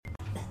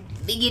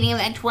Beginning of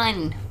Act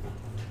 1.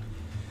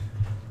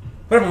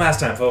 What happened last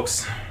time,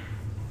 folks?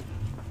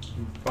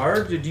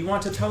 Bard, do you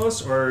want to tell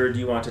us, or do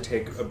you want to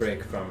take a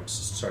break from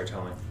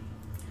storytelling?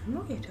 I'm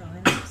okay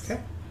telling us.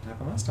 Okay. What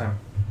happened last time?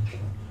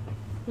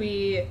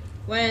 We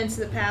went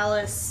into the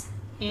palace,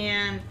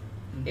 and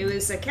it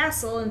was a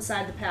castle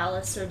inside the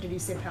palace, or did you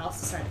say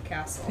palace inside the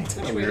castle? Which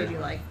way did you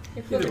like?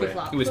 It was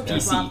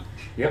PC.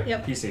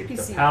 Yep. PC.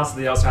 The palace.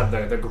 They also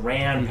had the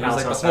grand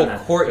palace. It was like the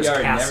whole courtyard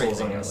and castles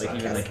everything. Like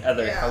even like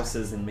other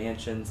houses and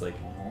mansions. Like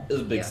it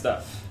was big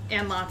stuff.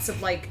 And lots of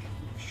like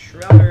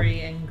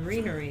shrubbery and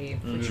greenery,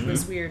 which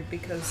was weird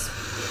because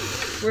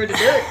we're the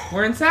dirt.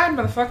 We're inside,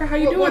 motherfucker. How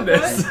you doing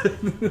this?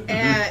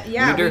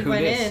 Yeah, we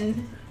went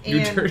in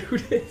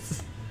and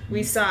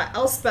we saw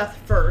Elspeth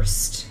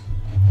first.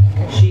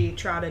 She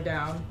trotted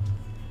down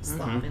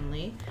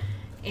slovenly,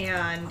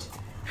 and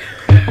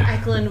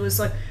Eklund was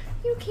like,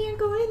 "You can't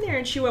go in there,"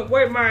 and she went,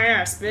 "Wipe my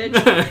ass, bitch."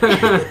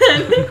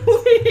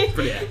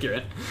 Pretty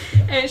accurate.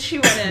 And she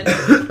went in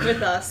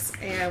with us,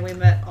 and we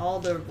met all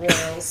the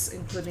royals,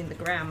 including the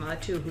grandma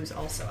too, who's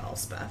also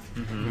Elspeth.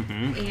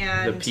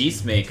 And the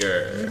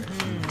peacemaker.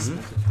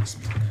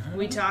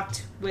 We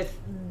talked with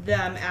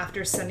them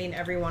after sending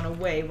everyone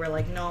away. We're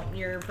like, "No,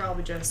 you're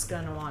probably just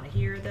gonna want to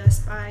hear this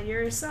by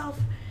yourself."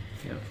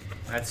 Yep.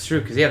 That's true,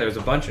 because there was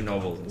a bunch of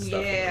nobles and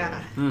stuff.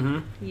 Yeah.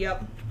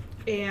 Yep.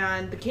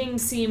 And the king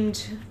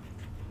seemed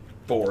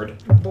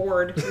bored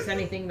with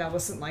anything that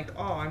wasn't like,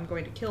 "Oh, I'm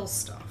going to kill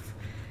stuff."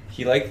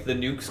 He liked the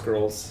nuke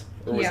scrolls,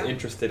 or was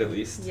interested at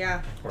least.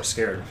 Yeah. Or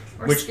scared.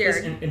 Which is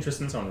interest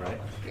in its own right.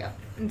 Yeah.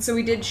 And so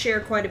we did share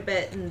quite a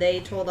bit, and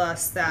they told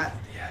us that,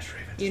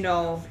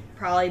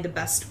 probably the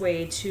best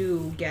way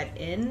to get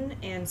in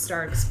and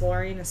start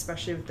exploring,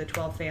 especially with the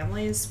 12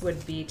 families,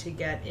 would be to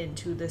get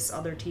into this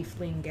other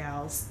tiefling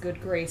gal's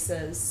good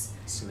graces.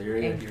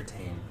 Celeria, your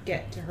tame.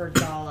 Get to her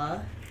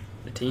gala.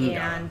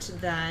 And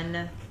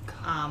then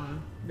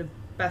the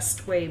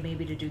best way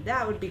maybe to do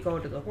that would be go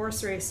to the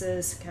horse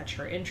races, catch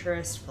her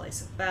interest,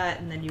 place a bet,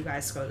 and then you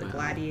guys go to the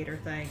gladiator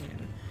thing.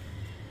 And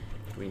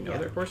do we know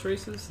their horse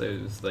races?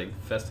 There's like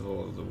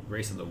Festival of the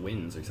Race of the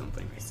Winds or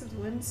something. Race of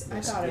the Winds? I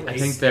thought it was. I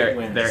think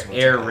they're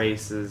air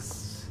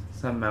races,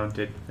 some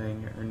mounted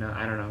thing, or no,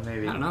 I don't know,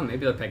 maybe. I don't know,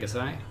 maybe they're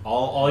Pegasi.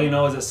 All you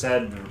know is it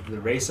said the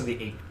race of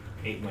the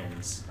eight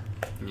winds.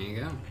 There you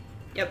go.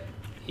 Yep.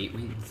 8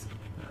 wins.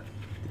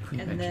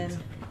 And then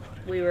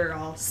we were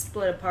all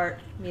split apart,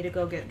 me to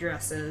go get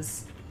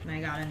dresses, and I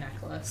got a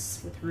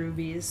necklace with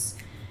rubies.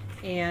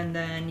 And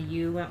then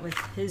you went with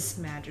His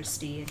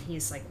Majesty, and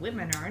he's like,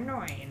 "Women are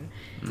annoying."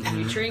 And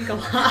you drink a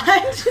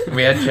lot.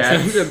 We had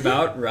chats. Sounds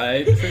about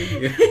right for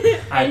you.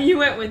 And you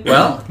went with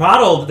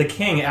modeled the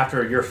king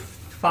after your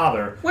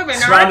father, Women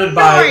surrounded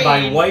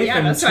by wife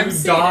and two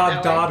two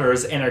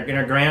daughters and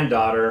her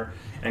granddaughter,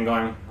 and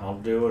going, "I'll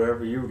do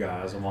whatever you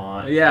guys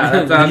want."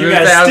 Yeah, that's you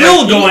guys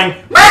still going.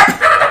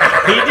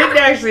 He didn't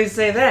actually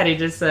say that. He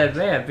just said,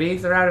 "Man, being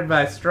surrounded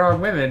by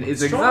strong women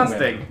is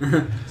exhausting."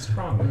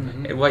 Strong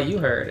women. And what you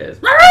heard is,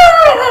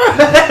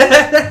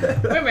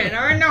 "Women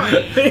are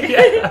annoying."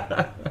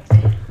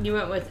 You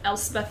went with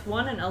Elspeth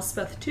 1 and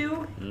Elspeth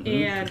 2,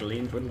 and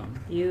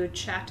you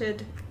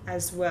chatted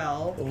as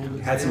well.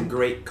 We had some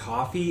great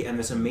coffee and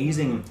this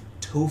amazing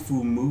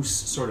tofu mousse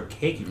sort of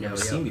cake you've never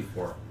seen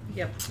before.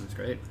 Yep. That's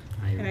great.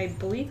 And I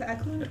believe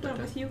Eklund went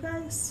with you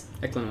guys?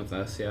 Eklund with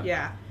us, yeah.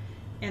 Yeah.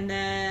 And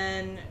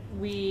then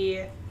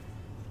we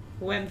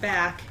went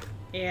back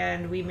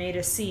and we made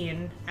a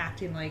scene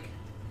acting like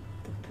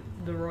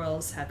the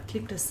royals had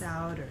kicked us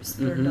out or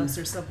spurned us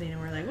or something,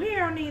 and we're like, "We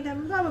don't need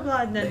them, blah, blah,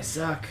 blah." And then they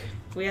suck.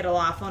 We had a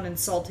lot of fun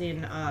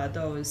insulting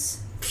those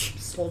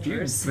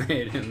soldiers. You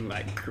made him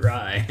like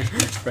cry,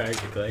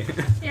 practically.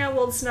 Yeah,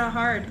 well, it's not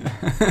hard.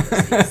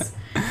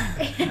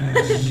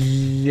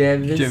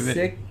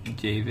 Javesque.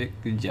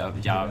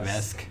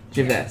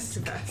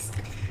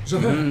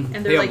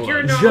 And they're like,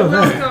 "You're not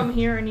welcome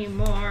here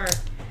anymore."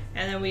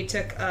 And then we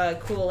took a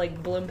cool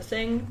like blimp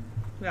thing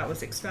that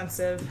was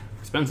expensive.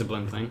 Expensive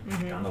blimp thing.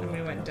 And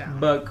we went down.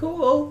 But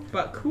cool.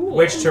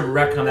 Which, to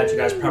recon that you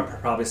guys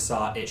probably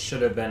saw, it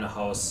should have been a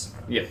house.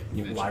 Yeah.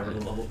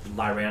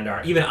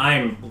 Lyrandar. Even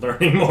I'm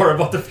learning more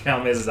about the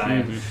families as I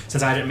am.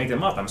 Since I didn't make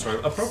them up, I'm sort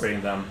of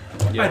appropriating them.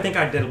 Yeah. I think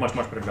I did a much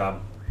better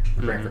job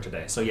preparing for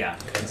today. So yeah,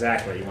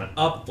 exactly. You went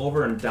up,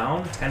 over, and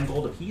down, 10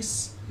 gold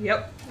apiece.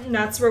 Yep. And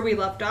that's where we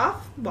left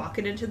off,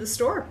 walking into the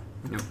store.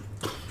 Yep.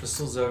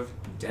 Crystals of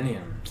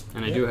Denium.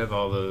 And I do have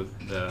all the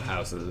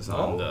houses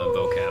on the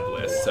vocab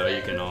list, so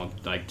you can all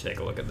like take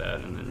a look at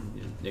that and then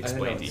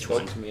explain each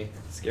one. To me. It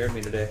scared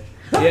me today.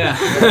 Yeah.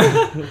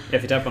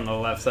 If you tap on the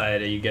left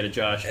side, you get a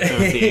Josh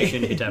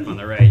pronunciation. If you tap on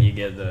the right, you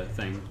get the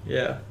thing.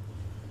 Yeah.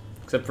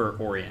 Except for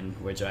Orion,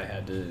 which I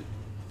had to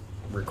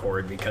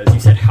record because you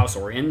said House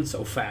Orion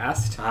so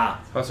fast.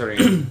 House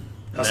Orion.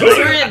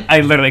 I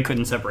literally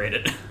couldn't separate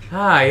it.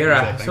 You're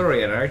a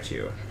Saurian, aren't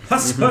you?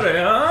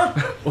 Saurian?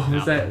 What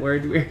was that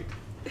word weird?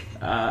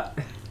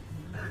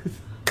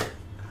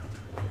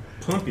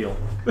 Polympio.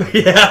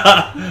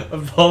 Yeah, a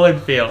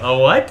polympio. A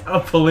what? A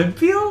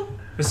polympio?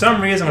 For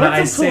some reason, when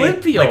I say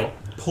polympio? like,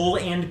 pull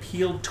and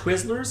peel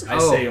Twizzlers, I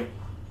say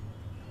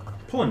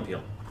pull and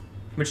peel.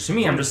 Which to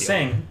me, I'm just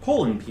saying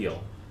pull and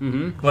peel.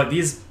 Mm-hmm. But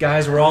these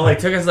guys were all like,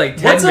 it took us like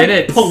 10 what's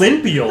minutes. A pull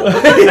and peel? I'm like,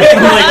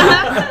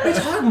 what are you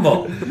talking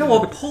about?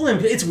 No, a pull and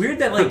peel. It's weird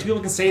that like two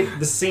people can say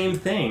the same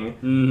thing.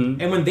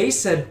 Mm-hmm. And when they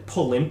said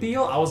pull and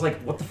peel, I was like,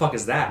 what the fuck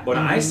is that? But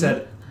I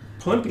said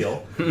pull and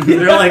peel.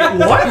 They're like,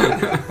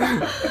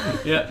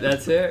 what? Yep,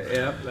 that's it.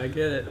 Yep, I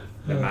get it.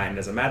 My mind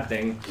is a mad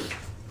thing.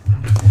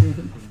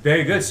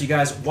 Very good. So you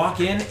guys walk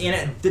in, and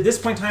at this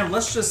point in time,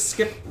 let's just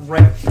skip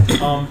right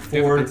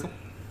forward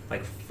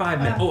like 5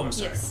 minutes. Oh, I'm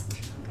sorry. Yes.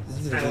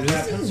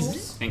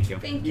 Thank you.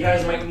 You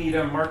guys might need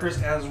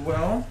markers as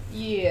well.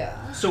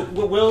 Yeah. So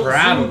we'll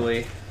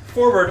Probably.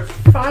 forward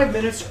 5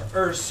 minutes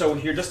or so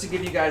here, just to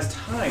give you guys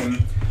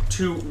time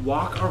to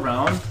walk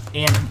around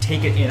and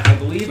take it in. I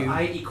believe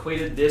I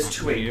equated this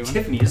to a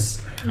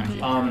Tiffany's,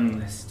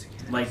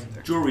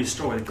 like jewelry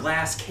store with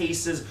glass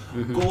cases,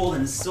 gold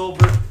and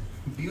silver,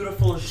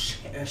 beautiful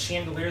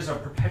chandeliers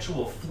of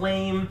perpetual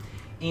flame,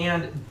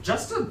 and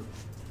just a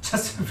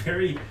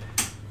very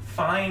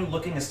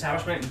fine-looking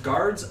establishment.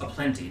 Guards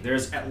aplenty.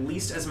 There's at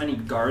least as many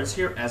guards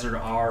here as there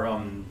are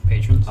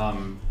patrons.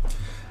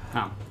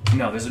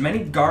 No, there's as many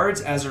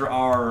guards as there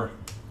are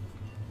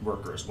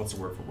workers. What's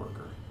the word for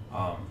worker?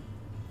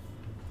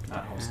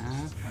 Not hosts.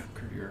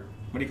 Career.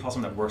 What do you call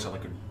someone that works at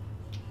like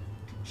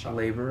a shop?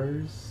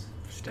 Laborers.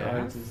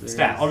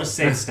 Staff. I'll just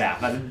say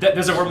staff.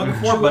 There's a word I'm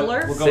looking for, but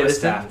we'll go with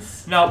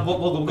staff. No,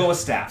 we'll go with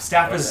staff.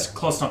 Staff is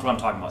close enough to what I'm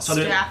talking about. So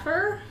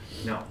Staffer?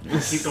 No,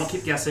 don't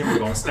keep guessing. We're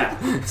going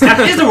staff. Staff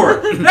is the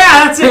word. Yeah,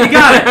 that's it. You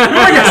got it.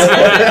 More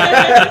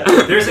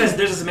guessing. There's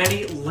as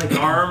many like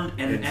armed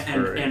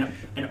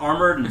and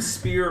armored and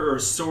spear or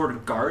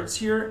sword guards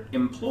here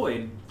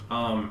employed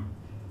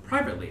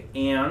privately,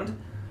 and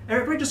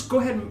everybody just go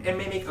ahead and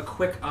make a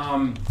quick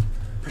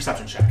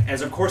perception check.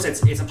 As of course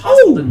it's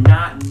impossible to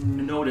not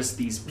notice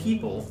these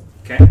people.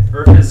 Okay,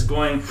 Earth is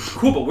going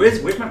cool, but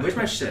where's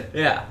my shit?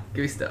 Yeah,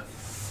 give me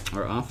stuff.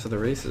 We're off to the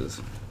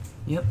races.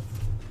 Yep.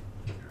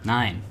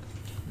 9.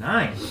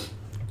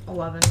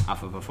 11.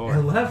 Off of a 4.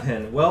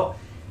 11. Well,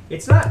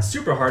 it's not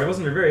super hard. It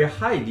wasn't a very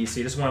high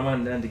DC. Just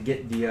wanted them to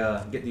get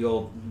the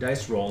old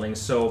dice rolling.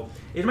 So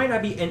it might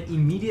not be an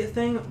immediate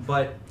thing,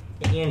 but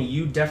Annie,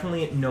 you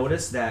definitely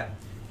notice that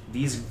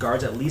these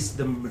guards, at least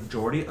the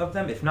majority of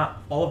them, if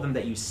not all of them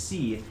that you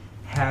see,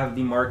 have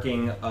the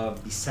marking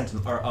of the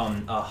Sentinel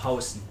or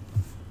House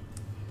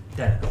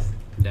Dennis.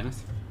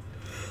 Dennis?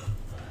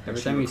 Every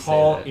time you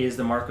recall say that. is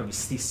the mark of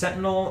the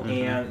Sentinel,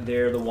 and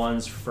they're the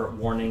ones for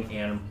warning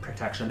and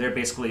protection. They're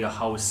basically a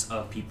house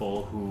of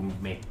people who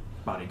make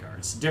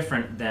bodyguards,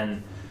 different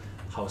than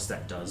a house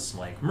that does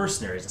like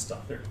mercenaries and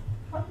stuff. They're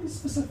probably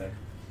specific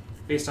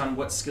based on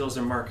what skills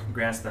their mark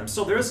grants them.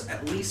 So there's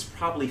at least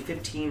probably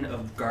 15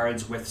 of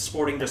guards with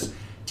sporting just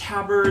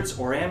tabards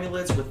or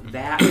amulets with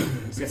that.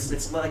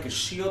 It's like a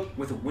shield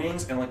with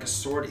wings and like a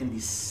sword in the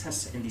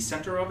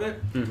center of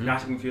it. Not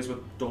to confuse with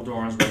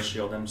Doldorn's red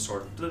shield and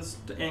sword. This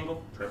the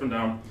angle, trip them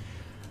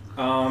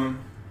down.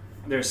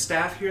 There's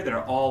staff here that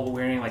are all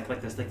wearing like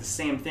the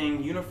same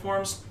thing,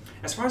 uniforms.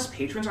 As far as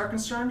patrons are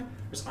concerned,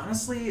 there's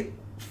honestly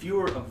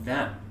fewer of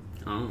them.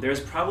 There's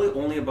probably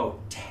only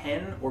about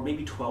 10 or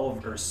maybe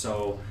 12 or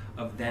so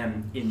of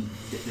them in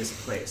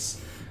this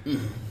place.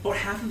 About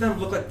half of them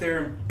look like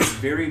they're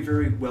very,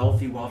 very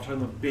wealthy, while talking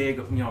about big,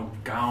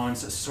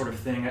 gowns, sort of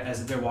thing,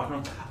 as they're walking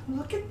around.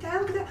 Look at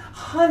that,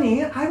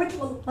 honey, I would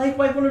like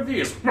one of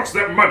these. What's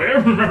that money?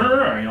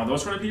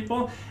 Those sort of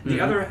people.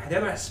 The other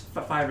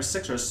 5 or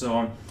 6 or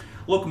so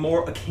look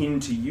more akin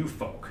to you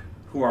folk,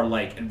 who are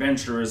like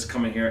adventurers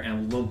coming here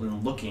and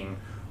looking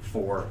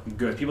for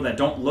goods. People that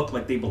don't look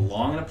like they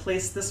belong in a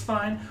place this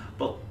fine,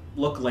 but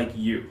look like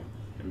you.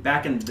 And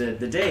back in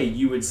the day,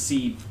 you would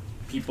see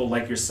people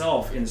like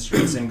yourself in the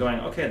streets and going,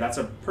 okay, that's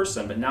a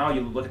person. But now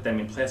you look at them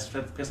in a place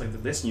like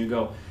this, and you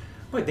go,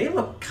 wait, they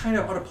look kind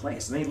of out of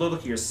place. And then you look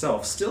at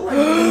yourself, still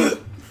like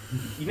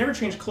you never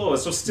change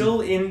clothes, so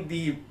still in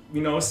the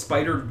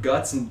spider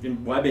guts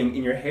and webbing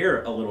in your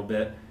hair a little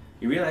bit.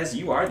 You realize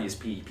you are these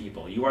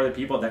people. You are the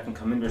people that can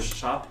come into a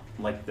shop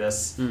like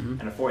this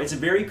and afford. It's a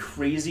very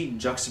crazy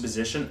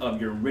juxtaposition of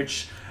your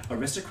rich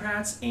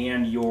aristocrats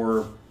and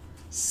your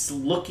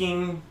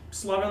looking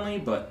slovenly,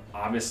 but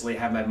obviously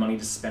have my money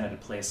to spend at a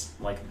place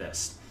like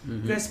this.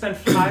 You guys spend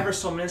 5 or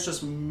so minutes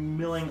just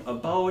milling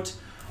about,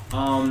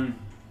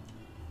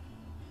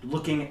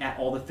 looking at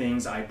all the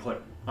things I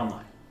put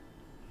online.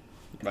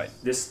 Right.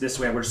 This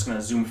way, we're just going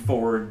to zoom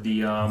forward.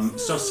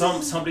 So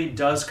somebody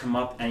does come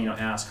up and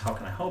ask, how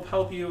can I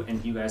help you?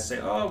 And you guys say,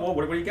 oh well,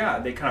 what do you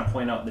got? They kind of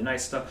point out the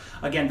nice stuff.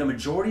 Again, the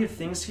majority of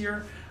things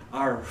here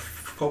are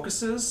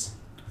focuses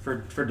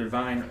for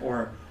divine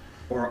or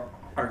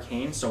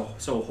arcane. So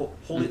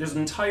holy. There's an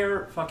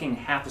entire fucking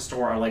half the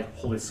store are like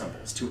holy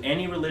symbols to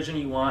any religion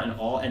you want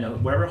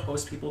and whatever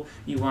host people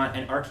you want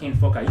and arcane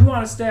foci. You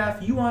want a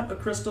staff, you want a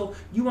crystal,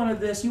 you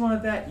wanted this, you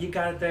wanted that, you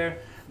got it there.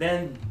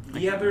 Then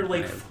the other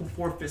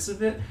 4/5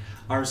 of it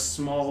are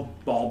small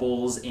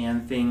baubles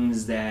and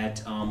things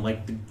that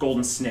like the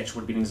golden snitch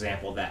would be an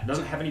example of that. It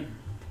doesn't have any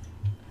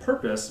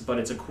purpose, but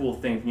it's a cool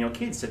thing,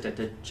 kids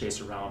to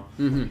chase around,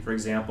 for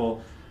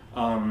example.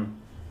 And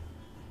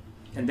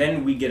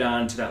then we get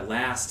on to that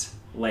last,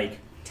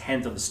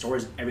 tenth of the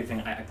stories,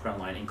 everything I put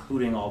online,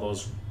 including all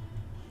those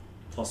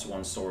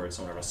 +1 swords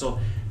and whatever. So,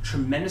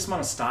 tremendous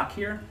amount of stock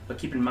here, but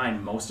keep in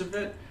mind, most of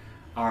it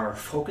are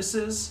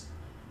focuses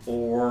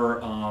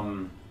or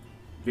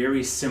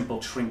very simple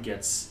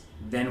trinkets.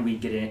 Then we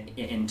get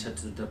into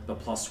the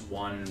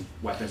 +1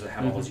 weapons that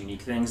have all those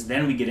unique things.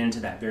 Then we get into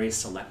that very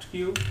select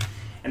few.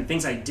 And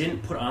things I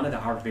didn't put on it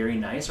that are very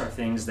nice are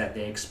things that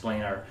they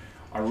explain are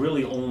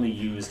really only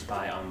used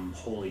by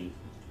holy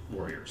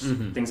warriors.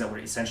 Things that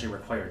would essentially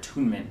require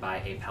attunement by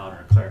a paladin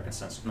or cleric. And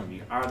since none of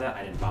you are that,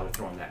 I didn't bother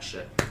throwing that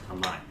shit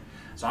online.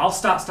 So I'll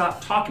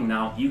stop talking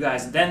now. You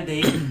guys, then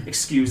they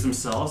excuse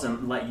themselves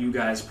and let you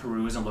guys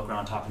peruse and look around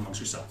and talk amongst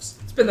yourselves.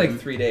 It's been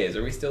 3 days.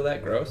 Are we still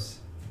that gross?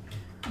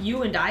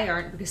 You and I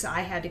aren't, because I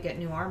had to get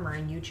new armor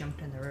and you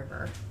jumped in the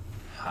river.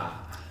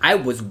 I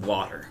was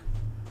water.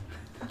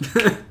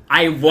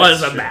 I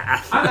was a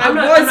bath. I'm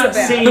not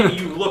saying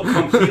you look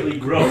completely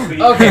gross.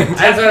 Okay,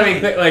 that's what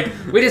I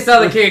mean. We just saw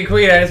the king and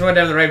queen. I just wanted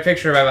to have the right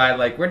picture in my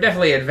mind. We're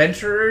definitely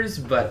adventurers,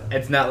 but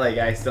it's not like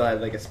I still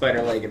have a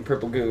spider leg and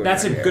purple goo.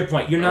 That's a good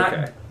point. You're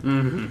not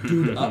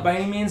dude up by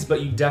any means,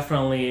 but you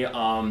definitely,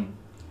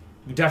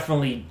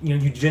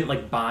 you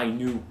didn't buy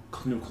new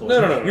clothes.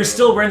 No. You're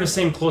still wearing the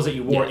same clothes that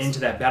you wore into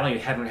that battle. You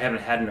haven't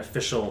had an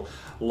official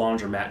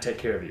laundromat take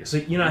care of you. So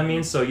you know what I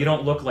mean. So you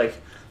don't look like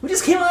we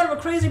just came out of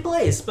a crazy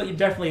place, but you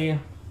definitely,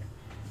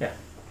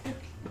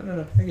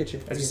 No, I get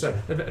you. As you said,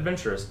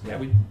 adventurers. Yeah,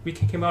 we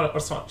came out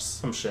of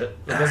some shit.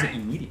 It wasn't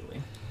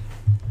immediately.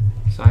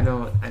 So I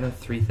know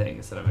 3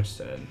 things that I'm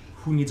interested in.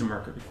 Who needs a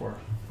marker before?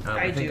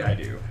 I think I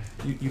do.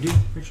 You do,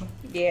 Rachel?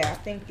 Yeah,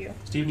 thank you.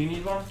 Steve, do you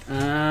need one?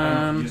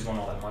 I don't use one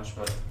all that much,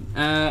 but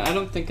I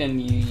don't think I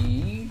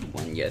need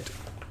one yet.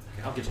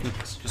 Okay, I'll give you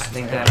this. I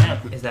think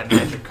that is that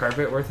magic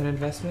carpet worth an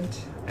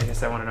investment? I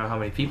guess I want to know how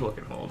many people it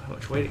can hold, how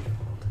much weight it can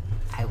hold.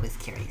 I was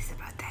curious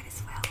about that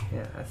as well.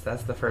 Yeah,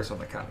 that's the first one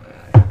that caught my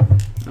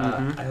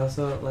eye. I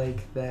also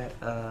like that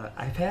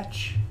eye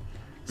patch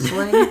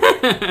sling.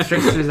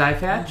 Trickster's eye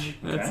patch.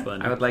 That's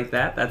fun. I would like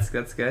that. That's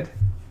good.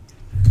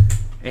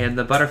 And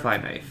the butterfly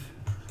knife.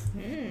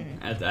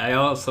 I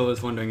also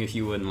was wondering if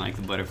you wouldn't like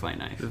the butterfly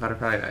knife. The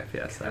butterfly knife,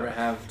 yes. Never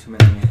have too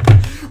many.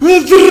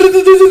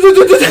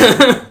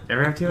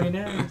 Never have too many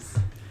names.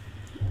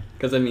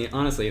 Because,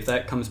 honestly, if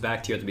that comes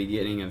back to you at the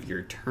beginning of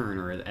your turn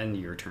or at the end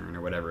of your turn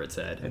or whatever it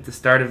said. At the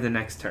start of the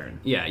next turn.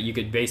 Yeah, you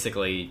could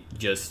basically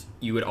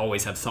you would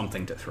always have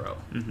something to throw,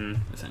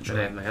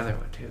 essentially. And I have my other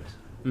one, too.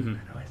 So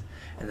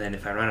and then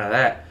if I run out of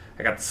that,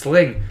 I got the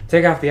sling.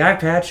 Take off the eye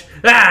patch.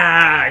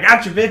 Ah, I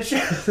got you, bitch.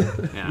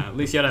 Yeah, at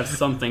least you gotta have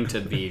something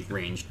to be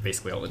ranged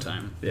basically all the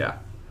time. Yeah.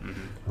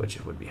 Which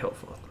would be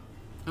helpful.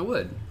 I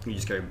would. You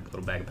just carry a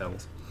little bag of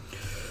pebbles.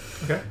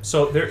 Okay,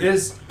 so there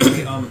is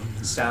a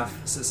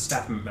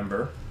staff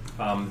member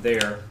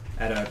there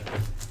at a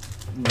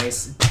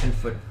nice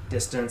 10-foot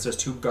distance. There's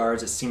 2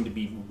 guards that seem to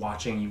be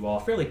watching you all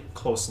fairly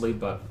closely,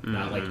 but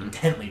not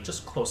intently,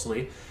 just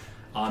closely.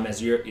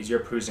 As you're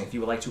perusing, if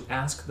you would like to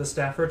ask the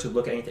staffer to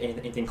look at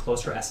anything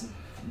closer, ask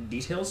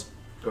details,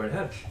 go right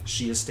ahead.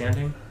 She is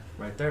standing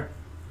right there.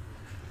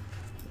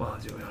 Well,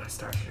 do we want to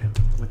start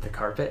with the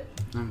carpet?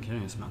 I'm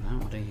curious about that.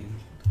 What do you...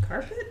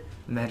 Carpet?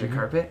 Magic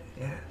carpet?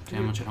 Yeah. See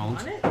how much it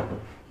holds? Want it?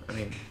 I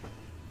mean,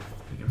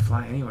 we can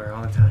fly anywhere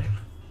all the time.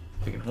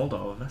 We can hold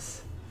all of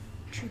us.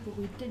 True, but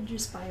we did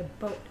just buy a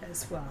boat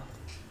as well.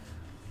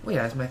 Well,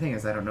 yeah, that's my thing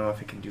is I don't know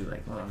if it can do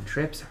long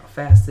trips, how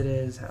fast it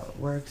is, how it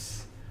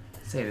works.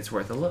 Saying it's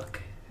worth a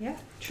look. Yeah,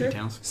 true.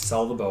 Details.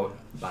 Sell the boat,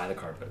 buy the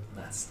carpet.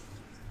 That's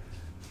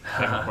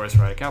Like a horse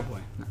ride a cowboy.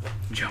 No.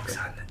 Joke's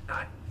on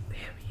not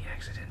him. He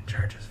actually didn't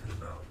charge us for the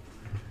boat.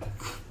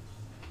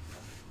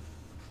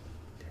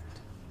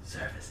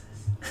 Services.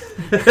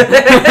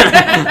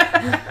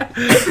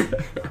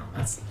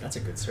 that's a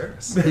good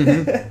service.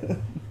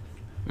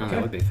 No,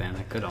 that would be fun.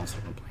 I could also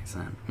replace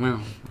that.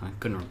 Well, I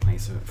couldn't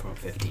replace it for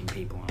 15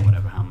 people or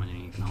whatever, how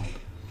many you can hold.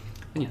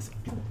 But yes.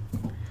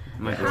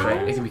 Might be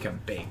right. It can become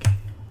big.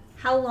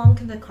 How long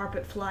can the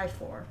carpet fly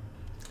for?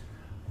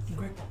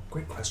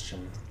 Great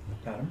question,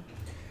 Adam.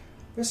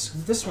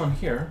 This one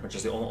here, which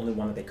is the only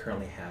one that they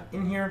currently have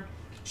in here,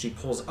 she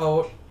pulls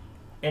out,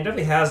 and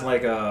definitely has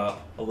a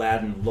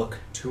Aladdin look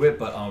to it,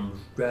 but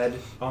red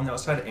on the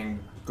outside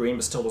and green,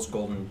 but still those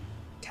golden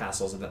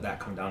tassels that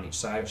come down each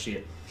side.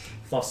 She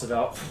fluffs it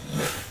out.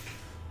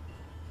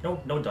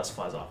 No dust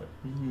flies off it.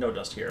 No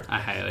dust here. I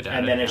highly doubt it.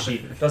 And then as she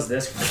does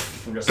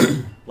this, and just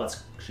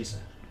she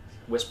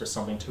whispers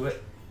something to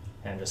it,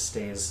 and just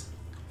stays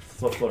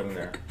floating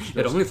there.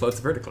 It only floats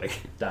vertically.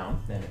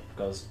 Down, and it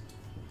goes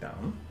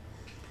down.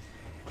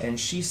 And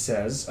she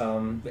says,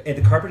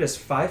 the carpet is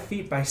 5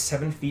 feet by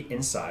 7 feet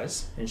in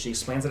size, and she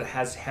explains that it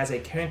has a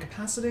carrying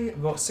capacity of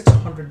about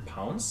 600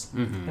 pounds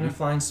and a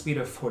flying speed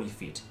of 40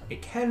 feet.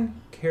 It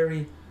can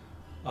carry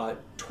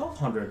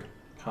 1,200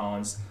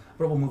 pounds,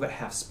 but it will move at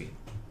half speed.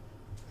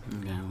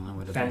 Okay, well, that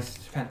would have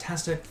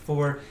Fantastic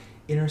for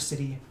inner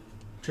city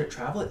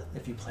travel it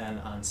if you plan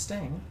on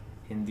staying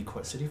in the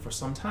court city for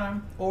some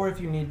time, or if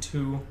you need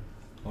to,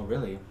 or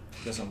really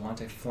doesn't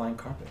want a flying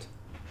carpet.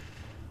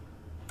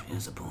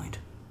 Here's the point.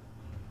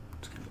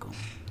 It's gonna go.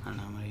 I don't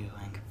know. What do you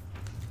think?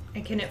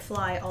 And can it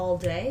fly all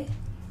day?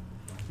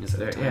 Is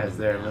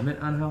there a limit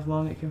on how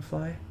long it can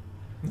fly?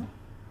 No.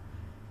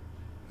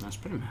 That's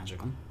pretty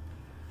magical.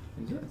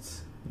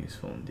 That's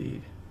useful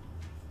indeed.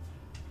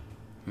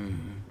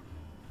 I'm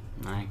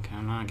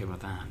not good with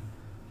that.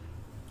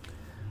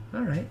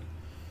 All right.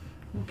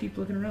 We'll keep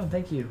looking around.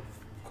 Thank you.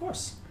 Of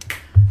course.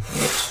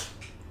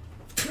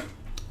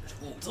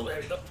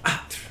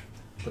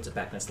 Puts it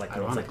back in its like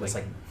this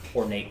like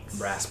ornate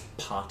brass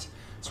pot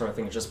sort of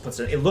thing. It just puts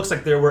it. It looks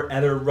like there were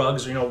other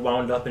rugs,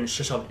 wound up and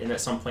shoved in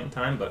at some point in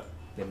time, but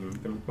they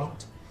haven't been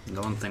brought.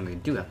 The one thing we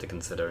do have to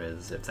consider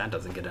is if that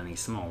doesn't get any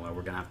smaller,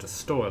 we're gonna have to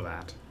store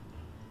that.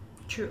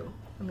 True.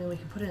 I mean, we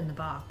can put it in the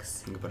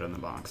box. We can put it in the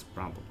box,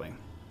 probably.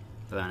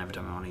 But then every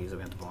time we want to use it,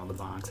 we have to pull out the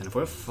box. And if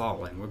we're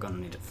falling, we're gonna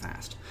need it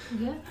fast.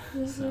 Yeah.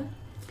 So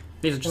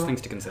these are just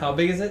things to consider. How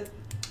big is it?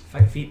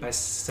 5 feet by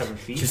 7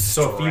 feet.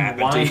 So if you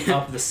wind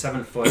up the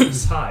 7 foot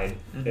side,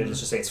 let's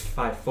just say it's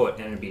 5 foot,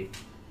 and it'd be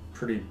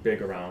pretty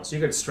big around. So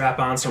you could strap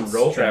on some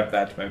rope. Strap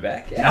that to my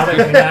back. Yeah. Now that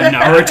you're not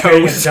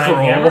Naruto a giant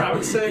hammer, I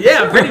would say.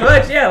 Yeah, pretty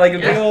much. Yeah, like a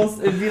big old.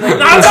 It'd be like.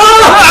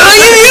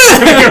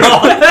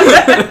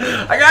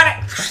 I got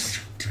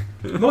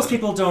it. Most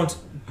people don't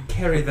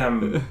carry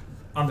them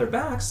on their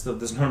backs, though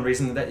there's no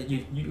reason that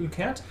you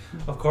can't.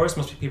 Of course,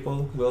 most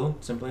people will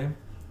simply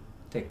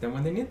take them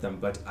when they need them.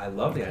 But I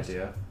love the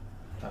idea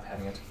of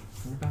having it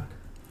on your back.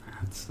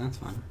 That's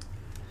fun.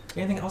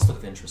 Anything else look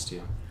of interest to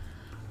you?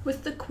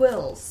 With the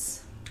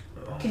quills,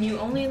 can you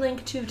only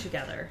link 2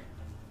 together?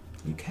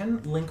 You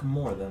can link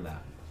more than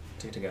that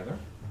together.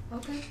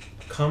 Okay.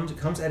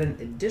 Comes at an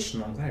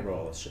additional. I'm glad I wrote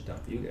all this shit down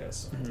for you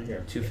guys.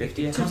 Here,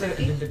 250. It comes at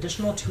an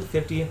additional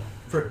 250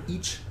 for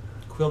each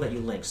quill that you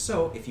link.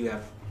 So if you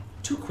have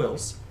 2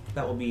 quills,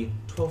 that will be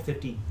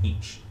 $12.50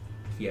 each.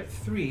 If you have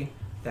 3,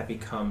 that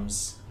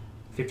becomes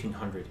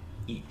 $1,500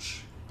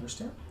 each.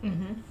 Understand?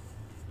 Mm-hmm.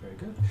 Very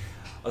good.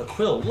 A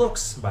quill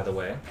looks, by the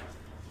way.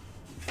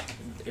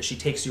 She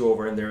takes you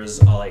over, and there's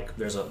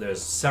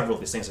several of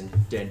these things in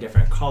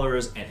different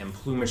colors and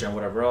plumage and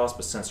whatever else.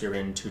 But since you're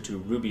into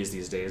rubies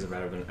these days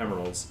rather than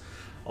emeralds,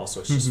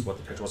 also it's just what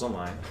the picture was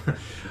online.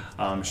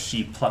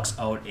 She plucks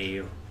out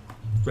a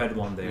red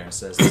one there and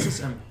says, "This is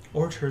an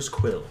orator's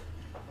quill.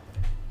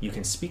 You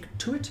can speak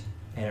to it,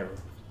 and it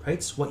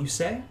writes what you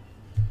say.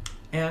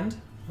 And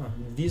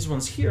these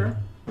ones here,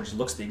 which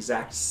looks the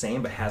exact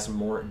same but has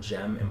more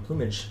gem and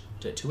plumage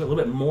to it, a little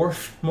bit more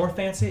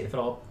fancy, if at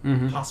all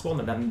possible,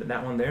 than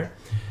that one there.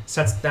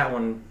 Sets that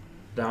one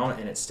down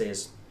and it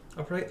stays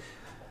upright.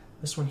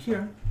 This one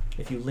here,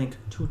 if you link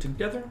 2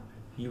 together,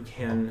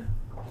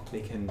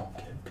 they can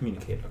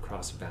communicate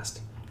across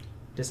vast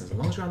distance. As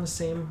long as you're on the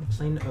same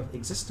plane of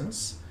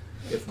existence,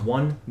 if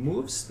one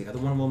moves, the other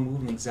one will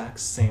move in the exact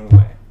same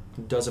way.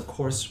 It does, of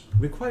course,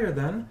 require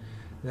then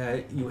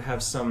that you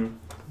have some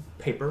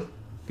paper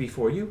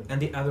before you,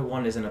 and the other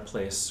one is in a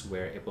place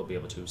where it will be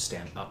able to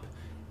stand up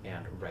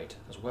and write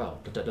as well.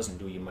 But that doesn't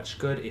do you much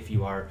good if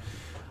you are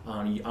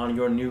on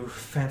your new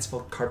fanciful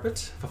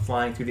carpet for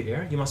flying through the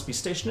air. You must be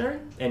stationary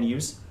and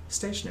use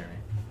stationary.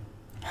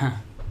 Huh.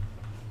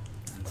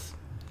 That's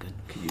good.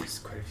 Could use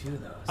quite a few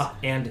of those.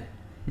 And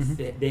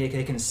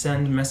they can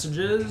send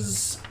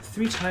messages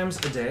 3 times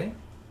a day,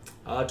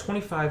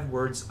 25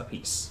 words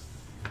apiece.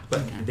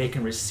 But they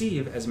can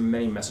receive as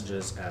many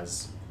messages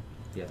as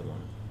the other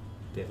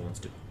ones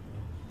do.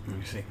 Let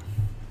me see.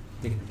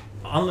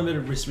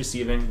 Unlimited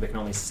receiving, they can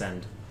only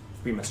send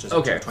 3 messages.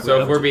 Okay,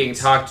 so if we're being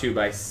talked to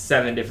by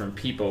 7 different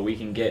people, we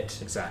can get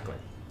exactly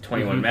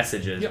 21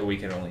 messages, Yep. but we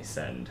can only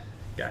send.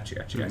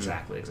 Gotcha.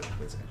 Exactly.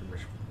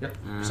 Yep.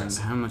 And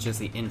how much is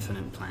the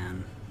infinite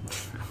plan?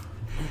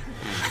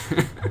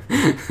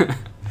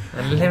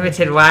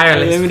 Unlimited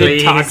wireless, Unlimited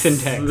please. talks and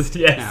text.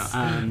 Yes.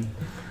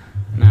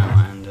 No,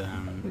 and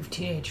We have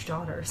teenage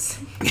daughters.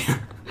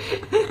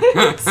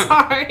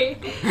 Sorry.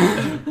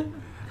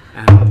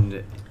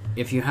 and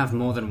if you have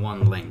more than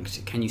one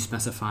linked, can you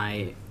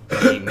specify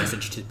a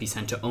message to be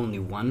sent to only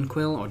one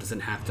quill, or does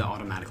it have to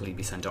automatically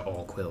be sent to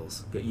all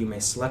quills? You may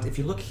select. If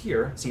you look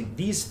here, see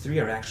these 3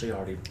 are actually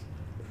already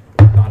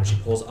bonded. She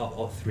pulls up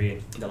all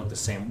 3 that look the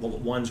same. Well,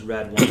 one's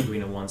red, one's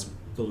green, and one's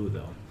blue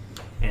though.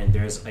 And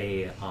there's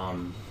a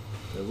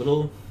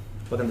little,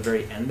 but on the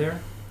very end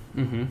there.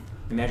 Mm-hmm.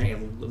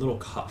 Imagine a little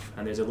cuff,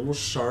 and there's a little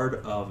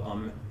shard of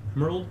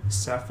emerald,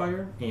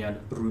 sapphire, and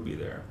ruby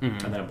there,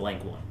 and then a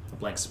blank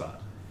spot.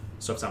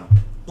 So if it's on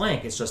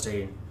blank, it's just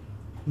a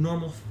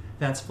normal,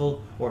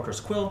 fanciful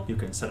orator's quill. You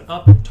can set it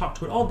up, talk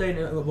to it all day, and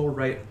it will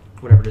write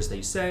whatever it is that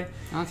you say.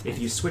 That's If nice.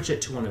 you switch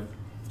it to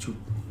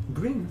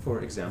green, for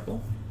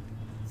example,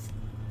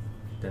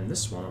 then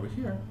this one over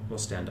here will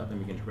stand up and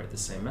begin to write the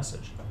same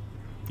message.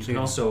 You can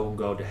also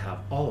go to have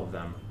all of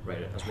them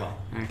write it as well.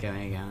 Okay,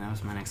 there you go. That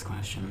was my next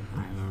question.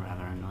 I'm a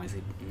rather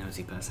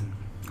nosy person.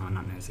 Oh,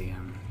 not nosy, They're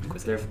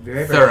inquisitive.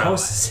 very, very Thorough.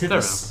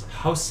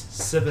 House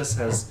Civis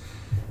has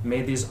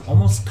made these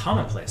almost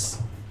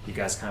commonplace. You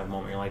guys kind of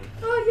moment you're like,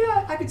 oh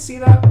yeah, I could see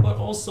that, but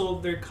also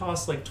they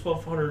cost like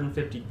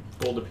 1,250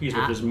 gold a piece,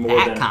 which is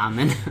more than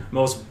common.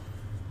 most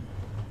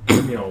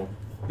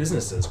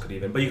businesses could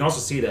even. But you can also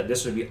see that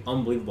this would be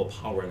unbelievable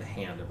power in the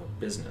hand of a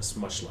business,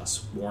 much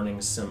less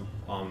warnings,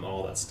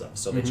 all that stuff.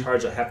 So they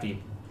charge a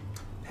hefty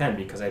pen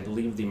because I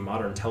believe the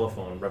modern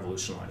telephone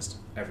revolutionized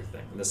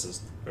everything. And this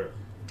is, or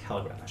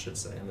telegraph, I should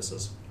say, and this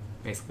is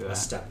basically a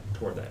step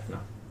toward that, if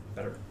not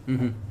better.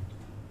 Mm-hmm.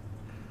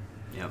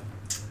 Yep.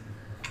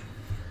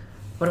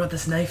 What about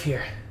this knife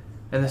here?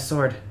 And the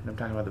sword? And I'm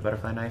talking about the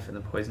butterfly knife and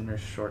the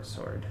poisoner's short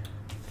sword.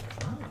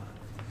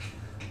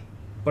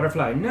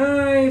 Butterfly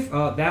knife.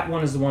 That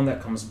one is the one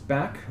that comes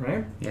back,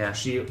 right? Yeah.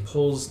 She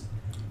pulls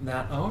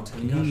that out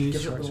and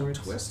gives it a little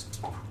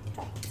twist.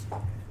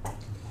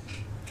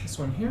 This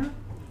one here,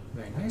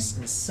 very nice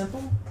and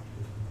simple.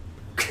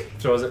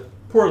 Throws it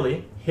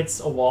poorly, hits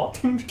a wall.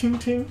 Ting, ting,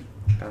 ting.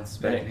 Bounces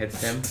back and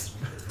hits him.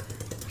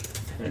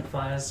 And it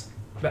flies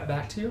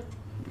back to you,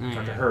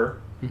 or to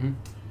her. Mm-hmm.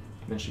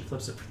 Then she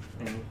flips it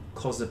and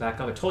closes it back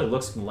up. It totally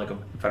looks like a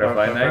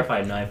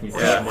butterfly knife. And you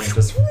and it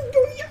just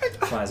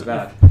flies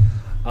back.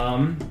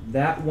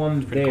 That one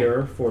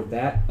there for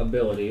that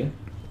ability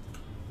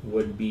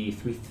would be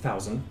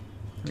 3,000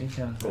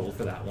 gold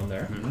for that one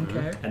there. Mm-hmm.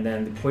 Okay. And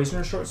then the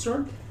poisoner short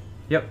sword.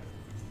 Yep.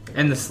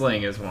 And the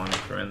sling is one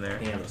for in there.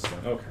 And the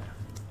sling. Okay.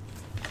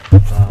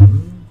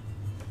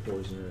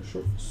 Poisoner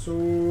short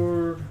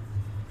sword.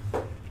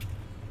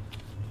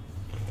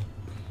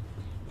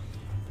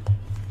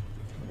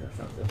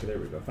 Okay, there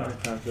we go.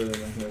 5 times the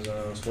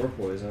mechanisms for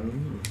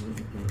poison.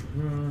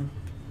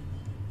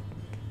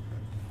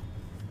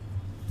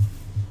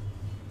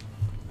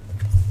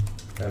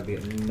 That would be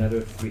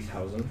another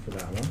 3,000 for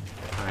that one.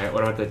 Alright,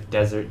 what about the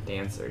desert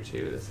dancer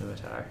too, the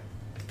scimitar?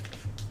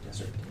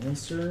 Desert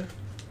dancer.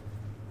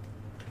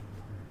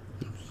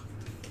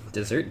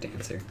 Dessert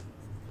dancer.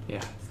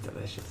 Yeah, it's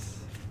delicious.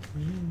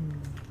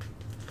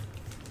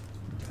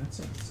 That's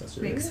an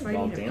accessory. Makes While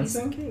fighting a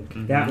dancing. piece of cake.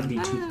 Mm-hmm. That would be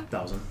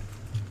 2,000.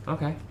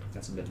 Okay.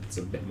 It's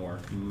a bit more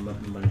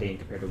mundane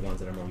compared to ones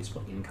that are more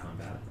useful in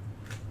combat.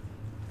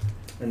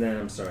 And then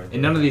I'm sorry.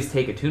 And none of these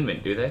take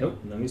attunement, do they?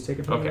 Nope, none of these take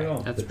attunement at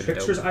all. That's the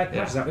Trickster's dope. eye patch.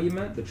 Yeah. Is that what you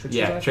meant? The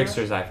Trickster's eye patch?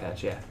 Trickster's eye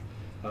patch. Yeah.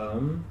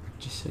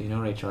 Just so you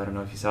know, Rachel, I don't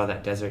know if you saw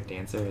that desert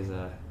dancer is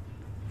a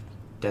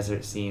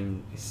desert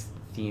themed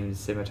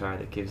scimitar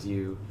that gives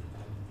you,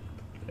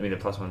 the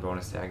 +1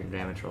 bonus to and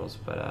damage rolls,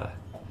 but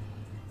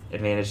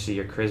advantage to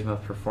your charisma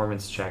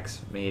performance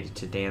checks made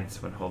to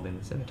dance when holding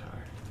the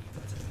scimitar.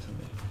 That's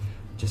something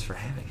just for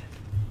having it.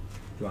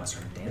 You want to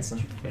start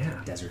dancing?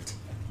 Yeah. Desert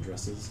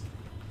dresses.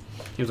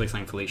 Seems like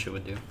something Felicia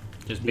would do,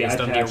 just The based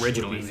eye on the patch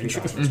original would be image.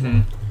 3,000 as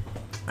well.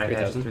 I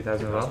had 3,000?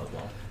 3,000 as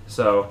well.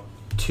 So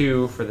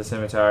 2 for the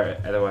scimitar,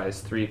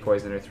 otherwise 3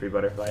 poisoner, 3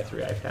 butterfly,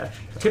 3 eye patch.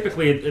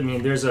 Typically,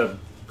 there's a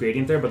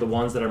gradient there, but the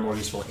ones that are more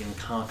useful in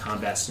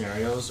combat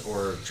scenarios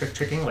or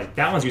tricking, like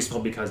that one's useful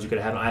because you could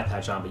have an eye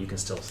patch on, but you can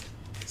still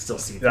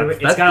see through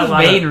it. That's the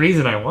main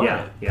reason I want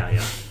it.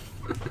 Yeah.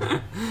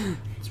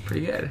 It's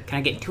pretty good. Can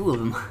I get 2 of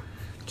them?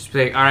 Just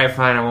be like, all right,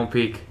 fine, I won't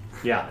peek.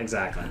 Yeah,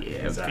 exactly.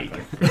 Yeah,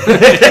 exactly.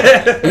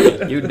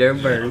 You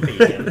damn bird.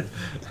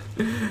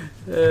 Hey,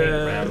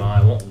 Grandma,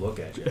 I won't look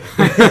at you.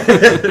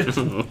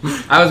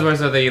 I was more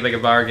so thinking like a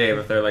bar game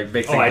if they're like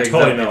mixing I things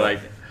totally up. know. Like,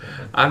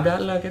 I'm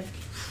not looking.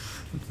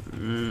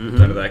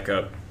 None of that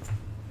cup.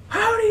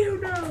 How do you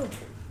know?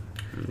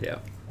 Yeah.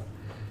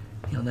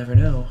 You'll never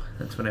know.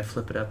 That's when I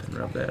flip it up and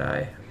rub that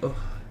eye. Oh.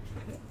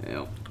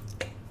 Yep.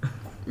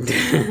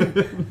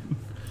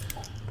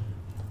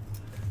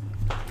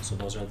 So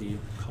those are the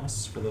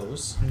costs for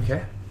those.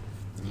 Okay.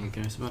 You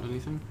curious about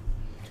anything?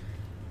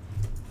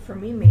 For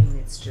me, mainly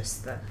it's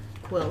just the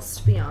quills,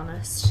 to be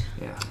honest.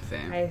 Yeah.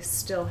 Fair. I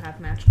still have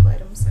magical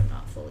items I'm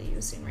not fully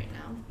using right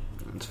now.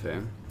 That's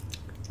fair.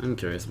 I'm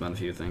curious about a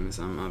few things.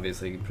 I'm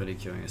obviously pretty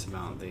curious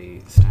about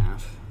the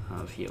staff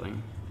of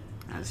healing,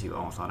 as you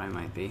all thought I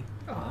might be.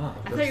 Oh,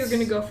 I thought you were going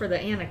to go for the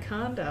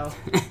anaconda.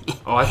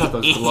 Oh, I thought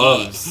those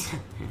gloves.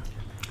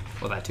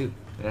 Well, that too.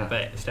 Yeah.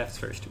 But staff's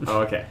first.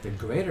 Oh, okay. The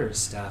greater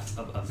staff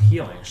of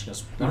healing. She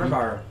goes, one of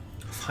our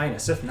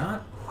finest, if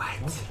not,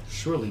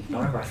 surely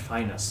one of our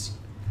finest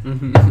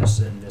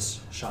in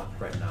this shop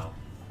right now.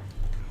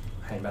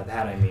 And by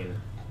that I mean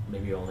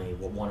maybe only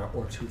one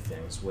or two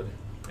things would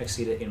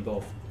exceed it in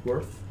both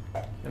worth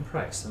and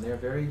price. And they are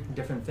very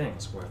different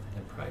things, worth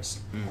and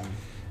price.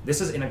 This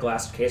is in a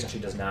glass case, and she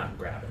does not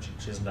grab it.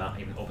 She does not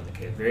even open the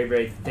case. Very,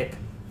 very thick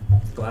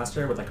glass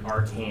there with like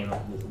arcane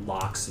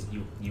locks that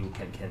you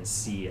can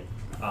see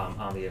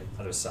on the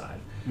other side.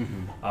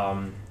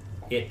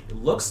 It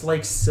looks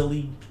like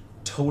silly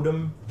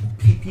totem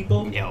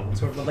people. Yep.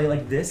 Sort of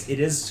like this. It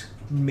is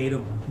made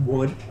of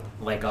wood,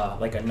 like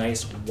a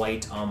nice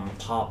white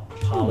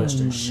polished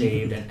and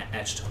shaved and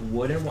etched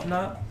wood and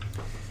whatnot.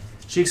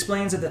 She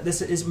explains that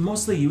this is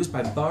mostly used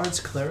by bards,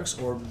 clerics,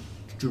 or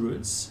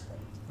druids,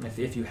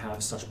 if you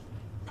have such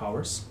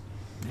powers.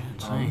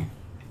 Yeah,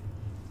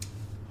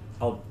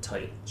 I'll tell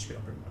you straight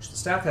up pretty much. The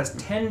staff has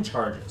 10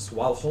 charges.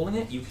 While holding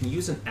it, you can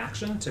use an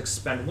action to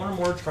expend 1 or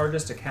more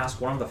charges to cast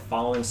one of the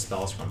following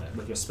spells from it,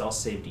 with your spell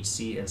save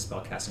DC and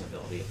spell casting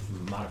ability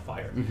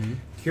modifier.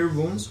 Cure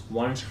Wounds,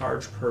 1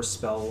 charge per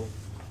spell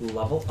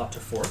level up to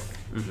 4th.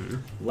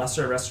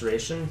 Lesser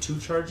Restoration, 2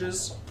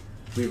 charges.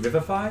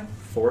 Revivify,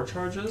 4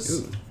 charges.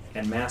 Ooh.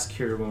 And Mass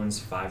Cure Wounds,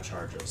 5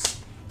 charges.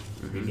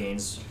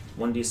 Regains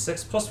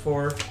 1d6 plus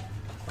 4.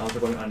 They're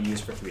going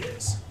unused for 3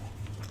 days.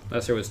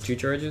 Lesser was 2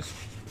 charges?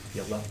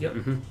 You left, yep.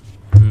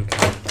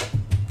 Okay.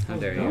 How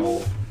dare you?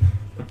 No.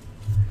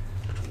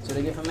 So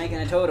they get for making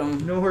a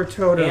totem. No more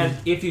totem. And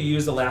if you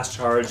use the last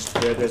charge,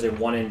 there's a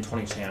 1 in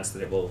 20 chance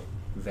that it will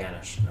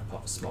vanish in a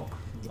puff of smoke.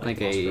 Like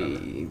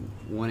a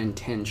 1 in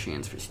 10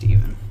 chance for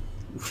Steven.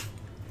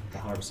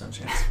 100%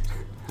 chance.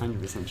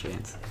 100%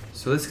 chance.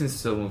 So this can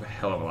still move a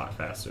hell of a lot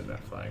faster than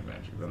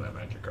that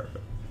magic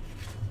carpet.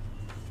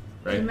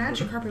 Right? The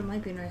magic carpet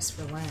might be nice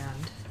for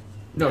land.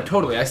 No,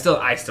 totally. I still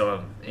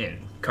am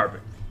in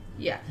carpet.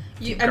 Yeah.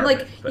 I'm Carpet,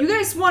 like, but- you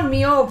guys won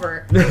me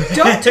over.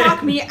 Don't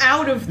talk me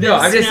out of this. No,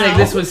 I'm just saying now.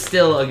 this was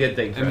still a good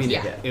thing for I us mean, to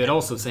Yeah. get. it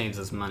also saves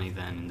us money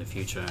then in the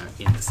future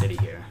in the city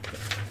here.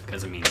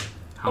 Because, I mean,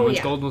 how Oh, much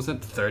yeah. gold was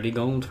it? 30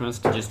 gold for us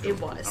to just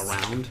It was.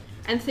 around?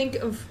 And think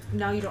of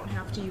now you don't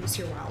have to use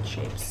your wild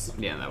shapes.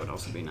 Yeah, that would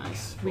also be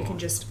nice. We can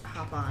just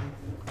hop on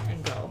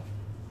and go.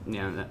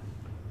 Yeah, that...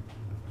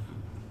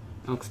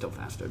 Elk's still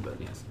faster, but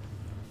yes.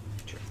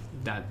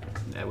 That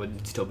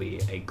would still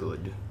be a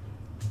good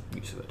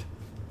use of it.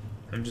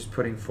 I'm just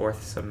putting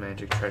forth some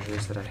magic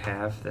treasures that I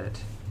have that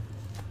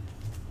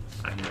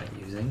I'm not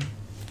using.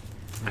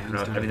 I don't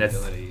know. I mean,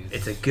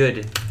 it's a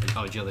good.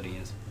 Oh, agility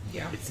is.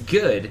 Yeah. It's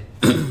good,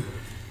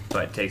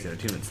 but it takes an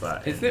attunement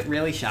slot. Is it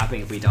really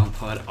shopping if we don't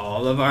put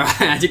all of our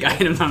magic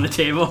items on the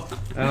table?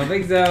 I don't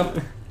think so.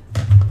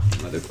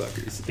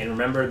 Motherfuckers. And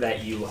remember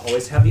that you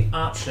always have the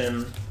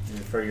option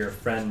for your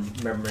friend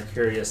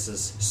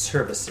Mercurius's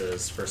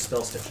services for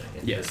spell stitching.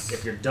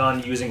 If you're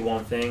done using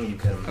one thing, you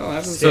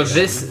can. So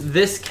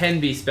this can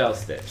be spell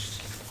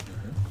stitched.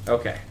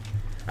 Okay.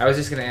 I was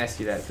just gonna ask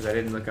you that because I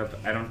didn't look up.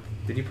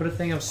 Did you put a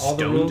thing of all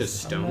the Stone rules? to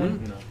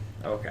stone?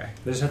 No. Okay.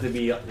 They just have to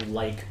be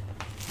like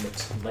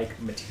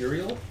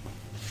material,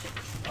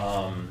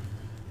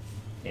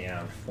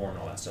 and form and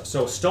all that stuff.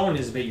 So stone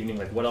is a bit unique.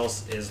 Like what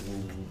else is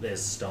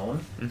stone?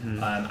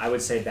 I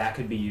would say that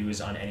could be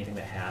used on anything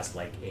that has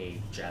like a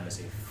gem as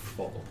a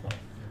focal point.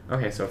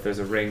 Okay, so if there's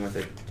a ring with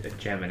a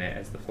gem in it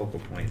as the focal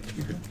point,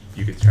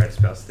 you could try to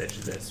spell stitch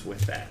this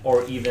with that.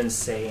 Or even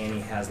say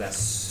Annie has that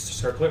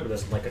circlet where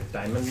there's like a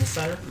diamond in the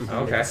center.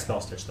 Okay. They can spell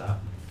stitch that.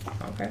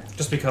 Okay.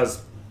 Just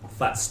because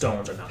flat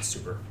stones are not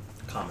super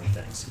common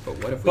things.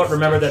 But what if we But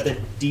remember that the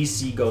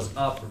DC goes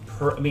up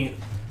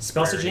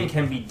spell stitching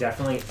can be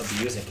definitely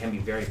abused and can be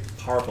very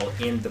powerful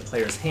in the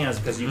player's hands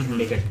because you can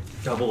make a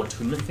double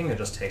attunement thing that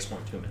just takes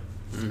 1 attunement.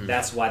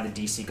 That's why the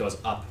DC goes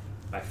up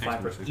by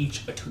 5 for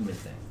each attunement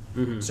thing.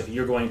 So if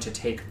you're going to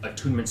take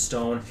attunement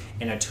stone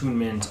and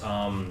attunement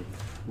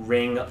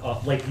ring,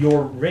 like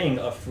your ring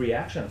of free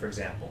action, for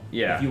example.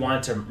 Yeah. If you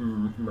wanted to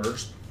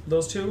merge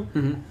those two,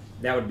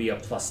 that would be a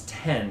plus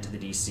 10 to the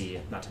DC,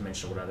 not to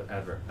mention what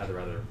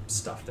other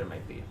stuff there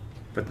might be.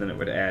 But then it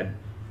would add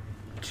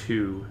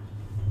 2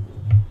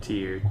 to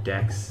your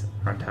dex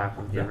on top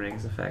of the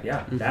rings effect.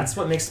 Yeah, that's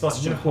what makes spell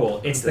stitching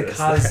cool. It's the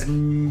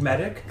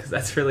cosmetic. Because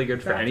that's really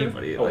good for factor.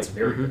 anybody. Oh, it's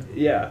very good.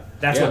 Yeah.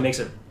 That's what makes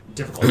it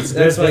difficult.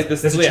 That's like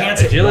there's a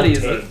chance agility it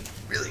is won't a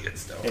take. really good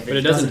stone. If But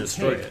it doesn't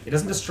destroy take- it. It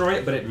doesn't destroy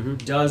it, but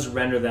it does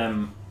render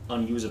them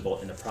unusable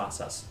in the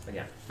process.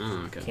 Again,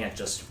 Oh, okay. you can't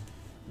just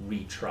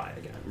retry it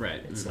again.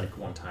 Right. It's like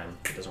one time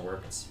it doesn't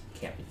work. It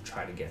can't be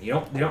tried again.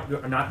 They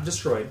are not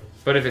destroyed.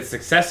 But if it's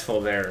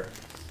successful, they're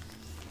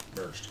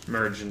Merged.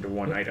 merged into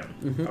one item.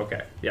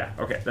 Okay. Yeah.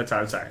 Okay. That's how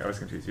I'm sorry. I was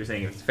confused. You're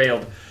saying if it's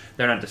failed,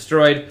 they're not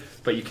destroyed,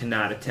 but you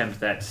cannot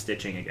attempt that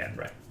stitching again.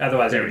 Right.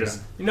 Otherwise, There they're we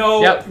just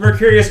go. Yep.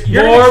 Mercurius.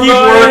 You're More gonna keep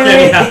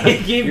working.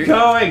 money! Keep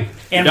going.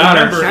 And Got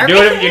her.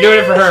 remember, You're doing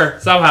it for her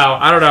somehow.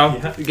 I don't know.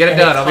 Yeah. Get it And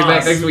done. it I'll be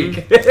back costs- next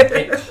week.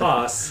 it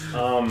costs.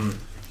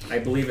 I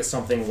believe it's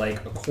something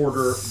like a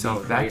quarter So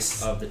the that's-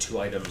 price of the 2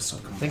 items.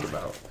 Think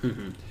about.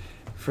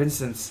 For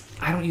instance,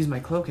 I don't use my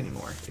cloak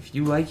anymore. If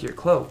you like your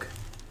cloak,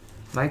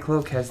 my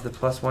cloak has the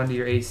 +1 to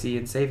your AC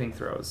and saving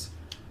throws.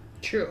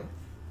 True.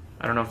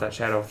 I don't know if that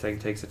shadow thing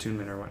takes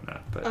attunement or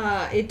whatnot, but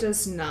It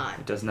does not.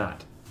 it does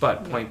not.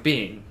 But point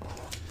being,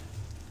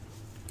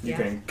 You Yeah.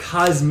 can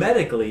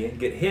cosmetically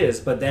get his,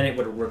 but then it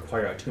would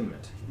require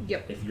attunement.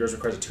 Yep. If yours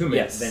requires attunement,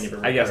 yes, then it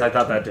would I guess require I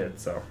thought that attunement.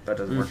 did, so that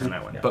doesn't work on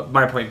that one. Yeah. But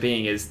my point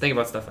being is, think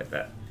about stuff like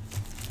that.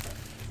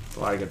 A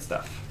lot of good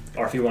stuff.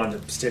 Or if you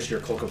wanted to stitch your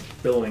cloak of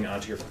billowing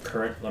onto your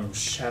current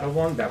shadow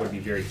one, that would be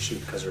very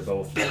cheap because they're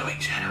both Billowing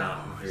not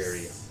shadows.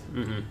 very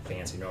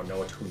fancy. No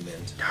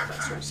attunement,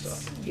 that sort of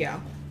stuff. Yeah.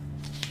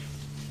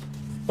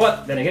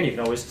 But then again, you can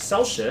always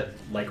sell shit,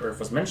 like Earth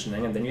was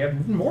mentioning, and then you have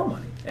even more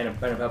money. And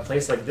a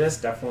place like this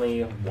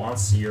definitely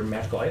wants your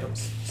magical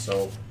items.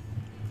 So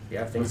you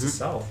have things to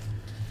sell.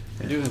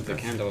 I do have the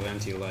candle of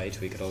empty light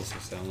we could also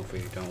sell if we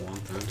don't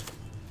want that.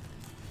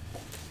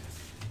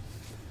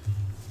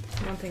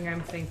 one thing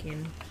I'm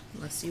thinking,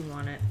 unless you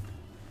want it.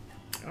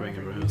 Ring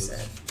of You Roses.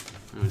 said.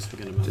 I was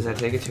forgetting about Does that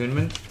take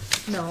attunement?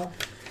 No.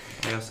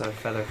 I also have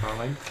feather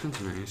falling. That's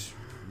nice.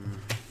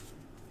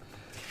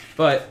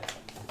 But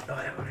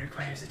that one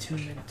requires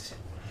attunement.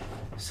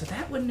 So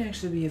that wouldn't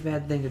actually be a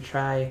bad thing to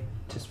try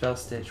to spell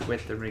stitch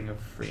with the ring of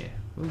free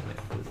movement,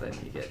 because then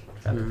you get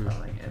feather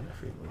falling and the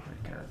free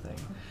movement kind of thing.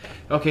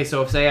 Okay,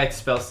 so say I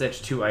spell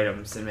stitch 2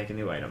 items and make a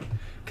new item.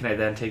 Can I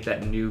then take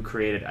that new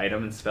created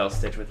item and spell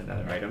stitch with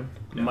another item?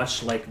 No.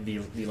 Much like the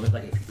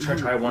like if you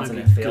try once and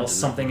it Might be good fails, to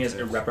something know is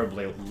this.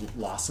 irreparably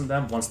lost in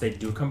them. Once they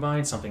do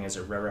combine, something is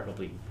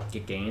irreparably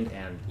gained,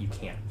 and you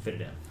can't fit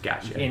it in.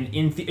 Gotcha. And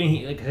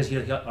because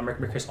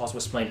Chris also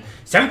explained,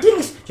 some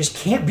things just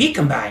can't be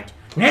combined.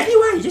 Nothing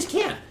why you just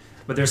can't.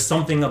 But there's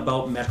something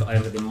about magical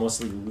items that they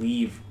mostly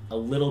leave a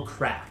little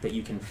crack that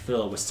you can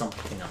fill with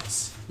something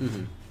else.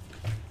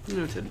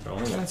 Noted. But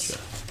only once.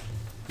 Gotcha.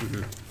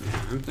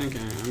 I'm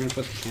thinking I'm gonna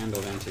put the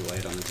candle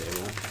anti-light on the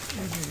table.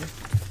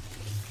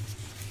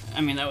 I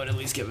mean, that would at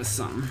least give us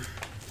some.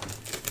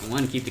 I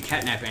want to keep the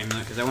catnap amulet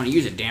because I want to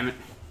use it. Damn it.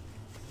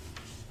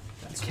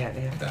 That's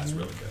catnap. That's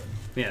really good.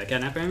 Yeah, the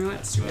catnap amulet.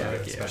 That's super Yeah,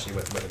 good, yeah. especially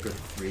with a group of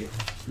 3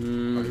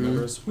 Mm-hmm. party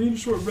members. We need a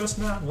short rest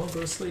now. We'll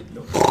go to sleep.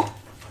 No.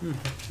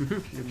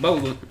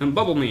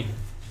 Bubble me.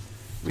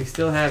 We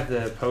still have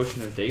the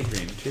potion of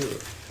daydream too.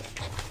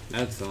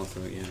 That's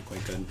also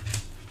quite good.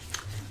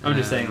 I'm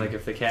just saying, like,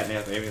 if the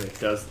catnap amulet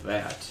does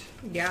that,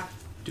 Yeah.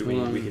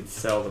 we could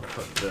sell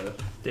the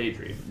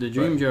daydream. The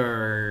dream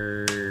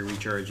jar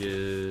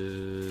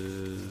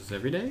recharges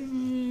every day,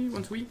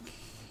 once a week.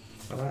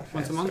 A lot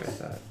Once a faster, month? I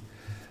thought.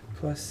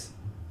 Plus,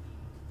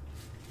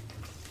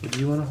 would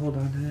you want to hold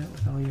on to that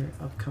with all your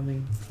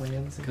upcoming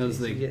plans? in Because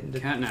case the you get into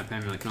catnap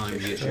amulet can only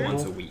be used Sure.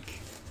 once a week.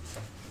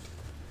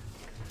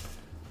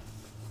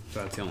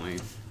 So that's the only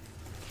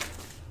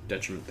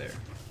detriment there.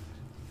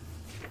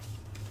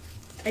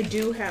 I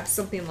do have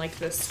something like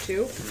this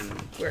too,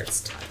 where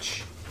it's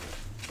touch.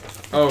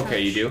 Oh,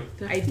 okay, you do?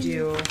 I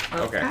do.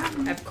 Okay. I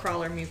have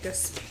crawler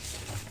mucus.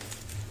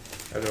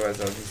 Otherwise,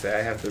 I was gonna say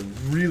I have the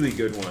really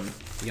good one,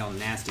 Y'all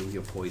nasty with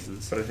your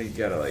poisons. but I think you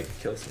gotta, like,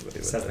 kill somebody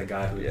with Says it. the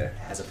guy who Yeah.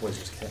 has a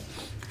poisonous kit.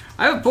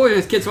 I have a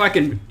poisonous kid so I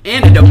can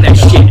antidote that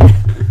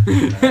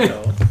shit. I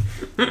know.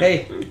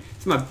 Hey,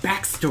 It's my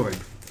backstory,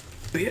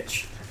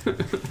 bitch.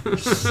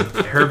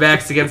 her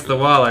back's against the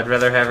wall. I'd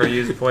rather have her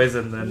use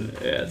poison than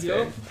Yeah, that's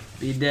fair.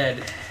 be dead.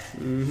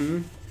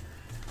 Mm-hmm.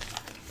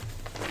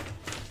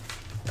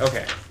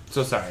 Okay,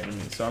 so sorry.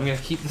 So I'm gonna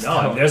keep this.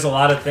 No, going. there's a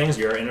lot of things.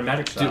 You're in a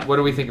magic shop. Dude, what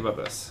do we think about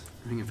this?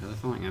 I think if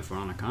falling if we're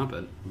on a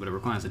carpet, but it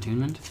requires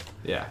attunement.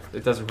 Yeah,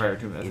 it does require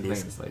attunement. It The is.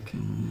 thing is, like,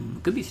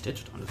 Could be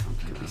stitched onto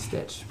something. could be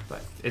stitched,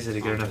 but is it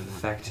a good enough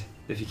effect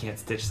if you can't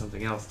stitch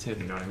something else too?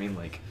 You know what I mean?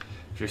 Like,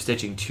 if you're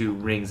stitching 2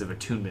 rings of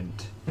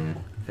attunement, I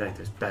feel like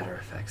there's better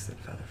effects than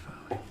feather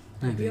falling.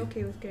 I'd be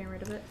okay with getting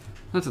rid of it.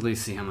 Let's at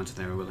least see how much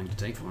they were willing to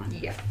take for it.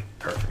 Yeah.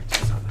 Perfect.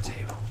 It's on the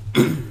table.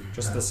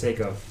 Just for the sake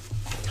of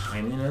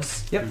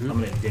timeliness, Yep. I'm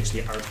gonna ditch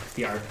the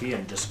RP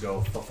and just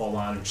go full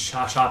on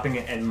shopping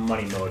and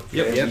money mode.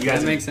 Yep, You yep, guys that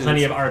have makes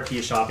plenty sense. of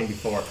RP shopping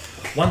before.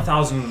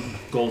 1,000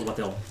 gold is what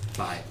they'll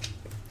buy.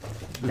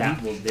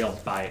 That will they'll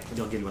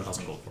give you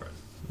 1,000 gold for it.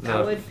 That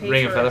The would pay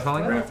ring for of feather it.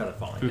 falling. Well- Ring of feather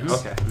falling. Mhm.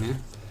 Yes. Okay. Yeah.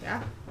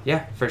 Yeah,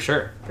 Yeah, for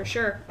sure. for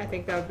sure. I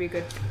think that would be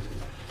good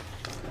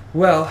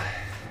Well,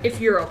 if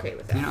you're okay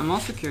with that. You know, I'm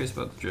also curious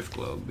about the drift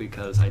globe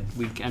because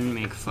we can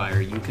make fire.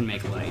 You can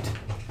make light.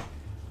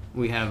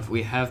 We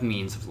have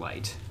means of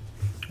light.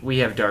 we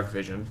have dark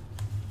vision.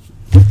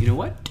 You know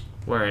what?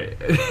 Where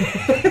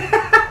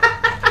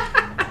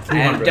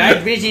And dark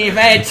vision if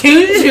I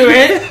attune to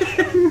it.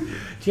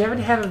 do you happen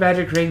to have a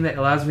magic ring that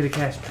allows me to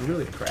cast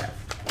druidcraft?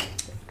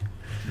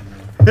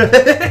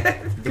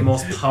 The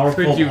most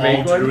powerful Could you all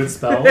make one? druid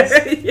spells.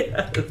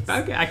 Yes.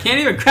 Okay, I can't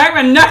even crack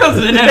my knuckles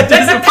in a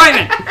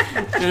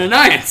disappointment and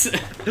annoyance.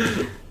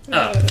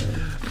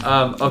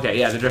 Okay,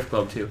 yeah, the drift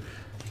globe too.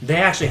 They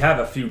actually have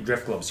a few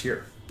drift globes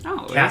here.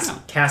 Oh, there you go.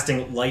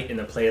 Casting light in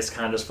the place,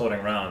 kind of just floating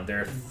around.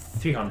 They're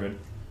 300.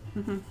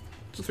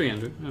 So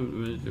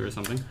 300 or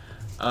something.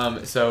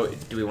 So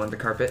do we want the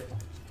carpet?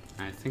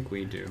 I think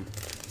we do.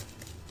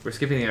 We're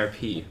skipping the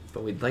RP,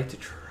 but we'd like to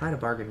try to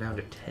bargain down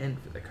to 10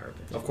 for the carpet.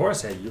 Of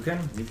course, hey, you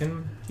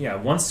can. Yeah,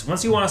 once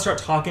you want to start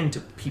talking to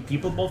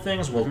people about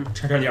things, we'll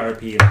turn the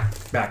RP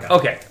back up.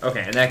 Okay,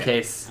 in that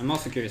case, I'm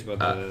also curious about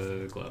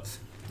the gloves.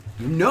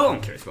 You know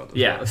I'm curious about those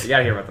yeah, gloves. you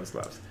gotta hear about those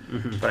gloves.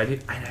 But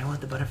I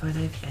want the butterfly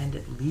knife and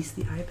at least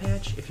the eye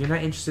patch. If you're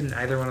not interested in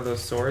either one of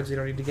those swords, you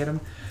don't need to get them.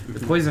 The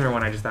poisoner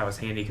one I just thought was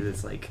handy because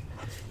it's like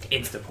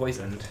insta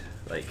poisoned,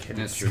 like and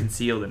That's it's true.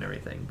 concealed and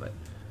everything. But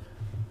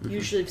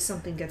Usually, if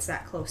something gets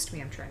that close to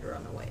me, I'm trying to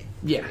run away.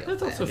 yeah,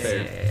 That's also yeah,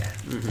 fair.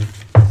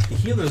 yeah. The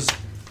healer's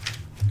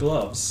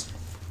gloves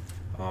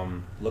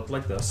look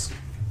like this,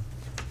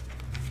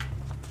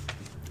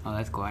 Oh,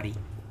 that's gaudy.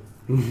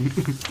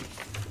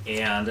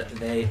 and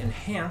they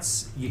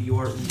enhance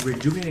your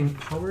rejuvenating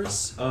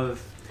powers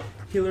of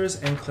healers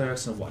and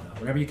clerics and whatnot.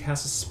 Whenever you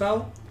cast a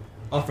spell,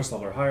 Off first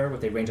level or higher,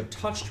 with a range of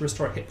touch to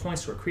restore hit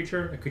points to a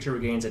creature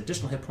regains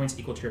additional hit points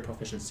equal to your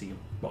proficiency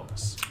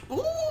bonus.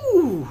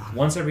 Ooh!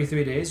 Once every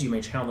 3 days, you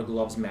may channel the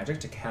glove's magic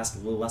to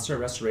cast Lesser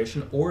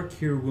Restoration or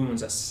Cure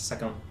Wounds at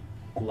 2nd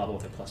level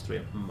with a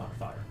 +3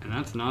 modifier. And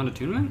that's not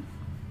attunement?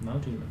 Not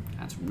attunement.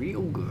 That's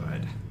real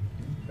good.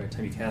 Every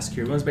time you cast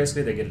Cure Wounds,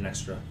 basically, they get an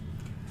extra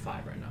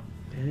 5 right now.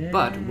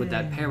 But would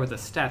that pair with a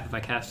staff if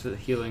I cast the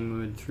healing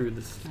mood through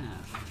the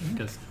staff?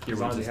 Because your As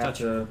long as wounds you is have touch.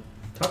 to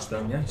touch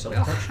them, yeah. So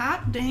Well,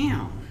 hot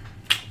damn.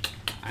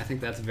 I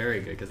think that's very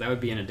good, because that would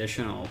be an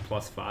additional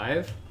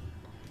 +5.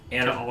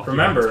 And to all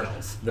remember,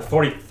 healing spells. the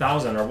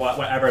 40,000 or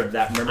whatever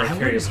that memory I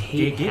carries wouldn't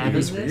hate gave you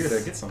having for you this.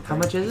 to get something. How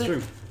much is it?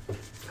 True.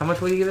 How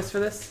much will you give us for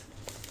this?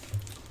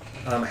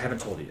 I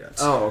haven't told you yet.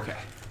 Oh, okay.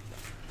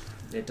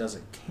 It does a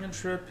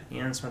cantrip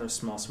and some other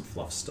some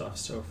fluff stuff.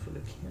 So for the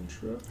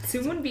cantrip, So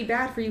it wouldn't be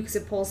bad for you because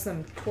it pulls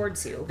them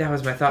towards you. That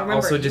was my thought. Remember,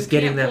 Also, just you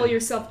getting can't them. pull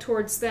yourself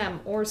towards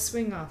them or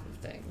swing off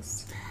of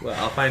things. Well,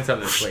 I'll find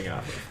something to swing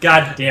off of.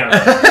 God damn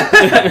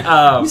it!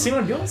 Um, You see what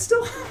I'm doing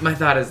still? My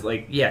thought is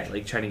like,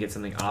 like trying to get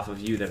something off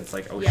of you that it's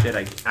like, oh Yeah. shit,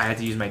 I had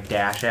to use my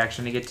dash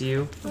action to get to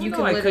you. You No,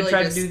 can I could literally try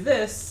to just- do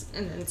this,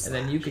 And then and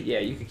then you could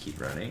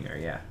keep running, or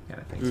kind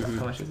of thing. So Mhm.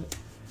 how much is it?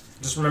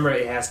 Just remember,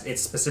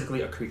 it's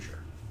specifically a creature.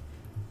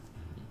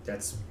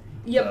 That's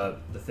Yep.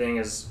 the thing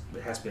is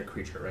it has to be a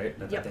creature, right?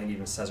 That Yep. thing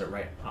even says it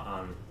right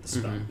on the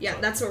spell. Mhm. Yeah,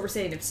 So- that's what we're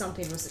saying. If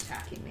something was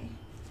attacking me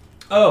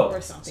Oh,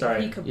 or something,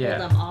 sorry. he could pull Yeah.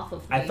 them off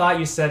of me. I thought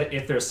you said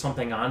if there's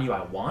something on you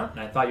I want,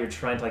 and I thought you were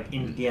trying to like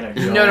Indiana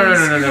Jones.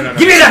 No.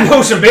 Give me that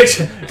potion,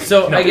 bitch!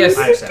 So No, I guess.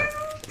 I understand.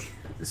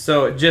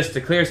 So just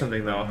to clear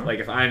something though, Mhm. like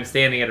if I'm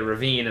standing at a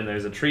ravine and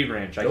there's a tree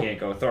branch, I Nope. can't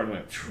go thorn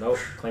whip. Nope.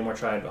 Claymore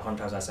tried 100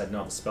 times. I said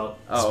no. The spell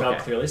Okay.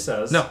 clearly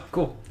says No,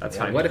 cool. That's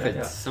Yeah, fine. What if it's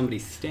Yeah. somebody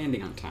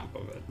standing on top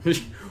of it?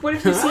 What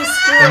if you see a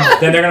squirrel?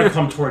 Then they're gonna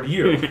come toward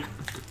you.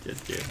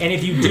 Just kidding. And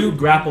if you do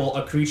grapple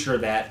a creature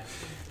that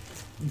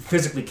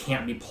physically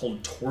can't be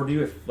pulled toward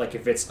you,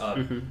 if it's a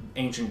Mhm.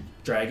 ancient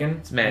dragon,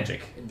 It's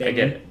magic. Then I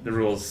get it. The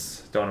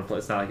rules don't apply.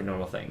 It's not like a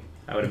normal thing.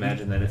 I would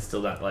imagine that it's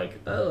still not like,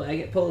 oh, I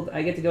get pulled.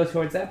 I get to go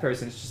towards that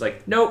person. It's just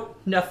like, nope,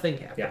 nothing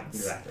happens. yeah,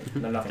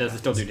 exactly. No, nothing. Does it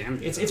still do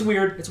happens. damage? It's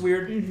weird. It's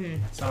weird.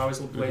 Mm-hmm. It's not always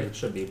the way it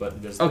should be,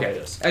 but there's the way Okay.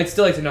 it is. I'd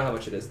still like to know how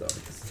much it is though.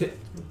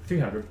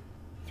 300.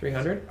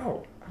 300.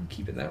 Oh, I'm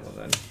keeping that one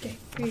then. Okay,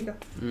 here you go.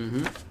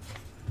 Mm-hmm.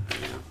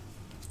 Yeah.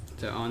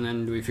 So, and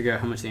then do we figure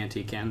out how much the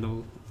antique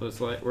candle was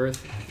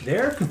worth?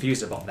 They're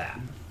confused about that.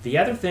 The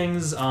other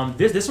things,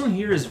 this one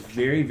here is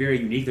very, very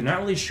unique. They're not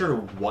really sure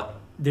what.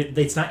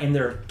 It's not in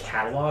their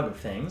catalog of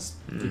things.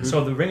 Mm-hmm.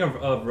 So the Ring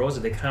of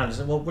Roses, they kind of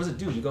just, well, what does it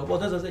do? You go, well,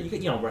 does it?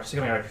 We're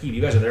sticking our RP.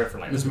 You guys are there for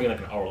like this, may be like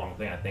an hour long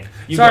thing, I think.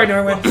 You Sorry, go,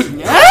 Norwin.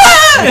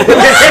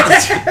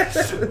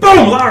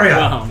 Boom,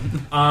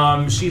 Laria.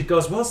 Wow. She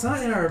goes, well, it's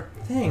not in our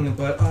thing,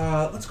 but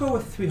let's go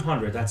with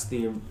 300. That's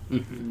the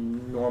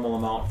normal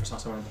amount for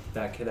someone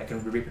that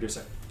can reproduce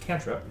a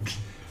cantrip.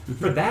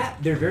 For that,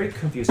 they're very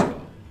confused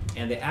about,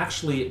 and they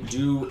actually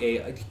do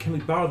a. Can we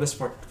borrow this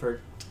for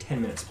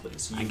 10 minutes,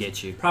 please? I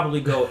get you.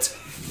 Probably go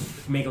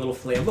make a little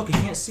flame. Look, you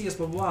can't see us,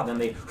 blah blah blah.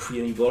 Then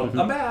you go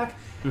up back.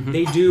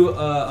 They do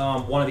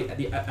one of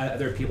the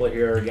other people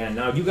here again.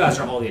 Now you guys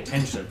are all the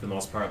attention for the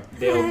most part.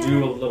 They'll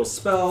do a little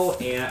spell,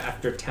 and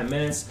after 10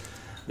 minutes,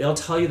 they'll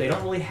tell you they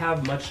don't really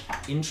have much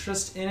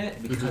interest in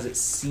it because it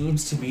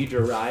seems to be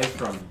derived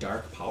from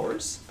dark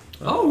powers.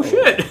 Oh,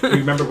 shit. You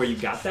remember where you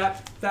got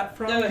that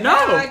from? The No.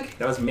 hag.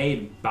 That was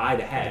made by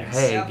the hags.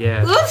 Hey, Yep.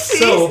 yeah.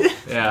 So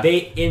Yeah.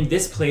 they in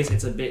this place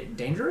it's a bit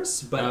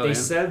dangerous, but Oh, they yeah.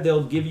 said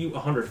they'll give you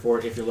 100 for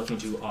it if you're looking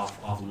to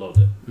offload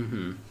it.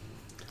 Mm-hmm.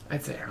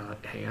 I'd say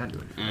hang on to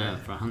it. Yeah,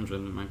 for 100 it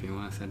might be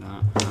worth it.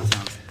 That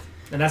sounds...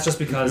 And that's just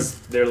because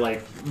they're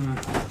like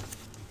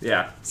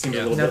Yeah. seems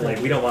Yeah. a little bit like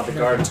we don't want the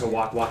guard to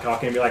walk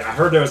in and be like, I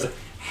heard there was a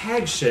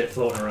hag shit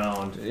floating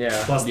around.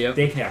 Yeah. Plus Yep.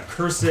 they can have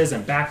curses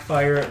and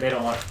backfire. They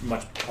don't want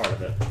much part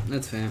of it.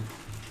 That's fair.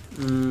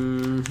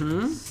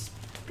 Mm-hmm.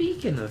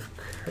 Speaking of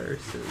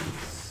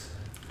curses.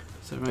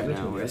 So right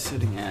now we're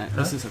sitting at...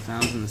 This is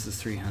 1,000, this is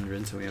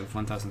 300, so we have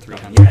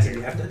 1,300. Yeah, so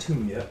you have to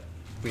attune it.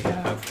 We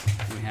have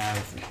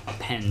a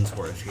pen's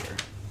worth here.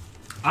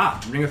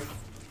 Ring of.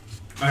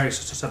 I already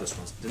said this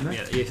once, didn't I?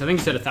 Yeah, I think you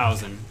said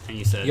 1,000, and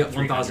you said Yep,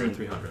 300.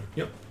 1,300.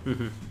 Yep.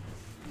 Mm-hmm.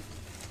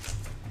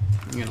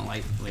 I'm gonna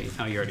lightly...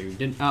 Oh, you already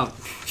did... Oh,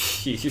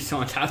 jeez, you're so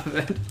on top of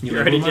it. You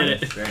already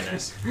did it. Very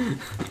nice.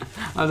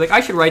 I was like, I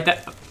should write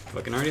that... Oh,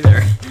 fucking already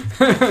there.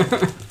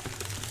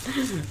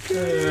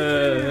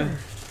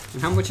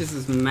 And how much is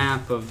this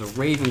map of the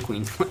Raven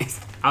Queen's place?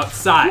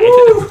 Outside.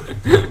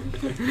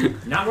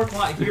 Not worth a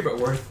lot here, but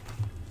worth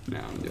No,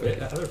 I'm doing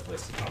it. other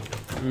places probably.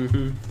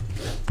 Mm-hmm.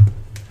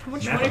 How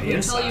much Map money of the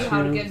can tell you inside.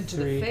 how to get into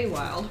Three. the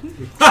Feywild?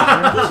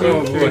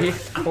 2, 3,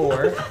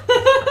 4.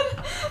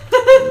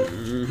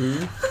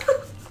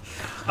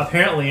 Mm-hmm.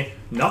 Apparently,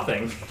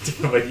 nothing.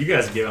 But you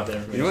guys give out that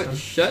information. You know what? I'm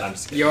Shut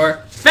just kidding. your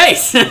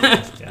face!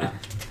 Yeah.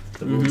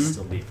 The rules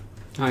still deep.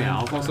 Oh yeah,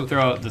 I'll also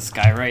throw out the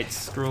Skywrite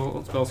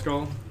spell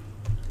scroll.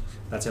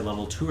 That's a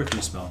level 2 or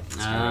 3 spell.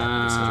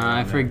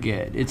 I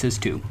forget. It says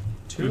 2.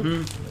 2.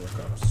 Work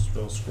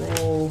on a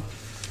scroll.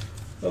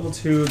 Level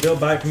 2. They'll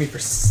buy it from me for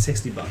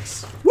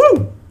 $60.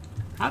 Woo!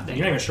 Hot You're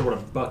not even sure what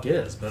a buck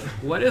is, but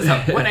what is a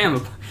what am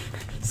a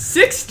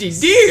 60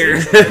 deer?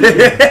 You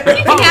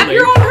can have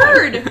your own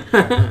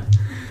herd.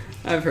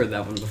 I've heard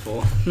that one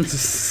before.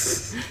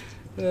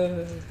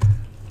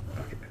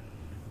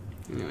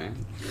 Anyway,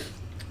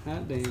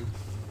 hot damn.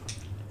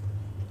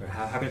 we're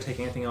happy to take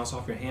anything else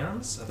off your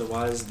hands.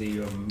 Otherwise,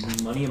 the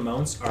money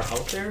amounts are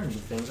out there and the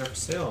things are for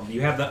sale.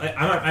 You have the.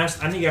 I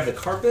think you have the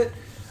carpet,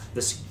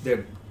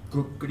 the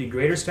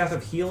greater staff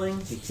of healing.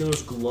 The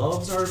healer's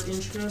gloves are of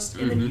interest,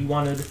 and then you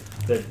wanted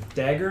the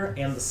dagger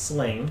and the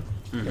sling.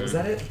 Is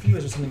that it? For you, or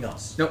is there something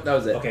else? Nope, that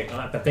was it. Okay,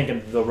 I'm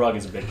thinking the rug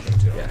is a big thing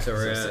too. Yeah, So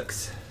we're at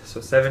 6. So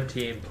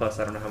 17 plus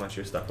I don't know how much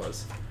your stuff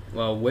was.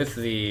 well with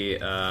the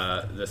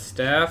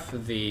staff,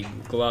 the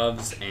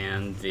gloves,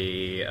 and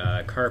the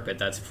carpet.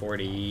 That's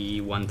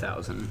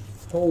 41,000.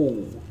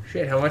 Oh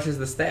shit! How much is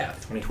the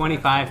staff?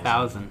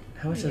 25,000.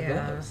 How much is the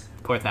Yeah. gloves?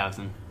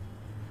 4,000.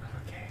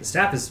 Okay. The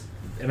staff is.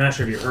 I'm not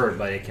sure if you heard,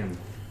 but it can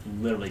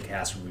literally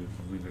cast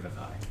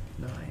Revivify.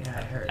 No, yeah,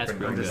 I heard. That's Bring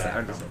pretty those good. back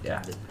I'm just-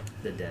 yeah.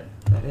 The dead.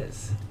 That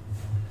is.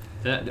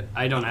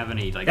 I don't have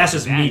any like. That's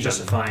just me advantage of it.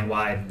 justifying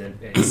why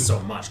it's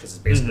so much, because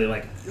it's basically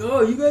like,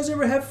 oh, you guys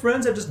ever have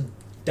friends that just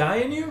die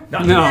in you?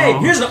 Not No. Hey,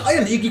 here's an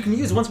item that you can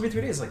use once every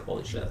 3 days. Like,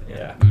 holy shit.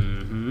 Yeah.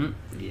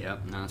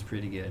 Yep, that's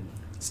pretty good.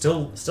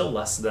 Still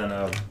less than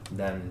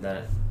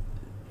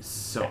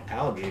So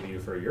Al gave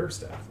you for your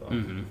staff,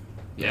 though.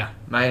 Yeah.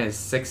 mine is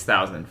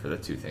 6,000 for the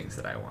 2 things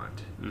that I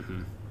want.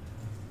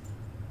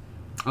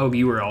 Oh,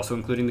 you were also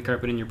including the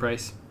carpet in your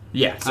price?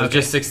 Yeah, so Okay.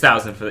 just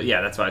 6,000 for the.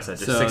 Yeah, that's why I said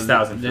just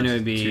 6,000 for then it would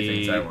 2 be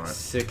things I want.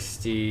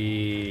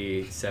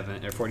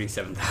 67 or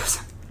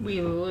 47,000.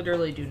 We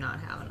literally do not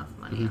have enough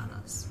money on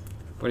us.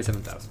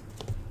 47,000.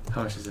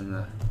 How much is in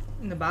the?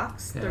 In the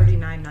box, Yeah.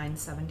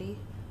 39,970.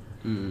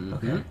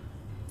 Okay.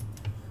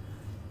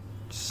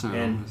 So,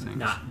 And thanks.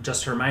 not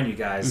just to remind you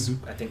guys,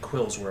 I think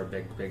quills were a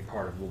big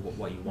part of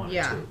what you wanted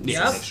Yeah. too.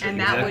 Yes. So make sure And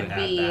you that have would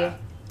add be that.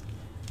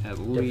 At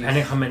least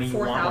Depending how many you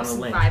want on a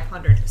link.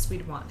 4,500 because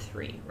we'd want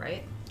 3,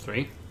 right?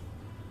 3.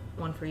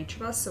 1 for each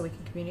of us so we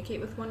can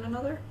communicate with one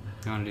another.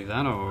 You want to do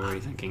that, or are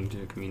you thinking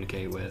to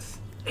communicate with?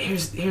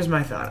 Here's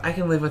my thought. I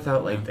can live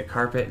without like the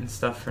carpet and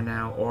stuff for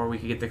now, or we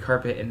could get the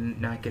carpet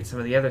and not get some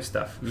of the other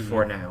stuff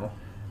for now.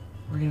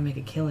 We're gonna make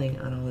a killing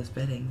on all this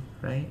betting,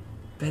 right?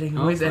 Betting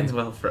always Hopefully. ends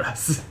well for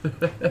us.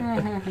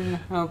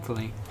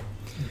 Hopefully.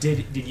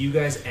 Did you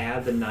guys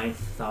add the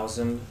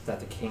 9,000 that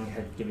the king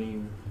had given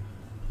you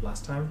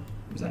last time?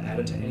 Was that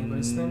added to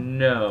anybody's thing?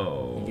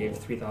 No. He gave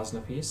 3,000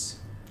 apiece.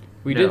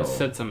 We No. did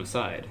set some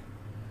aside.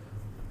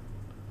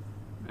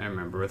 I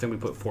remember. I think we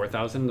put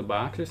 4,000 in the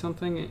box or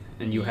something,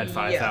 and you had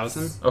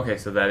 5,000. Yes. Okay,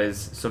 so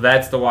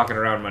that's the walking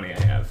around money I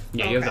have.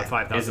 Yeah, you have Okay. the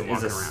 5,000 Is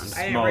walking a around. I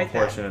didn't small write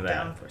portion that of that.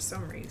 down for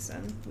some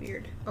reason.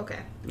 Weird. Okay.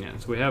 Yeah,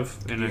 so we have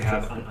an You extra.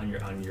 have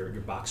on your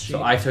box sheet.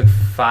 So I took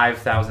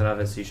 5,000 of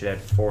it, so you should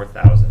add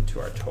 4,000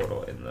 to our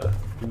total in the.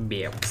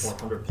 Yep.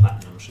 400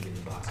 platinum should be in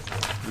the box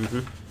as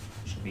well.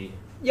 Should be.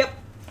 Yep.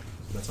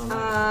 That's on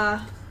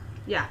there.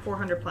 Yeah,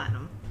 400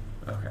 platinum.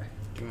 Okay.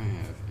 Do I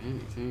have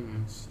anything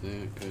else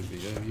that could be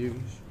of use?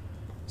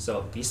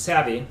 So be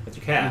savvy with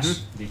your cash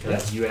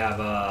because you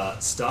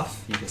have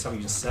stuff you can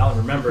sell. And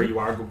remember, you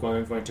are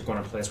going to go in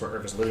a place where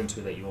Irv is alluding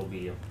to that you will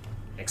be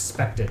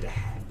expected to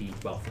be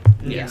wealthy.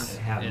 Yes.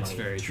 And have It's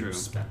money very to true.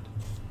 spend.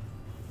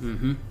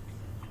 Mm-hmm.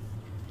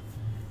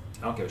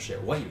 I don't give a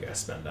shit what you guys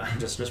spend on.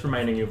 Just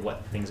reminding you of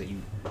what things that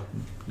you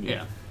need.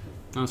 Yeah,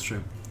 that's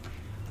true.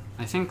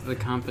 I think the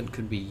carpet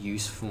could be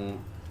useful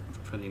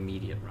for the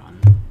immediate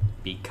run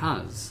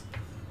because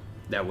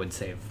that would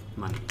save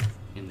money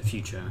in the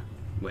future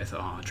with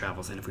our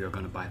travels, and if we were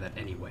going to buy that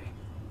anyway.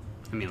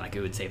 I mean, like,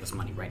 it would save us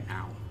money right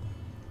now.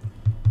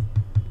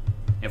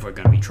 If we're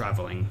going to be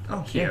traveling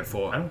here yeah,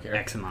 for I don't care.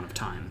 X amount of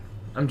time.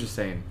 I'm just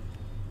saying,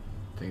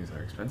 things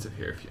are expensive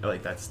here. If you,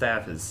 like that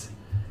staff is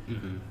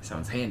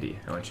sounds handy.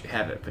 I want you to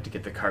have it, but to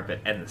get the carpet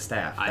and the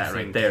staff, I that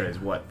right think there is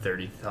what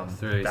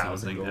 30,000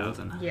 30-something gold.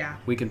 thousand. Yeah.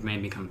 We could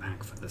maybe come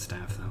back for the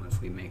staff, though, if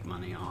we make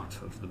money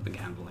off of the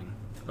gambling.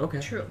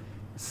 Okay. True.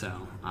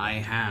 So, I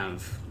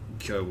have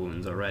Cure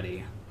Wounds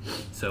already.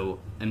 So,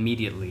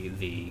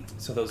 immediately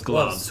So those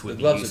gloves gloves, would the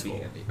be gloves useful.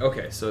 would be handy.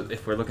 Okay, so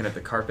if we're looking at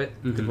the carpet,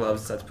 the Mhm.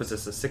 gloves, that puts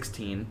us to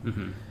 16,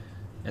 Mm-hmm.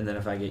 and then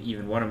if I get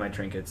even one of my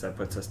trinkets, that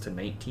puts us to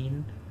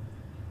 19.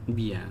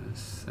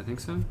 Yes, I think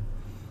so.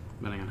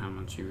 Depending on how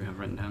much you have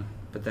written down.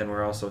 But then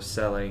we're also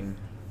selling.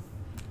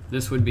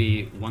 This would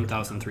be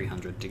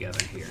 1,300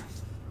 together here.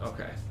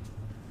 Okay.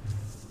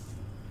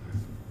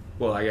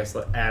 Well, I guess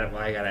add it.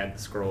 Well, I gotta add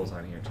the scrolls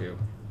on here too.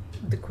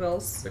 The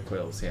quills. The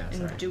quills, yeah. And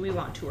Sorry. do we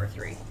want 2 or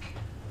 3?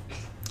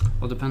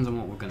 Well, it depends on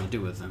what we're going to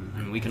do with them. I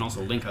mean, we can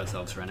also link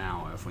ourselves for an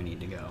hour if we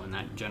need to go, and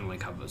that generally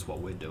covers what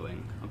we're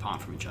doing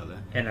apart from each other.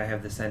 And I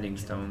have the sending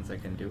stones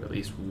that can do at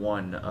least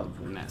one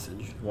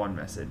Message.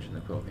 message, and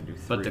the quill can do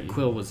 3. But the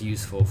quill was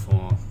useful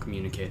for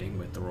communicating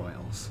with the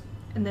royals.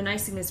 And the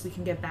nice thing is we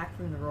can get back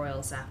from the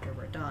royals after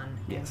we're done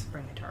Yes. and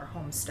bring it to our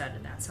homestead,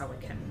 and that's how we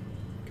can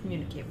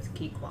communicate with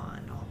Kikwa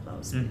and all of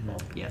those Mm-hmm.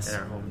 people. Yes. In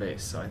our home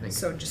base, so I think.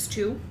 So just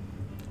 2?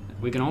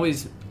 We can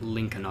always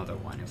link another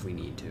one if we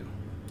need to.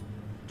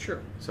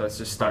 True. So let's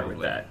just start with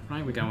Probably. that.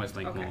 Right? We can always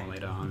link Okay. more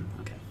later on.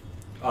 Okay.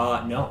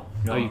 No.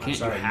 Oh, you I'm can't.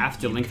 sorry. You have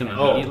to link them can't.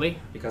 immediately.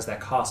 Because that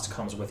cost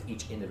comes with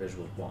each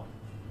individual one.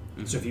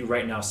 Mm-hmm. So if you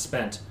right now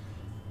spent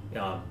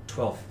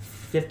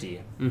 $12.50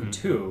 for Mhm.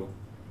 2,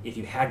 if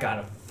you had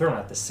gotten a third one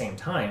at the same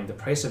time, the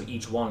price of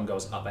each one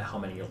goes up by how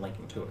many you're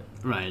linking to it.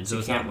 Right. So you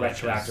it's can't not like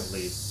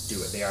retroactively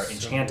do it. They are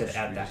enchanted So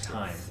at should that we say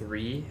time.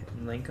 3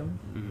 and link them?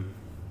 Mm-hmm.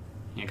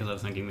 Yeah, because I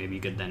was thinking maybe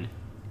you could then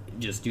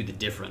just do the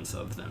difference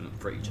of them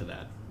for each of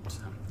that.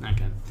 So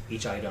okay.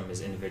 Each item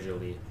is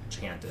individually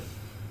enchanted.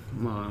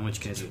 Well, in which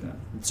To case, do that.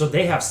 So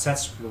they have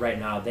sets right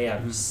now. They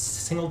have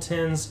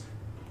singletons,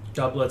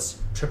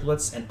 doublets,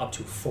 triplets, and up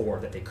to 4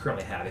 that they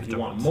currently have. If you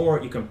want Doublets.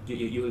 more, you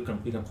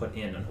can put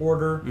in an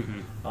order.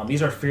 Mhm.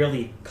 These are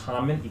fairly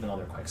common, even though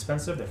they're quite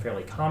expensive. They're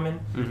fairly common.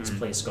 This Mhm.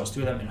 place goes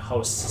through them, and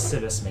House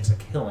Civis makes a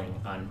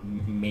killing on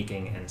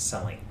making and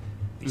selling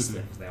these Mhm.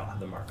 things. They all have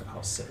the mark of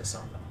House Civis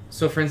on them.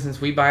 So, for instance,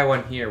 we buy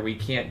one here, we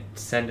can't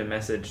send a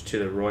message to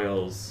the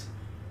Royals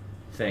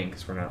thing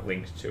because we're not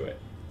linked to it.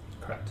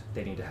 Correct.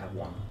 They need to have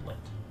one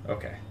linked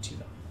Okay. to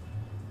them.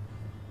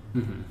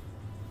 Mm-hmm.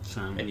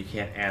 So And you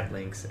can't add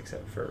links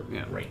except for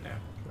Yeah. right now.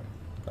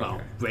 well,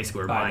 Okay.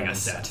 basically we're Buy buying them a in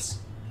set. sets.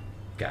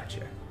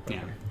 Gotcha. Yeah.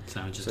 Okay.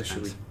 So it just So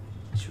depends.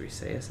 should we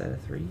say a set of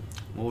 3?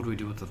 What would we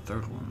do with the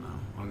third one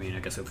though? I mean, I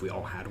guess if we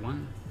all had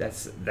one.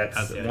 That's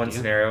As the one idea.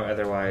 scenario.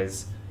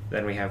 Otherwise,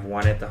 then we have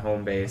one at the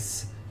home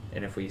base,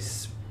 and if we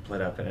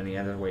split up in any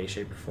other way,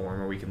 shape, or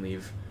form, or we can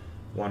leave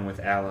one with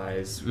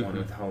allies, one Mhm.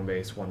 with home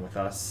base, one with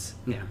us,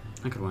 Yeah,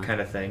 that could work. kind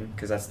of thing.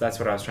 Because that's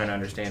what I was trying to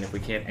understand. If we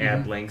can't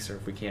add Mhm. links or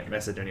if we can't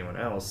message anyone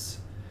else,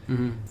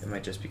 Mm-hmm. it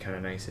might just be kind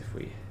of nice if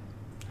we,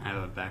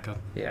 Have a backup.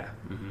 yeah.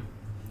 Mm-hmm.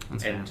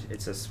 That's And fair.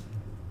 it's a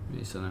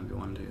So that'd be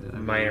one to do that.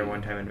 minor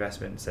one-time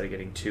investment instead of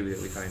getting 2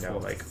 that we find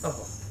out like,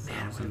 oh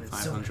man, it would have been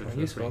so much more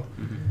useful.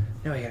 Mm-hmm.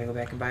 No, I gotta go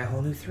back and buy a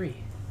whole new 3.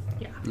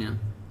 Yeah. Yeah.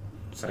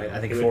 So I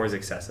think it would- 4 is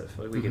excessive.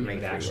 Like, we Mhm. can It make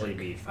would 3 actually work.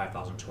 be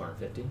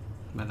 5,250.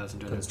 But that's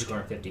Because it's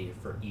 250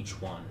 for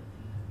each one,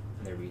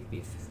 and there would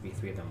be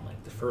 3 of them.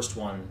 Like the first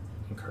one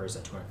incurs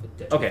at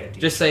 250. Okay,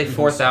 just say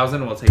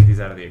 4,000. We'll take these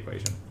out of the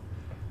equation.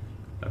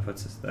 That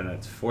puts us. Then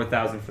it's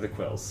 4,000 for the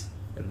quills,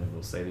 and then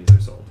we'll say these are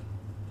sold.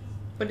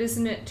 But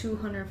isn't it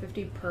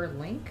 250 per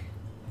link?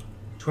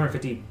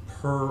 250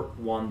 per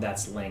one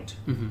that's linked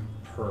Mm-hmm.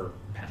 per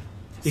pen.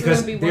 So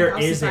Because that'd be there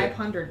is a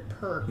 1,500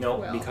 per no,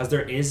 quill. because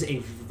there is a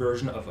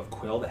version of a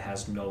quill that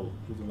has no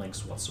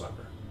links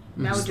whatsoever.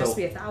 That would So just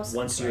be 1,000.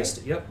 Once you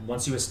right?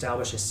 once you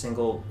establish a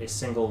single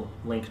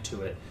link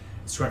to it,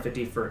 it's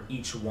 250 for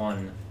each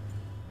one.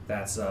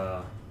 That's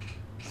So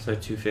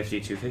 250,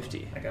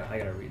 250. I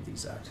gotta read the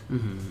exact.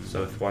 Mm-hmm.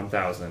 So it's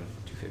 1,000,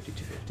 250,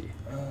 250.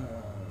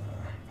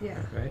 Yeah.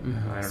 Right?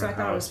 Mhm. I don't So know I thought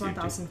how it was else you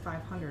do-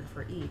 1,500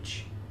 for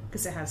each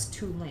because it has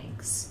 2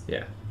 links.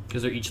 Yeah.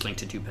 Because they're each linked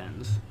to 2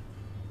 pens.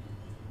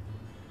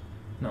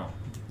 No,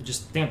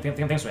 just think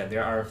right.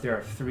 There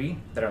are 3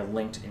 that are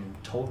linked in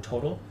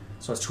total,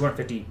 so it's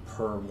 250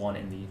 per one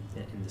in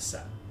the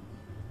set.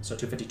 So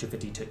 250,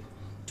 250,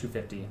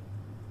 250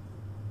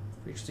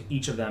 for each. So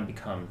each of them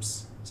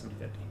becomes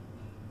 750.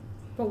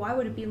 But why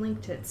would it be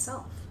linked to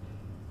itself?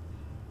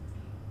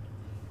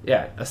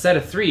 Yeah, a set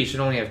of 3 should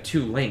only have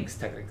 2 links,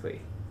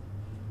 technically.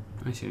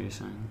 I see what you're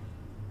saying.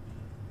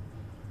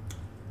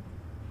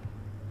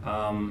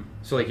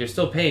 So, like, you're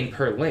still paying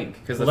per link,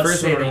 because the Let's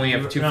first say one would that only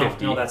have you-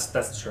 250. No,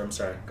 that's true. I'm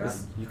sorry. God,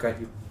 Is- you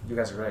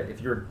guys are right.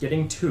 If you're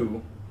getting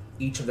 2,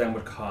 each of them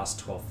would cost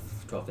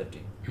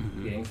 $12.50.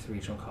 Mhm. Getting 3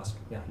 each one costs.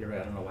 Yeah, you're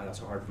right. I don't know why that's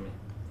so hard for me.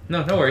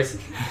 No worries.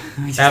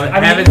 I mean,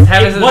 Having it the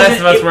best wasn't-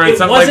 of us where it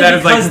something like wasn't that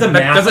is like, because the that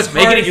math doesn't was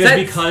make hard, any it was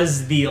sense.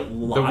 because the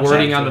logic,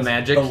 wording on the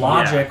magic, The yeah.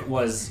 logic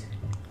was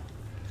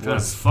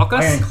Fuck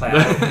us? ironclad.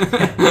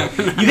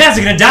 You guys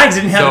are gonna die because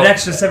you didn't have So- an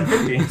extra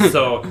 750.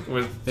 So,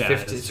 with Yeah,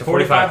 50, it's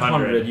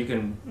 4,500. You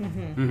can.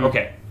 Mhm.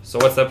 Okay, so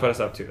what's that put us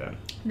up to then?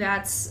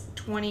 That's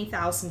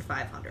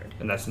 20,500.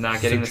 And that's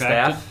not getting the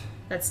Subtracted? staff?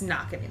 That's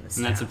not getting the And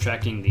staff. that's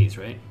subtracting these,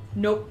 right?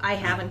 Nope, I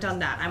haven't done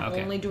that. I'm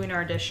Okay. only doing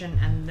our addition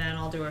and then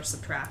I'll do our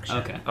subtraction.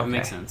 Okay, that Okay.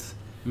 makes sense.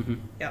 Mm-hmm.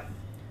 Yep.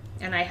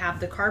 And I have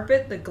the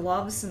carpet, the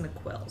gloves, and the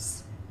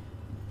quills.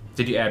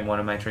 Did you add one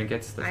of my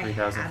trinkets? The I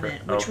 3,000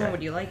 haven't. for Which okay. one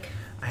would you like?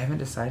 I haven't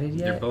decided yet.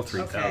 They're both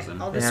Okay, 3,000.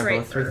 I'll They just have write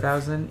both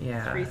 3,000?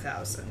 Yeah.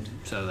 3,000.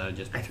 So that would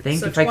just be I think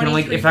So if I'm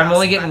only getting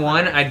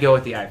one, 23,500. I'd go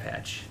with the eye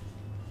patch.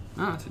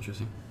 Oh, that's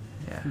interesting.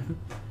 Yeah. Well,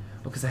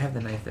 because I have the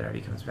knife that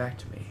already comes back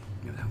to me.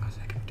 Yeah, that was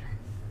second turn.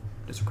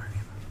 Does require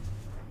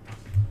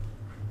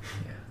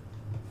Yeah.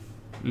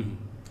 ammo. Mm-hmm.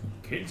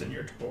 Kids and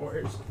your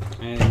toys.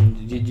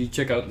 And did you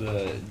check out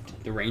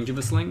the range of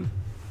a sling?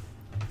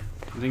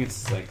 I think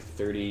it's like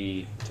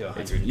 30 to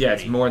 120. Yeah,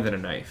 it's more than a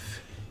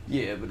knife.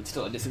 Yeah, but it's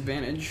still a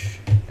disadvantage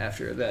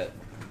after that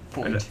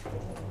point.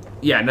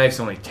 Yeah, knife's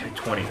only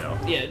 20 though.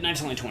 Yeah,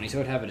 knife's only 20, so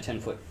it'd have it a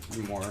 10-foot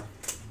more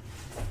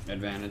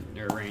advantage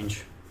or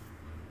range.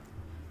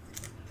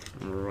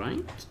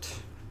 Right.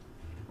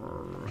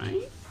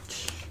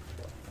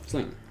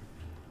 Sling.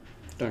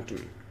 Talk to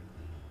me.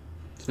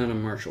 It's not a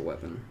martial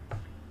weapon.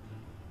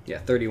 Yeah,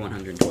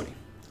 3120.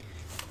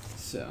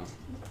 So.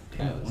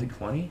 Damn, it was like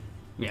 20?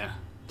 Yeah,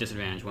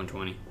 disadvantage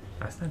 120.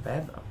 That's not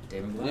bad, though.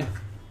 Damn Yeah.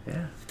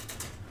 Yeah.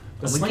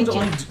 Does Sling do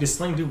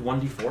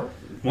 1d4?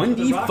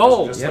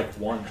 1d4! Just Yep. like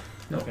 1.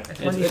 No, Okay. it's It's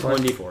 1d4.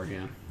 1d4,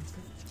 yeah.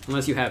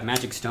 Unless you have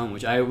Magic Stone,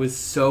 which I was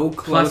so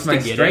Plus close my to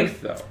getting.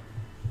 strength, though.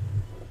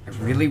 I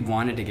really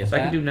wanted to get So I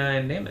that. can do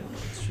 9 damage.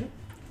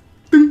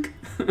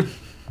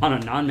 On a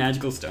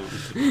non-magical stone.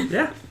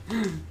 Yeah.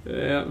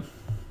 Yeah.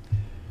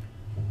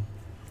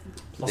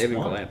 Plus Saving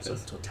 1,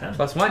 collapses. so 10.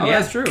 Plus 1, Oh, yeah.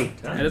 that's true.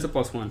 That is a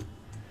 +1.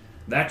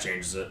 That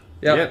changes it.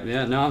 Yep.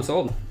 Yeah, no, I'm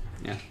sold.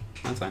 Yeah,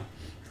 that's fine.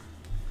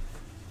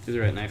 Is the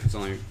right knife? It's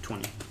only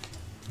 20.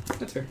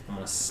 That's fair. I'm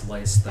gonna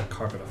slice the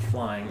carpet of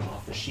flying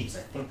off the sheets.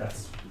 I think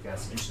that's you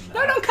guys mentioned that.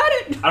 No, don't cut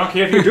it! I don't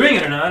care if you're doing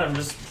it or not. I'm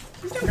just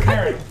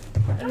comparing.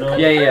 I know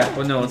Yeah.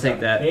 Well, no, we'll take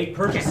that. big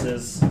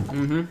purchases.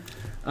 Mm-hmm.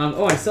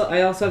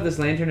 I also have this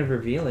Lantern of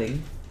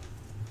Revealing.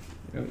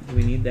 Do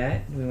we need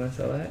that? Do we want to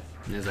sell that?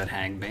 Is that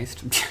hag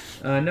based?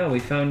 No, we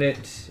found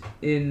it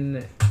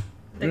in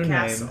The Runheim.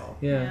 castle.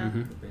 Yeah.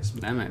 Mm-hmm.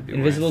 That might be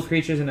Invisible worth.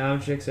 creatures and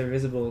objects are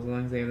visible as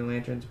long as they have the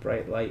lantern's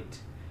bright light.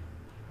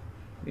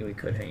 I mean, we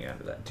could hang on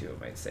to that too. It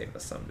might save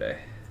us someday.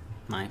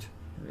 Might.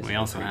 We Invisible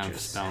also have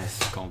creatures. spells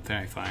called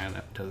Fairy Fire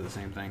that does the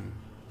same thing.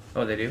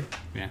 Oh, they do?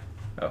 Yeah.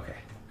 Okay.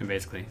 And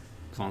basically,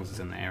 as long as it's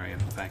in the area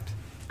of effect.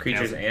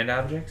 Creatures Yeah. and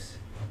objects?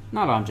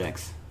 Not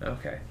objects.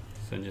 Okay.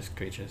 So just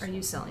creatures. Are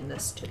you selling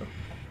this too?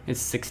 It's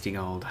 60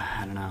 gold.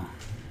 I don't know.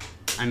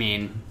 I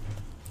mean,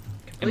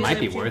 it Wait, might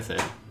be wait, worth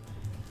it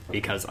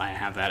because I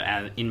have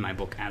that in my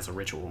book as a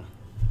ritual.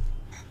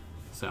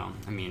 So,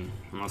 I mean,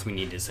 unless we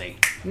need to say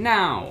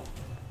now.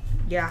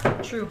 Yeah,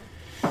 true.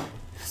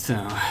 So,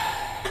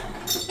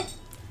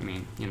 I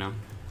mean, you know,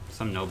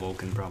 some noble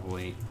can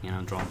probably, you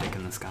know, draw a dick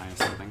in the sky or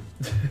something.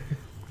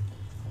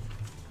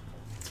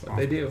 That's what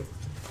they do.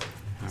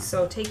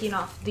 So taking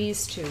off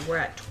these two, we're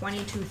at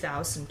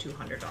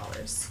 $22,200.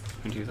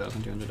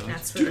 $2,200.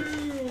 That's for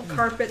the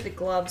carpet, the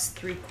gloves,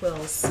 3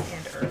 quills,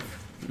 and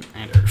earth.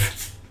 And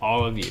Earth.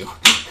 All of you.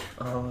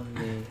 All of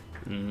me.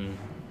 Mm-hmm.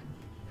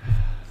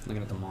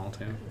 Looking at the mall,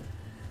 too.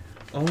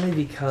 Only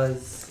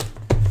because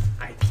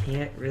I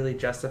can't really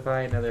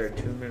justify another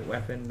attunement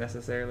weapon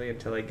necessarily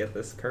until I get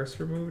this curse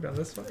removed on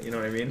this one. You know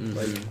what I mean? Mhm.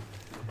 Like,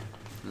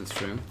 That's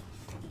true.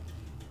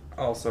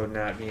 also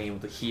not being able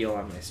to heal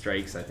on my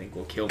strikes, I think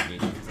will kill me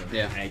because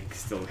Yeah. I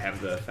still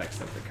have the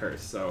effects of the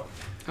curse. So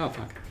Oh,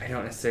 fuck. I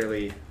don't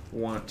necessarily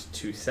want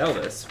to sell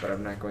this, but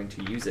I'm not going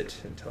to use it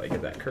until I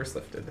get that curse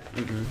lifted.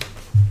 Mm-hmm.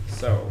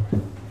 So,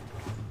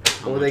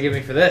 what will they give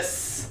me for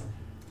this?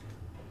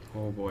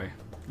 Oh, boy.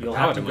 You'll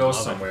have to Paladin go would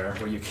love it. somewhere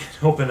where you can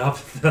open up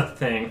the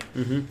thing.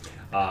 Mm-hmm.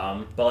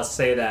 But let's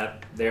say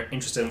that they're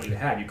interested in what you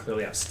have. You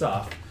clearly have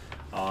stuff.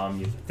 Your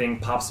thing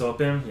pops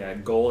open. Yeah,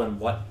 gold and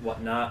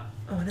whatnot.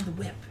 Oh, another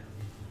whip.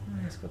 I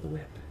want to ask about the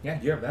whip. Yeah,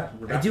 you have that.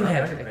 I do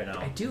have it it right now.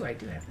 I do have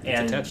that.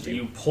 And attached to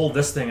you pull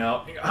this thing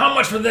out. You go, how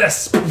much for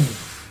this?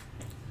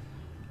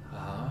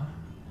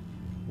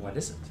 What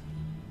is it?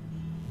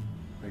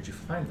 Where did you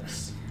find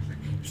this?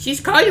 She's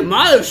called your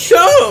mother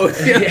show!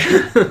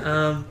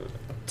 Yeah.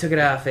 Took it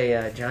off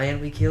a giant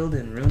we killed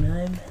in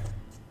Runheim.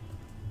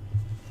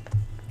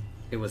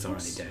 It was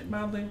already dead.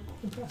 Mildly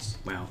impressed.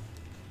 Wow.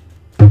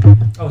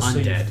 Oh, so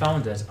you Undead.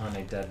 found it on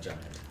a dead giant.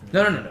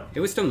 No. It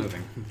was still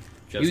moving.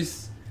 Just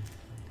Use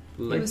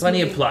It like was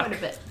plenty of moving pluck. quite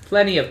a bit.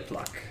 Plenty of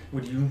pluck.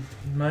 Would you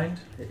mind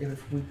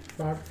if we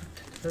borrowed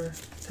for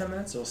 10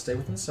 minutes? It'll stay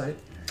within sight.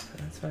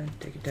 That's fine.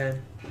 Take your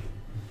time.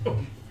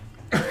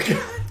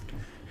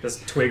 This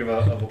twig of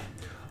a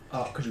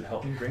could you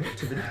help me bring it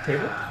to the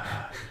table?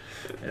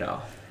 And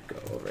I'll go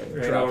over and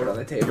Right drop over. it on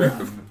the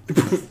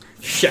table.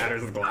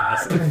 shatters the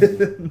glass.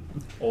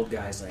 Old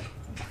guy's like,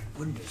 oh my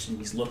goodness, and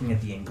he's looking at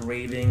the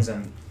engravings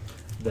and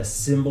the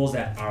symbols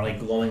that are like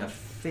glowing a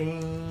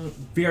faint,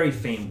 very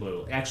faint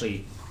blue.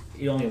 Actually,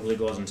 it only really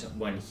glows until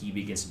when he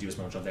begins to do his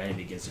motion. Then he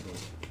begins to go.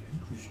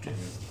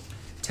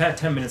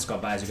 10 minutes go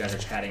by as you guys are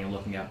chatting and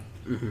looking at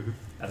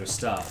other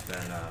stuff.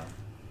 And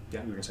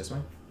yeah, you were gonna say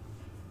something?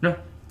 No.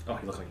 Oh,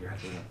 you look like you're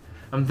happy.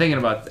 I'm thinking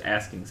about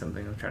asking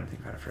something. I'm trying to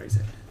think how to phrase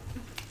it.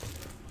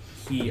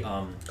 He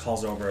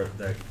calls over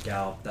the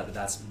gal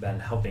that's been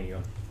helping you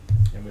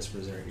and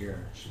whispers in her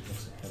ear. She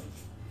looks at him.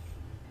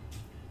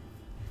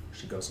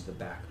 She goes to the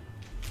back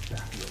room.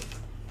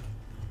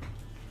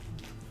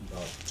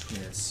 About 2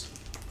 minutes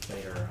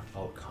later,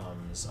 out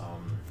comes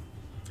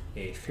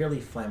a fairly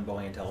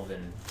flamboyant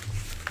elven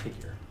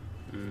figure.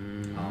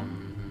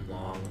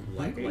 Long,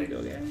 like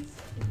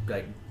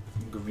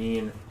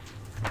green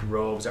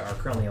robes that are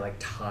currently like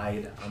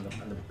tied on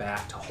the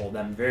back to hold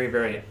them. Very,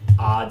 very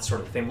odd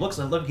sort of thing. Looks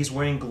like he's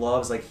wearing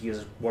gloves, like he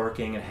is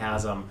working, and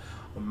has a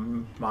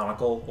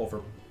monocle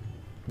over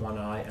one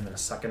eye and then a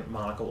second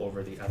monocle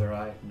over the other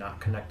eye, not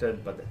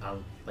connected, but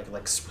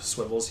like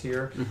swivels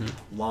here.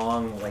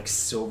 Long, like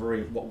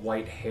silvery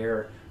white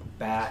hair,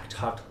 back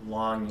tucked,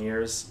 long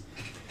ears.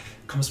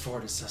 Comes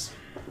forward and says,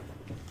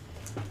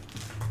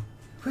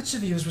 Which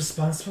of you is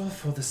responsible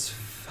for this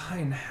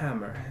fine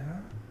hammer,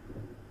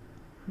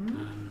 huh?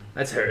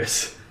 That's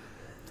hers.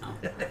 Oh.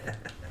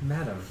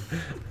 Madam,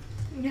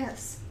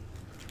 Yes.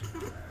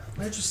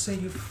 where did you say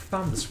you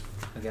found this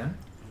again?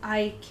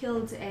 I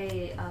killed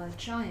a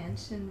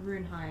giant in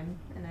Runheim,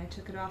 and I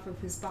took it off of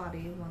his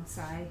body once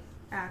I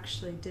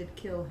actually did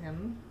kill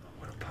him.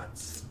 What a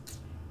putz.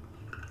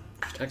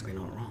 Technically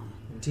not wrong.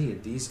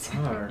 Indeed, these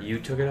are... You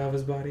took it off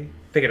his body?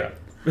 Pick it up.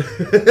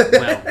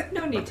 Well,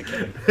 No need to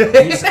kill him.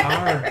 These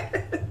are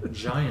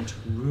giant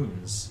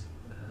runes.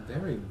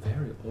 Very,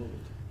 very old.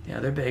 Yeah,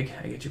 they're big.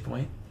 I get your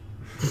point.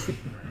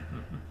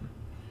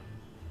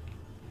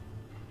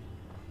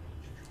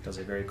 Does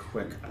a very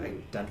quick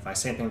identify.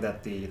 Same thing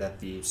that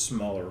the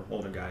smaller,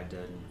 older guy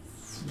did.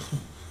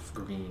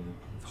 Green.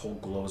 The whole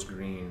glows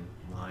green.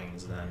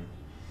 Lines then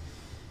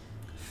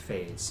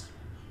fades.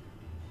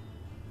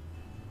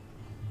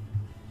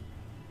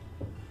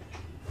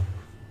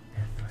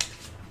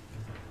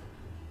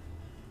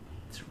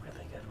 It's a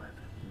really good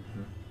weapon.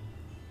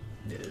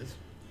 Mm-hmm. It is.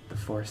 The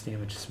force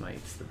damage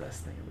smite's the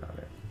best thing about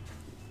it.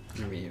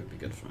 maybe it would be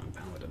good for a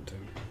paladin too.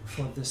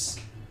 For this,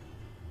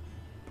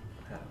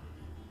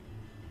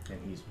 and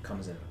he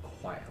comes in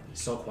quietly,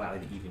 so quietly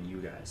that even you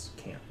guys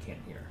can't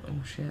hear. Oh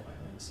shit!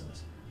 Quietly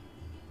says,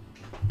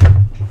 "What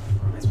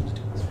am I supposed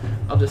to do this?"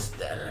 I'll just.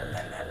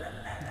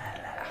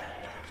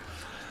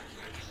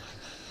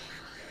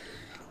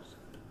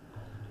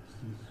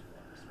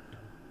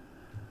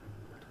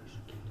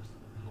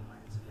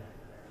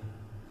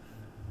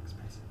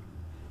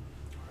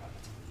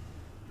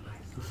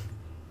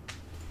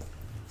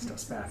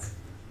 Steps back.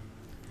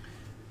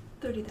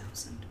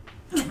 30,000.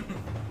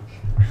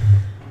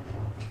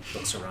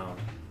 Looks around.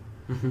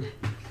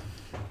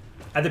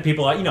 Other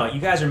people, you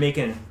guys are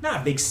making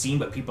not a big scene,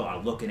 but people are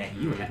looking at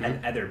you,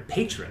 and other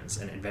patrons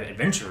and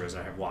adventurers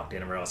that have walked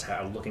in or else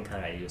are looking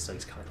kind of at you. So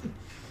he's kind of.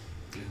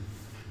 Yeah,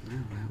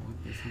 that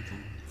would be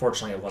something.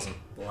 Fortunately, it wasn't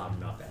loud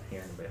enough that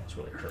anybody else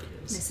really heard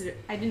it.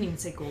 I didn't even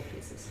say gold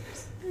pieces. It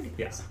was 30,000.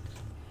 Yeah.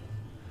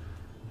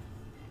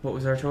 What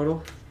was our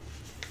total?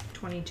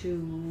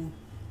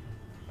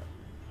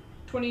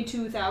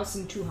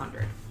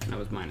 22,200. That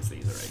was minus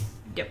these already.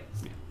 Yep.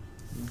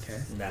 Okay.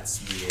 And that's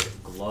the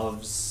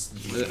gloves,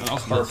 the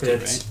Also carpet,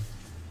 right?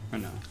 Or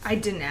no? I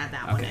didn't add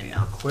that one Okay, in.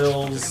 yeah.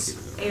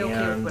 quills, A-okay with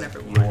and whatever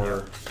we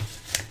want.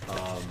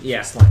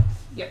 your slime.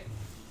 Yep.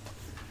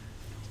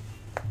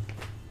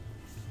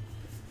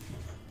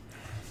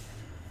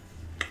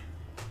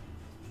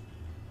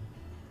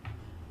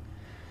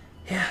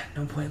 Yeah,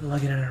 no point in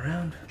lugging it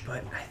around,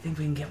 but I think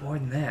we can get more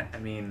than that. I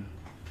mean,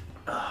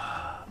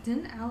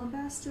 Didn't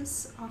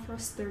Alabastus offer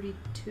us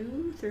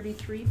 32,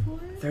 33 for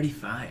it?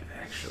 35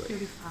 actually.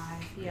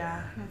 35,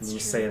 yeah. That's When you true.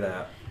 say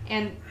that,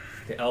 And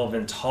the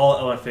tall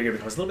elven figure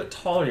becomes a little bit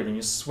taller even.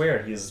 You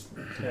swear he's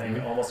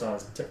almost on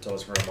his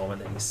tiptoes for a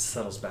moment, then he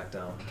settles back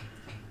down.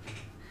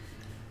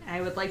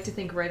 I would like to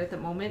think right at the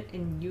moment,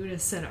 in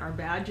unison, our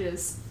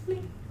badges.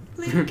 Blink,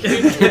 blink.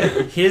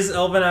 His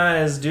elven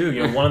eyes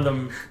do. One of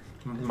them,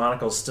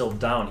 monocle's still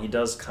down. He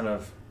does kind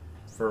of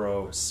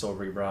furrow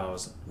silvery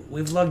brows.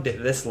 We've lugged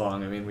it this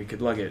long. I mean, we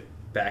could lug it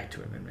back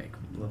to him and make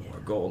a little more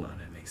gold on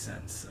it. Makes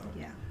sense. So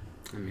Yeah.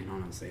 I mean,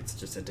 honestly, it's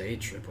just a day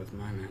trip with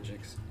my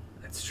magics.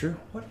 that's true.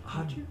 What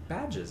odd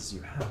badges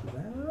you have.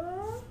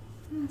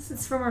 Yes,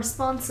 it's from our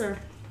sponsor.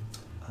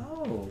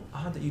 Oh,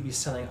 odd that you'd be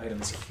selling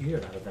items here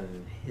rather than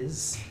in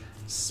his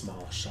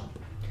small shop.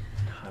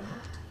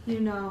 You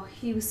know,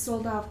 he was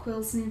sold off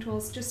quills and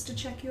tools just to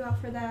check you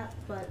out for that,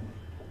 but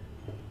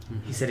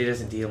He said he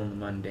doesn't deal in the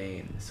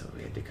mundane, so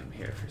we had to come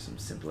here for some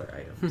simpler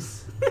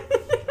items.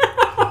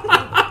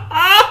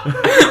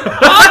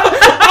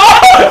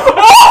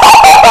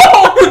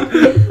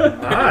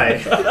 Hi.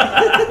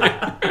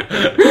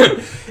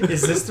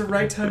 Is this the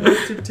right time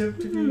to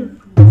be?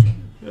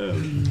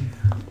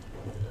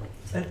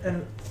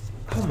 And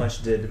how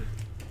much did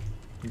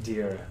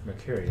dear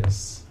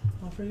Mercurius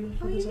offer you?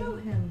 oh, you know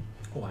him.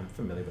 Oh, I'm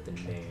familiar with the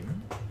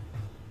name.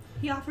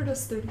 He offered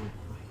us 35.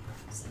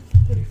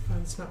 35,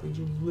 it's not what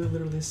you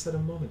literally said a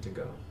moment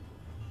ago.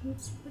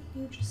 That's what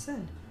you just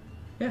said.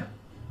 Yeah.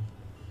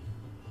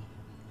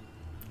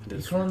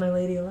 He's calling my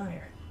lady a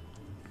liar.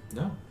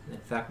 No. In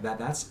fact,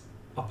 that's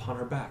upon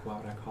her back. Why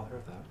would I call her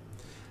that?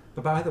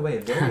 But by the way,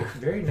 very,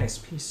 very nice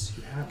piece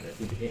you have there. If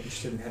you'd be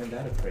interested in having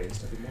that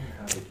appraised, I'd be more than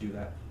happy to do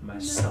that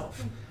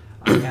myself.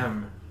 I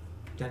am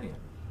Denian.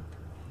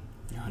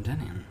 You're a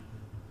Denian.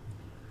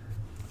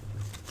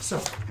 So,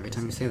 Every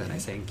time you say that, I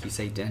think you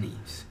say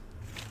Denny's.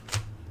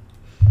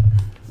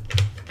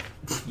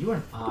 you are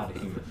an odd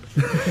human.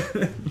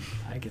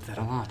 I get that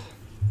a lot.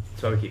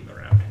 That's why we keep him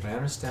around. I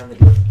understand that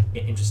you're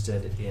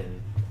interested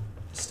in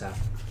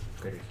staff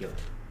greater healing.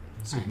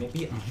 So you may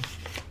be it.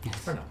 Yes.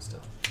 For now,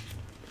 still.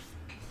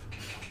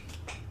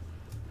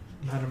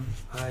 Madam,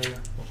 I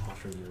will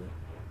offer you.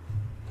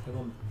 I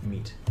will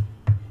meet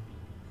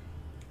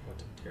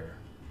what dear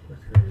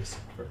Mercurius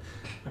offered.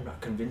 I'm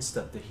not convinced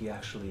that he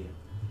actually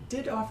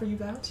did offer you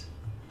that.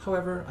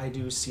 However, I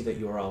do see that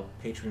you are all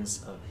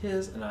patrons of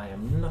his, and I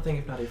am nothing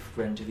if not a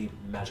friend to the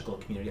magical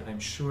community. I'm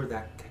sure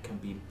that can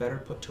be better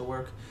put to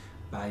work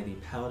by the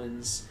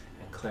paladins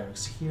and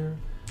clerics here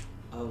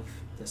of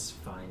this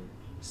fine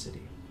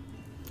city.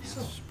 Yes,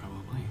 So,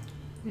 probably.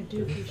 I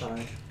do appreciate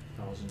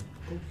 35,000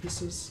 gold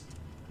pieces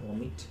will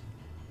meet.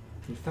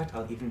 In fact,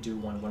 I'll even do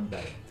one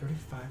better.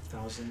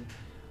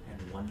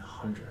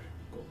 35,100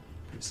 gold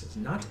pieces.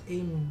 Not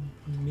a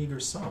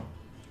meager sum.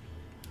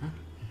 Huh.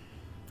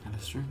 That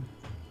is true.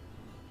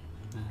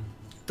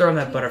 Throw in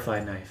that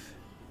butterfly knife.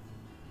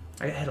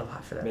 I had a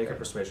lot for that. Make a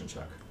persuasion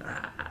check.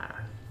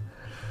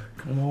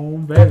 Come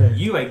on,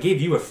 baby. I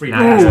gave you a free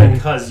Nice. pass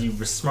because you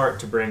were smart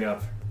to bring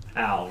up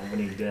Al when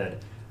he did.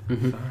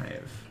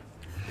 5.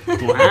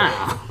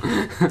 Wow.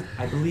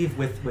 I believe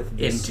with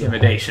this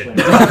Intimidation.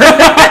 plan-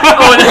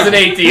 Oh, that's an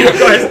 18, of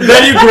course.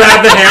 Then you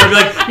grab the hammer and be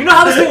like, you know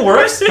how this thing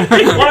works? You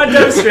want a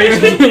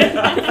demonstration?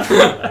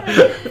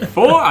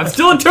 4. I'm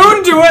still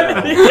attuned to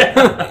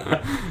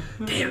it.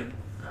 Damn.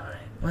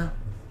 Alright, well,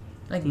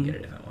 I can get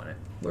it if I want it.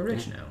 We're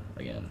rich now.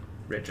 Again,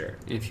 richer.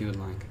 If you would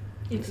like.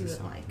 if you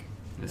would like.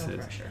 This No is.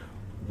 pressure.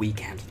 We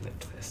can't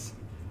lift this,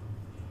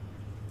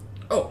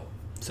 Oh,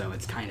 so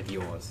it's kind of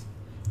yours.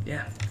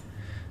 yeah.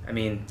 I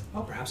mean,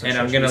 Well, perhaps And I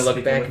I'm should gonna be look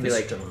speaking back with and be this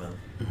like- gentleman.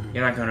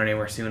 you're not going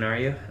anywhere soon, are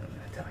you? I'm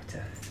gonna talk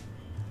to.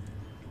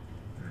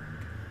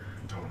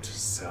 Don't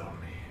sell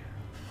me.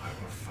 I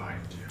will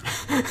find you.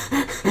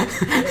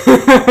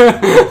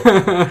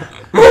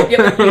 You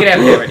can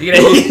have it. You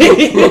can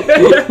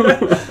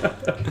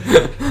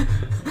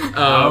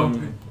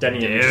have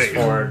Denny reaches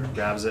forward,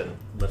 grabs it, and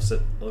lifts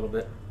it a little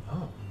bit.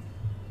 Oh,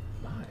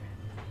 my.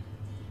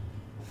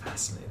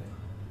 Fascinating.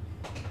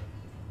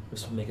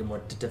 This will make it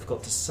more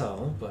difficult to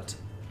sell, but...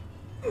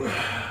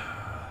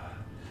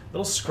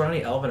 Little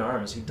scrawny elven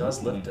arms, he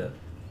does lift it.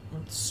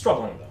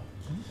 Struggling,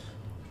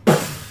 though.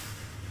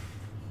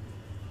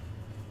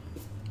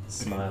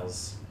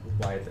 Smiles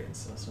widely and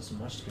says, "There's so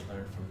much to be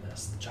learned from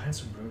this. The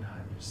giants of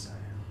Brunheim, you say."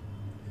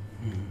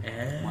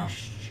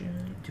 Ash.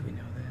 Do we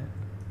know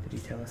that? Did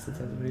he tell us that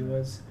that's what he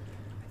was?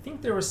 I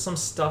think there was some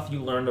stuff you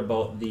learned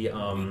about the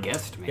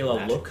guessed maybe Ila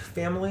that. Look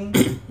family.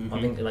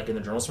 I think, like in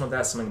the journal, some of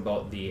that, something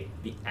about the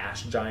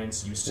ash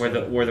giants used to.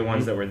 Were the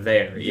ones that were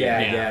there?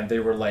 Yeah, they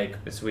were like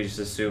So we just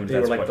assumed they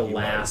that's were like what the he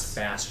last was.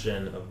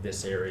 bastion of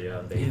this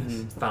area. They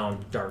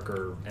found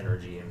darker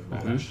energy and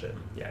all Mhm. that shit.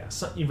 Yeah,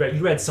 so, you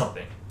read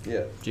something.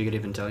 Yeah. She could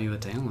even tell you a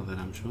tale of it,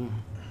 I'm sure.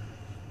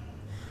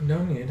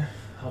 No need.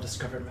 I'll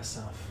discover it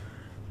myself.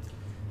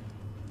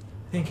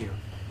 Thank you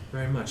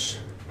very much.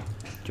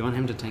 Do you want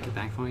him to take it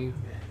back for you?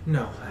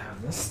 No, I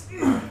have this. Do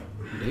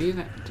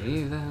that.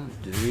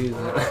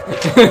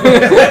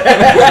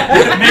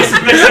 makes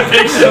a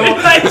big show.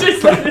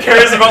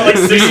 Cares about like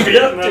 6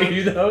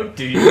 feet.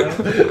 Do you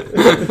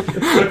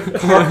know?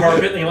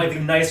 Carpet, like the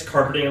nice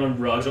carpeting and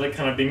rugs are like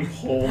kind of being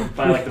pulled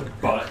by like the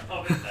butt.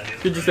 Oh, You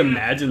could just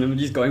imagine them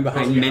just going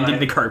behind mending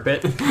the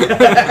carpet. you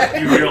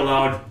hear a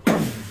loud,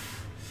 and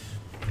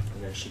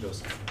then she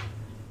goes,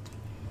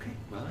 "Okay,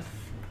 well,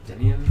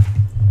 Denian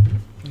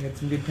We had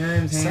some good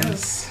times,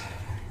 says."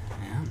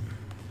 Yeah.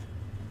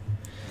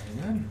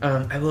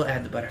 I will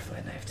add the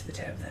butterfly knife to the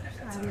tab then, if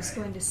that's I was alright.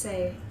 going to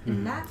say,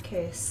 in that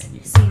case, And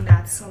you can- seeing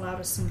that's allowed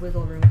us some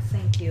wiggle room,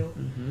 thank you.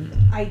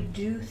 Mm-hmm. I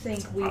do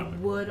think we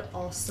would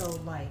also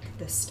like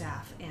the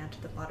staff and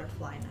the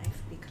butterfly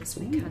knife because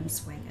we can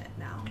swing it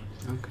now.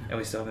 Okay. And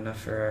we still have enough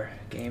for our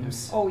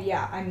games. Oh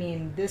yeah, I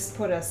mean this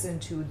put us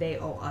into they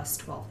owe us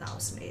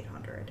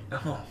 12,800.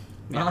 Oh,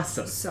 Yeah.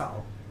 awesome.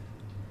 So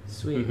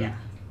Sweet. Mhm. yeah,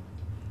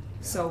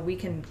 so we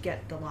can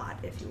get the lot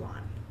if you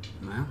want.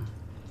 Well.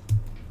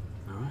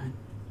 Alright.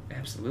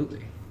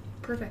 Absolutely.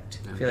 Perfect.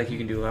 I feel like you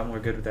can do a lot more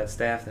good with that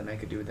staff than I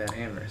could do with that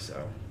hammer,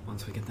 so.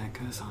 Once we get that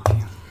curse off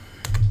you.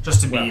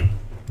 Just to be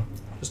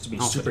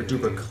I'll super figure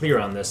duper clear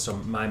on this, so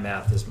my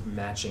math is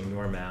matching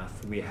your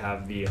math. We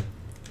have the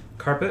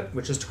carpet,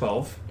 which is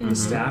 12, the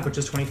staff, which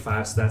is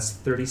 25, so that's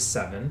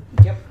 37.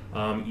 Yep.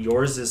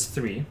 Yours is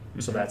 3,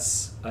 so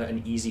that's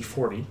an easy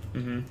 40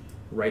 Mm-hmm.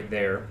 right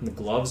there. And the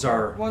gloves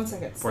are 1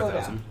 second. Slow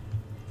 4,000.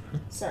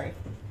 down. Sorry.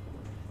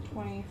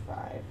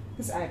 25.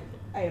 Because I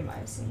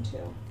itemizing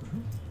too.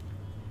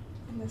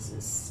 And this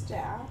is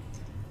staff.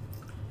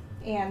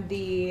 And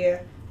the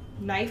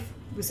knife,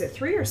 was it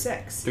 3 or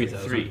 6?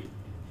 3,000. 3.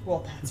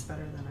 Well, that's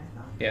better than I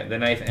thought. Yeah, the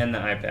knife and the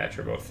eye patch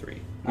are both 3.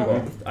 Okay.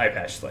 Well, eye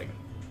patch, like,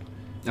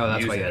 Oh, that's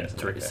Use why you it had as an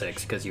 3 to eye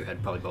 6, because you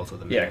had probably both of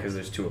them. yeah, because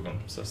there's 2 of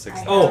them, so 6.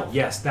 I- Oh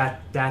yes,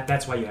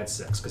 that's why you had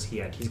 6 because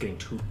he's getting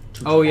two.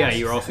 Oh, yeah, passes.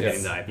 you're also Yes.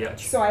 getting the eye Yep.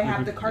 patch. So I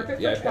have the carpet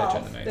Yeah, for I patch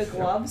on 12, the the knife, yep.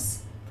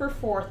 gloves for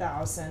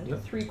 4,000,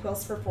 Yep. 3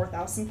 quills for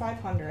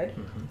 4,500,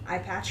 eye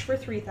patch for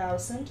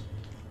 3,000,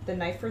 the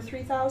knife for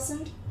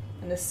 3,000,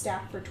 and the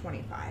staff for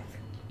 25.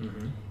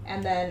 Mm-hmm.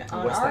 And then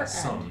on What's our that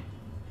sum?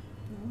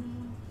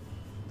 end,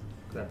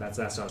 That's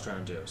what I was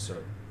trying to do. So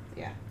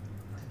yeah,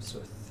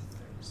 so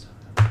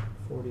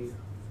 40,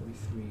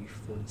 43,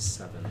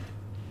 47.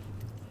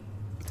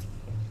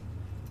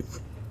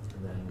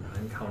 And then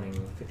I'm counting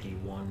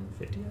 51,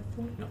 50, I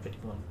think? No,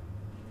 51.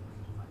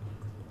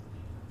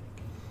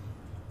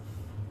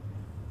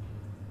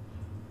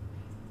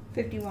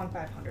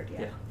 51,500,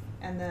 yeah.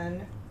 And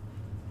then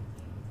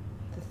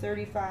the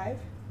 35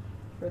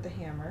 for the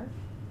hammer,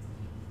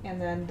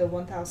 and then the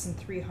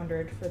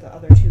 1,300 for the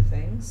other two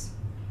things.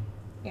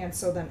 And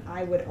so then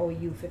I would owe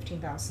you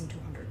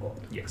 15,200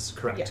 gold. Yes,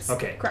 correct. Yes,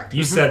 okay. correct.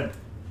 You said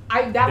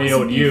that they was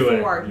owed you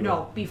before.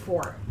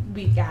 Before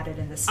we added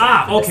in the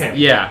staff. okay.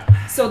 Yeah.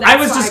 So that's I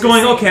was just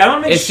going, saying, okay, I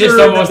want to make It's sure just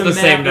almost that the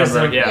same math number.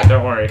 isn't- Yeah,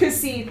 don't worry. Because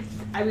see,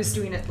 I was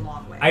doing it the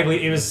long way. I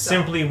believe it was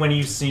simply when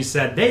you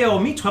said they owe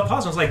me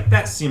 12,000. I was like,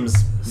 that seems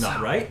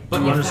not right,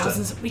 but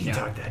understood. We can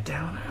talk that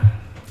down.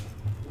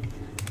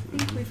 I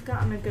think we've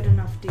gotten a good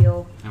enough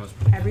deal. That was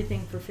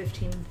Everything for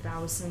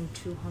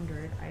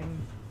 15,200.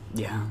 I'm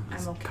okay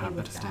carpet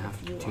with that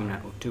staff, if you two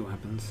are. two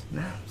weapons.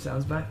 No,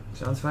 sounds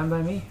fine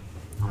by me.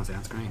 Honestly,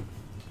 that's great.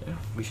 Yeah.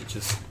 We should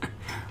just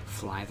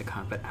fly the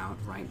carpet out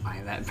right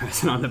by that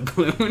person on the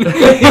balloon.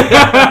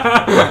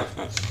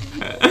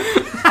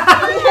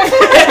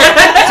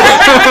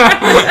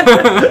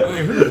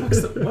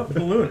 What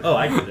balloon? Oh,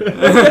 I get it.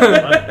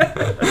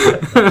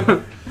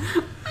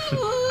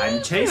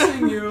 I'm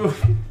chasing you.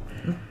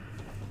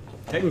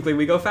 Technically,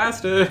 we go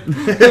faster.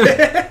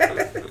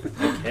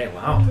 Okay,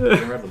 wow. You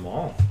grab them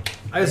all.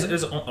 It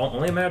was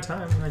only a matter of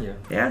time, weren't you?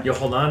 Yeah. You'll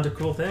hold on to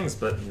cool things,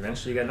 but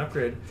eventually you get an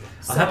upgrade.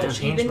 I'll have to So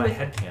change even my with-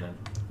 headcanon.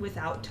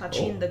 Without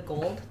touching the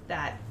gold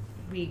that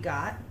we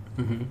got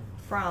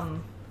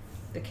from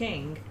the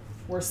king,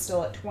 we're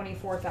still at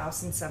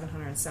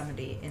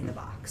 24,770 in the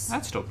box.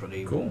 That's still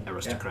pretty Cool. Yeah,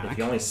 aristocratic. if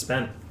you only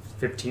spent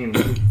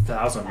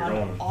 15,000 of your On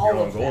own, all your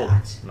own of gold,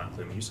 that. not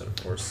including you said, of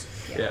course.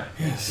 Yeah.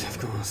 Yes, of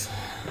course.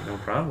 No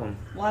problem.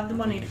 We'll have the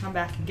money to come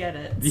back and get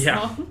it.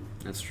 Yeah. So.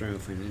 That's true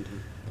if we need to.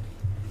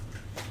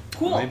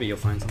 Cool. Maybe you'll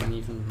find something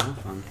even more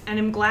fun. And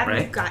I'm glad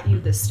Right. we've got you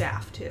the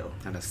staff too.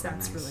 That is so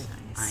That's nice. really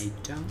nice. I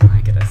don't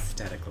like it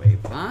aesthetically,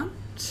 but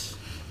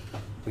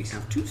we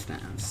have two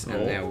staffs,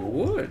 and they're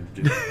wood.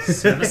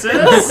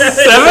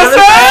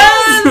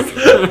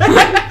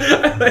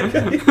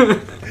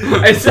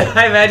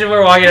 I imagine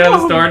we're walking out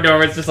of the store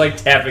door, it's just like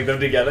tapping them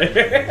together.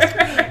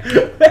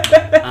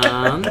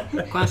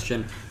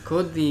 Question.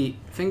 Could the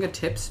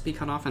fingertips be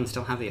cut off and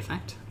still have the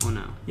effect, or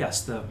no?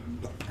 Yes, the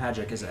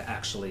magic is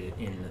actually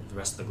in the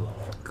rest of the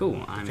glove.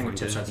 Cool. I'm going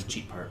Fingertips are to... the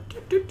cheap part.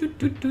 Doot, doot,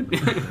 doot, doot.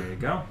 There you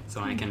go.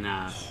 So I can,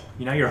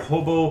 You know, you're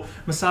hobo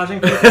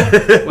massaging.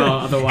 well,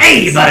 otherwise...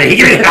 Hey, buddy,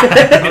 give me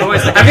that.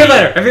 Otherwise,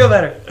 I feel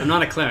better. I'm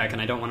not a cleric,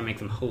 and I don't want to make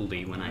them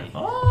holy when I...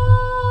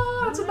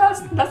 Oh,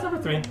 that's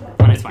number 3.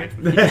 When it's fine.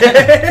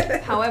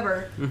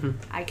 However,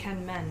 I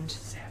can mend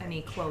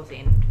any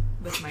clothing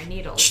with my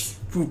needles.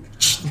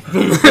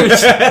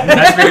 That's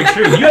very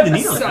true. You have the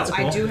needle. So That's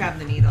cool. I do have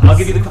the needles. I'll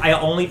give you the. I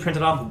only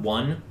printed off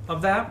one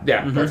of that.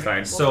 Yeah, that's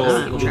fine. So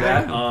Well, we'll do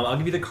that. I'll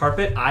give you the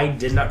carpet. I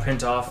did not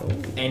print off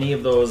any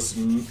of those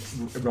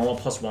normal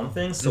 +1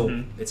 things,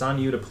 so it's on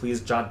you to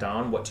please jot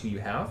down what 2 you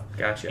have.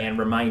 Gotcha. And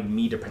remind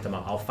me to print them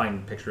out. I'll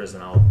find pictures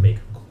and I'll make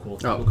cool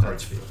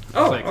cards for you.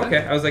 Oh, Like that.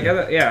 okay. I was like,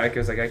 I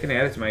was like, I can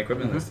add it to my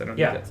equipment list. I don't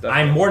need Yeah, that stuff.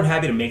 I'm more than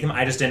happy to make them.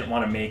 I just didn't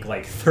want to make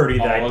like 30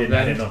 that All I of didn't. I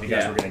them? didn't know if you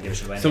guys Yeah. were gonna give a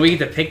shit about So we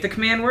get to pick the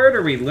command word,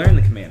 or we learn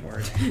the command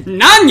word?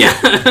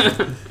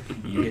 Nanya!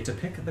 You get to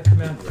pick the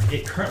command word.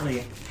 It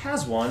currently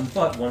has one,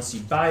 but once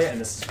you buy it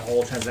and this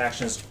whole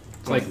transaction is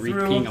It's like going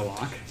through, rekeying a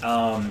lock.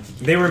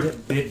 they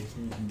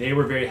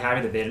were very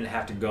happy that they didn't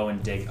have to go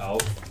and dig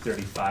out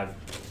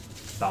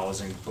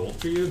 35,000 gold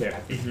for you. They're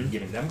happy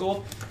giving them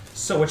gold.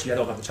 So which you had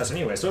to open up the chest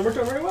anyway. So it worked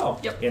out very well.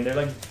 Yep. In their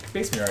like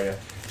basement area.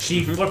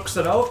 She flips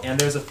it out and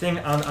there's a thing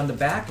on the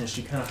back and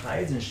she kind of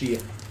hides and she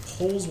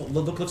pulls what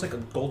looks like a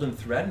golden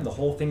thread and the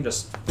whole thing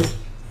just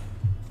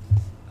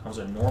becomes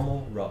a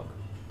normal rug,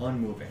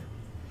 unmoving.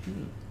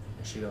 And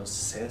she goes,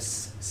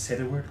 say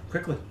the word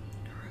quickly.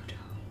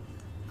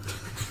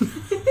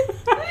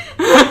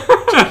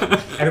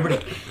 Everybody.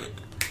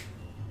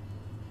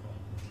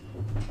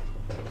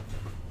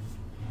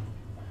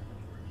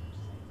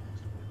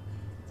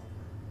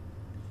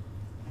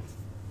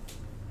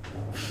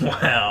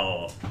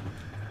 Wow.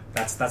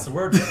 That's the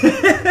word.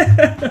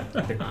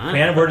 The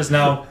command word is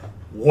now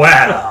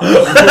wow.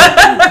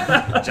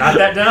 Jot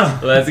that down.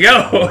 Let's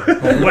go.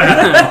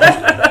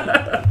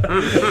 Wow.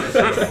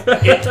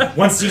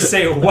 Once you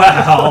say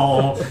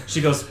wow,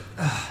 she goes,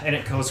 and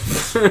it goes,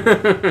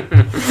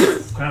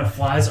 kind of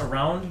flies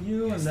around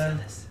you and then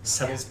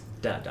settles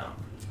down.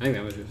 I think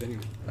that was your thing.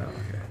 Oh,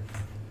 okay.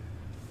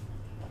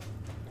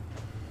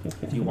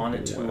 If you want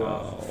it to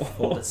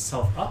fold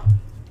itself up,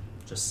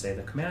 just say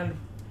the command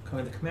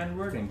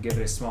word and give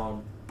it a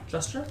small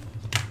gesture.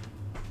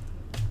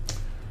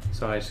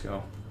 So I just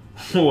go,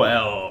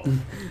 well.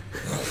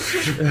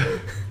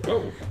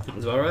 Oh,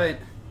 sounds all right.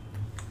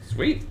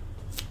 Sweet.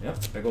 Yep,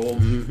 big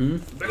old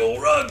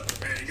rug.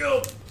 There you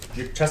go.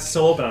 Your chest is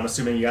still open. I'm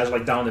assuming you guys are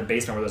like down in the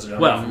basement where those are done.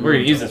 Well, we're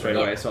going to use this right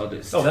away, so I'll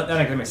just... Oh, that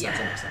makes sense. Yeah.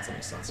 That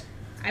makes sense.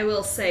 I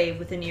will say,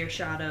 within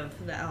earshot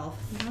of the elf,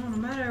 no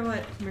matter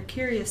what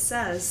Mercurius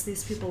says,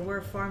 these people were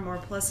far more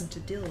pleasant to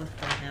deal with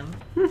than him.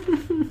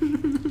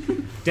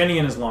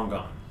 Denian is long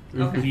gone.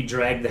 Okay. He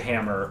dragged the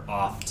hammer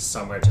off to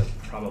somewhere to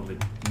probably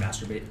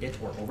masturbate it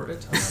or over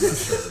it. I'm not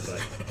sure, but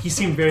he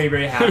seemed very,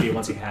 very happy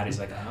once he had it. He's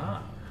like,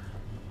 ah.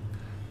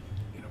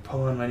 Gonna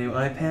pull on my new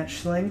eye patch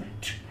sling.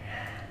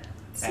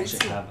 I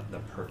actually have the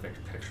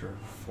perfect picture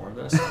for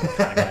this. I'm kind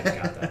of glad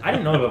you got that. I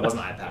didn't know there was an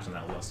eye patch on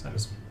that list. I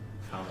just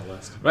found the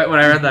list. Right when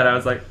I read that, I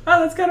was like,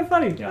 oh, that's kind of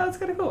funny. Yeah. Oh, that's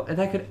kind of cool. And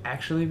that could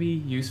actually be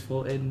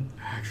useful in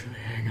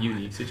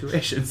unique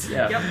situations.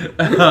 Yeah.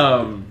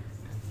 Yep.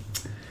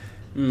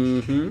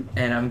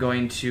 And I'm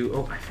going to...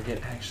 Oh, I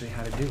forget actually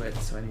how to do it,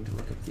 so I need to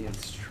look up the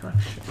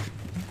instructions.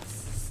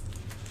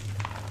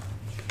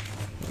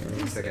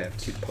 Looks like I have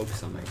 2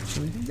 pokes on my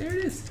There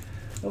it is.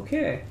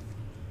 Okay.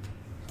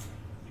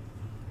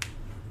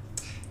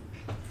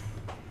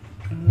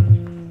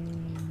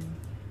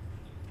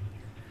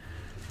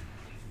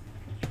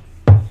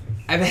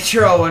 I bet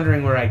you're all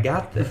wondering where I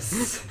got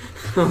this.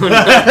 You're still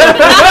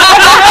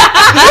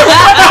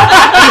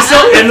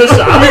in the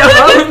shop?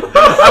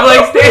 I'm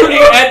like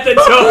standing at the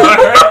door.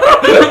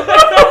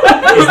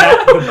 Is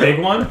that the big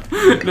one?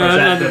 No, that's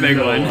not the big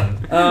one.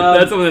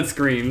 That's the one that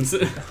screams.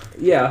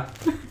 Yeah.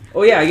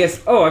 Oh yeah, I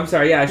guess. Oh, I'm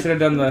sorry. Yeah, I should have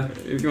done the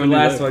going to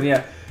last the- one.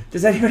 Yeah.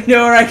 Does anybody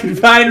know where I can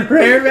find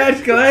rare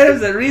magical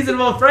items at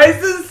reasonable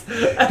prices?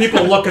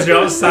 People look because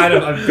you're outside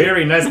of a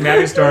very nice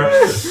magic store.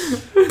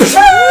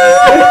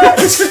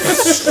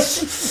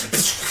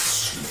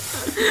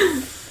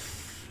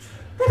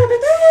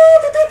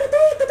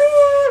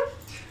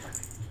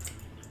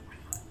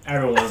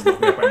 Everyone's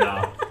looking up right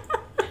now.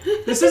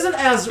 This isn't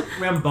as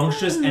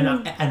rambunctious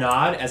and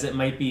odd as it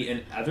might be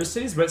in other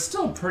cities, but it's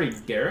still pretty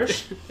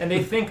garish. And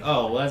they think,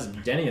 oh, well, that's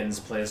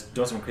Denian's place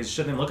doing some crazy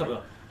shit. Then look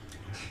up,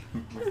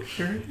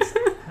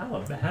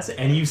 hell, has it?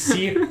 And you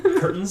see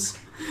curtains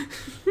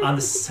on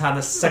the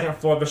second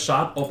floor of the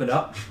shop open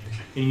up,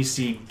 and you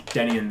see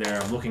Denian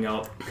there looking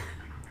out.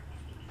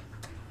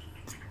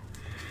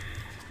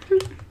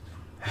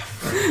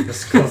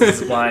 Just closes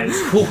his blinds.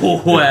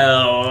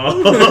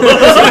 Well.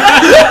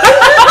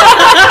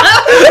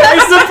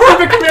 It's the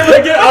perfect command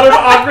to get out of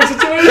awkward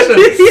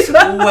situations.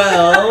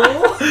 Well.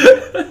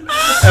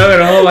 I'm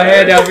gonna hold my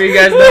hand out for you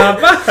guys to hop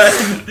on.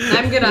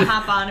 I'm gonna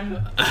hop on him.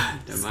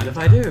 Don't mind if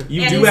I do.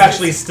 You And do he's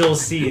actually still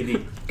see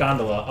the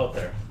gondola out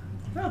there.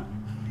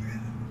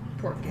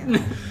 Poor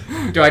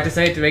guy. Do I have to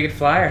say it to make it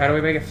fly, or how do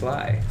we make it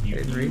fly? You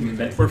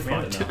meant We're for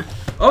fun. fucked.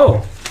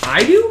 Oh,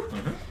 I do?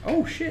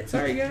 Oh shit!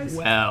 Sorry guys.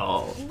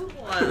 Well.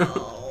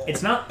 Well.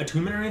 It's not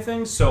attunement or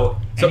anything, so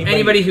So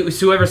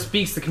whoever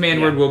speaks the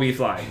command word will be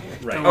flying.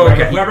 right. Oh,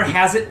 okay. Whoever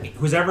has it,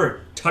 who's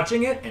ever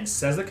touching it and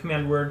says the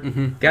command word,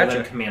 will Gotcha.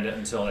 then command it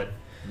until it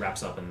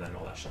wraps up and then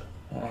all that shit.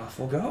 Off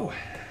we'll go.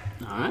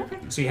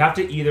 Alright. So you have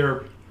to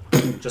either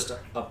just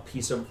a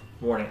piece of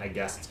warning, I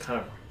guess. It's kind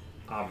of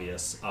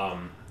obvious.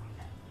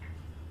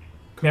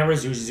 Command word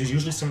is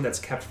usually something that's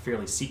kept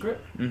fairly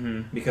secret.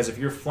 Mm-hmm. Because if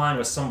you're flying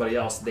with somebody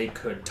else, they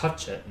could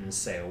touch it and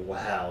say,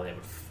 "Well," and it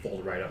would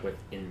fold right up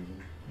in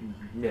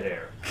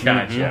midair.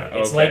 Gotcha.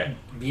 It's like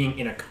being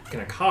in a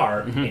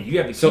car and you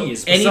have the So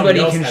keys. but anybody somebody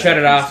else can has shut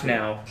the it keys off too.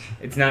 now.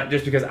 It's not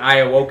just because I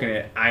awoken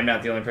it. I'm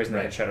not the only person that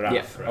Right. can shut it off.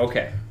 Yeah.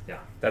 Okay. Yeah.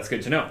 That's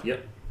good to know.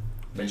 Yep.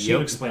 But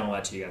she'll explain all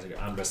that to you guys.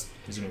 I'm just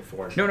zooming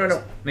forward.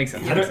 No. Makes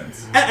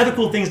sense. Other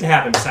cool things to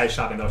happen besides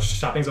shopping, though.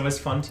 Shopping's always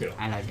fun too.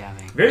 I like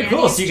having. Very cool.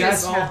 Annie's So you guys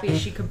just all happy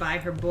she could buy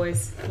her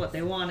boys what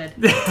they wanted.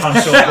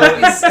 poncho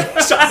boys,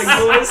 shopping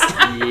boys.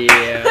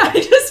 Yeah. I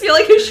just feel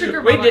like a sugar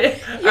We mama.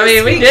 did. I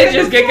mean, we did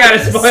just get kind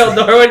of spoiled.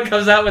 Norwood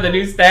comes out with a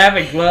new staff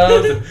and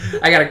gloves,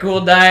 and I got a cool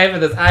knife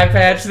and this eye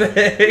patch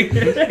thing.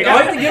 All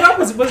you have to get up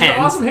was your Pens.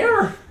 awesome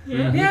hair.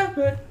 Yeah,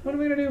 but what are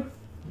we gonna do?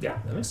 Yeah,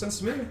 that makes sense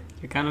to me.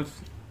 You're kind of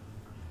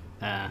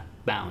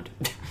bound.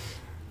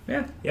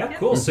 Yeah. Yeah,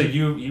 cool. So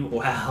you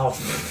wow,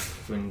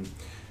 when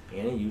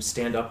Annie, you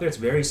stand up there, it's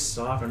very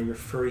soft under your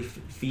furry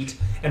feet.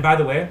 And by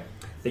the way,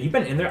 that you've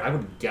been in there, I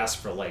would guess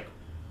for like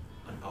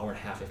an hour and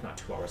a half, if not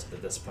 2 hours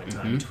at this point in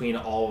time, between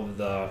all of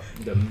the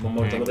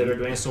momentum that they're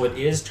doing. So it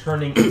is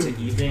turning into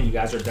evening. You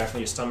guys are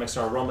definitely, your stomachs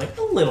are rumbling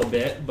a little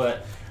bit,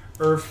 but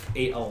Earth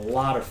ate a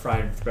lot of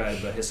fried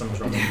bread, but his stomach's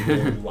rumbling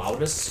the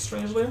loudest,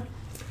 strangely.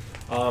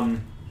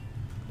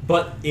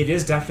 But it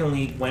is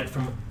definitely went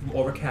from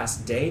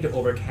overcast day to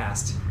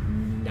overcast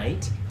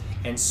night,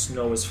 and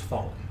snow is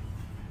falling.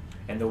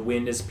 And the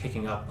wind is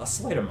picking up a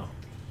slight amount.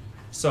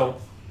 So,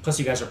 plus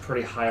you guys are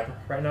pretty high up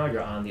right now.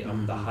 You're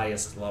on the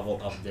highest level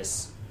of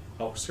this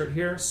outskirt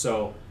here.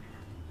 So,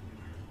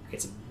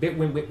 it's a bit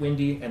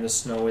windy, and the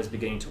snow is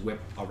beginning to whip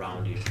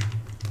around you.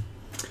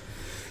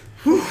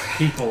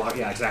 People are,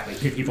 yeah, exactly.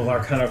 People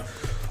are kind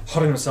of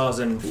huddling themselves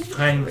and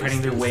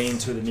finding their way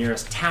into the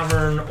nearest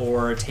tavern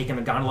or taking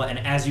the gondola. And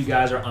as you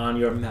guys are on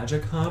your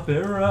magic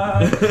carpet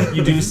ride,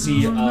 you do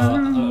see a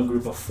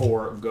group of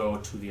 4 go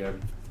to the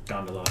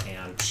gondola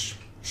and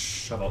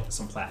shove out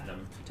some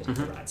platinum to take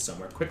the ride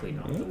somewhere quickly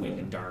now that the wind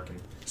and dark and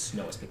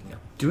snow is picking up.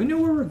 Do we know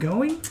where we're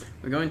going?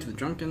 We're going to the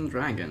Drunken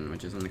Dragon,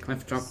 which is in the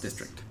Cliff Drop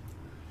District.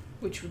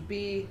 Which would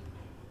be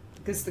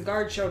because the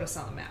guard showed us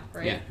on the map,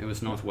 right? Yeah, it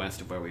was northwest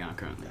of where we are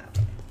currently.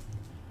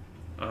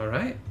 All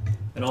right.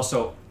 And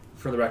also,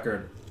 for the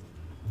record,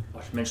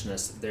 I should mention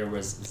this. There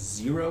was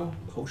 0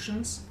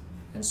 potions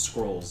and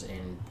scrolls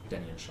in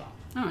Denion's shop.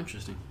 Oh,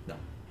 interesting. No.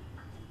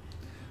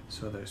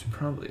 So there's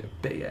probably a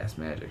big-ass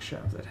magic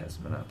shop that has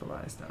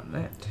monopolized on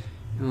that.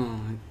 Oh,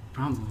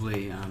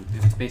 probably,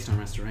 if it's based on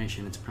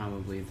restoration, it's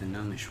probably the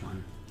gnomish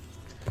one.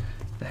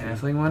 The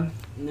halfling one?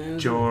 No.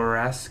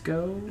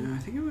 Jorasco? No, I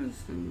think it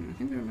was. I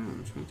think they're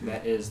gnomish.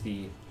 That is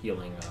the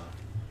healing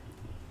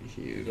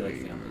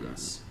family,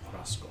 yes.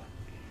 Roscoe.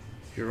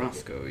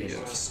 Jurasco, Yes.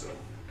 yes.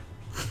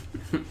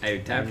 I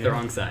tapped the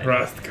wrong side.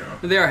 Roscoe.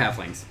 They are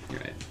halflings.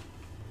 You're right.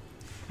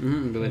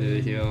 Ability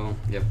to heal.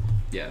 Yep.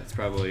 Yeah, it's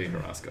probably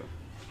Jurasco.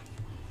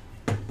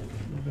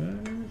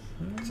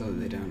 So that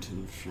they don't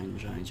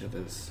infringe on each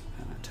other's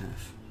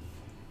turf.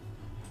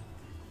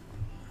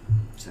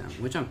 So,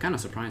 which I'm kind of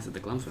surprised that the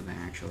gloves were there,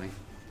 actually.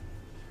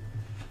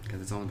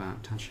 Because it's all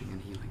about touching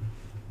and healing.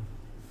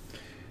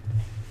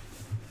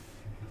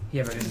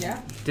 Yeah, but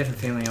different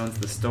family owns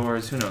the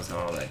stores. Who knows how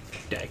all that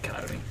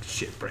dichotomy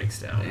shit breaks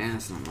down? Yeah,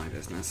 it's not my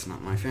business,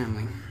 not my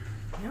family.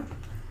 Yep.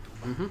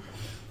 Mm-hmm.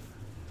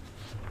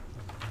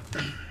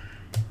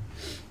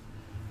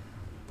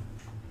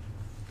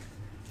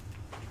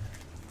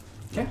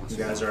 Okay, you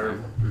guys are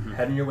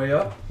heading your way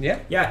up. Yeah.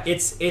 Yeah,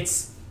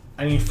 it's.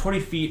 I mean, 40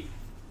 feet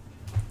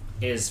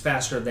is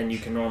faster than you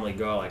can normally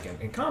go, like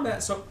in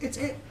combat. So it's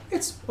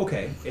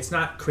okay. It's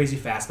not crazy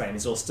fast by any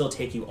means. It'll still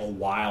take you a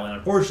while, and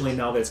unfortunately,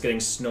 now that it's getting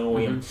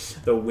snowy and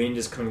the wind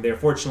is coming there,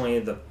 fortunately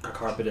the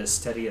carpet is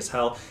steady as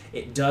hell.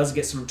 It does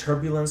get some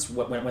turbulence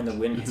when the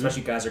wind,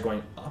 especially you guys are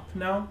going up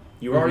now.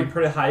 You're already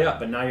pretty high up,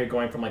 but now you're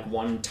going from like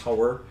one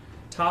tower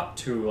top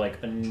to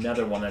like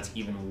another one that's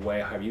even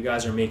way higher. You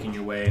guys are making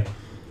your way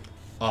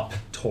up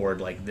toward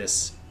like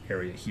this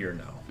area here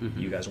now.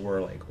 You guys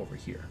were like over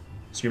here.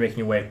 So you're making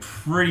your way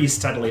pretty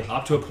steadily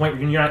up to a point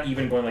where you're not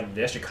even going like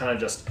this. You're kind of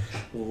just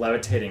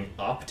levitating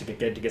up to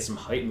get some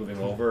height, moving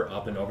over,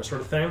 up and over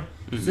sort of thing.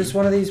 Is this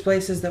one of these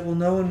places that we'll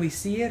know when we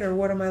see it, or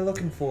what am I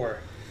looking for?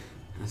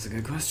 That's a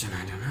good question.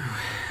 I don't know.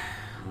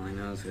 All I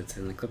know is it's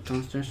in the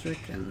Cliptones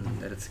district and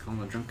that it's called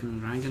the Drunken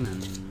Dragon,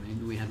 and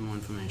maybe we had more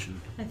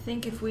information. I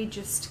think if we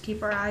just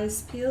keep our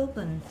eyes peeled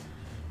and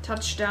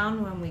touch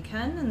down when we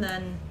can, and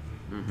then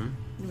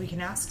we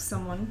can ask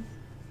someone.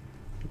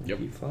 Yep.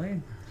 Keep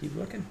flying. Keep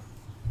looking.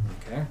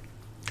 Okay.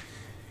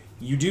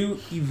 You do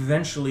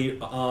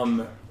eventually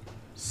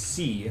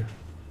see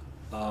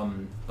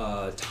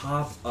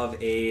top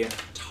of a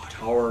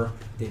tower,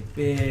 the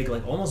big,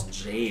 like almost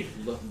jade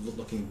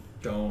looking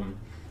dome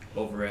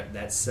over it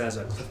that says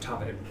a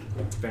Clifftop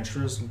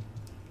Adventurers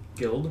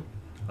Guild.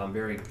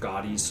 Very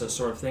gaudy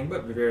sort of thing,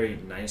 but very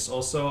nice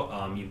also.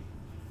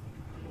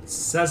 It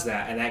says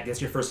that, and that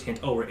gets your first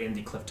hint, we're in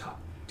the Clifftop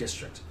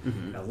district.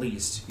 At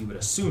least, you would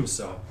assume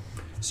so.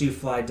 So you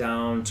fly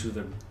down to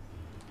the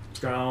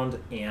ground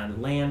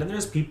and land, and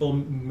there's people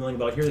milling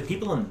about here. The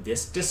people in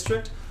this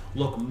district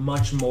look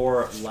much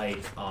more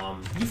like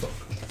you folk.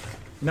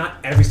 Not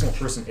every single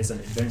person is an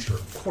adventurer,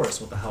 of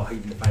course. What the hell, how you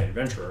define an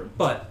adventurer?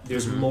 But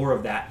there's more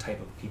of that type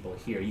of people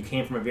here. You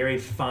came from a very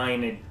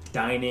fine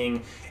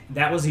dining.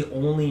 That was the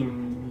only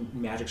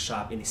magic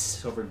shop in the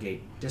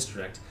Silvergate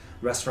district.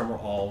 The rest of them were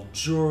all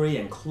jewelry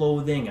and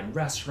clothing and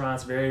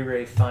restaurants, very,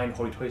 very fine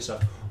hoity-toity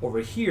stuff. Over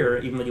here,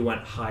 even though you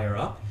went higher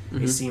up,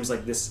 it seems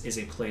like this is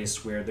a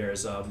place where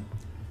there's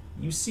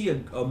you see a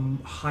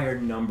higher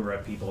number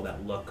of people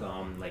that look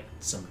like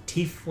some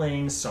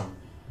tieflings, some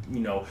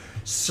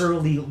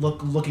surly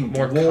looking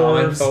more dwarves,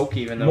 common folk,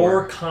 even though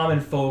more common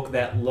folk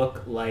that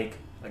look like,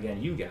 again,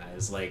 you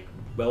guys, like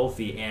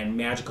wealthy and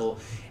magical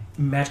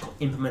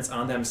implements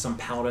on them. Some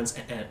paladins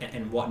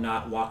and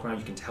whatnot walk around.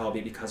 You can tell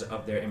because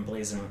of their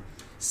emblazoned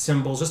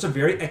symbols. Just a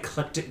very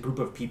eclectic group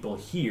of people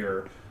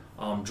here.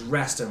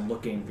 Dressed and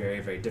looking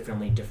very, very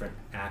differently, different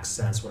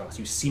accents. What else?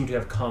 You seem to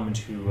have come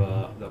to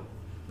the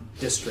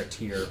district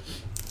here.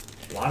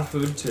 A lot of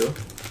food, too.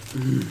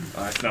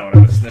 Oh, that's not what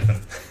I was sniffing.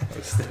 I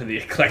was sniffing the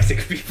eclectic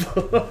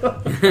people.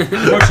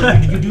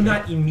 Unfortunately, you do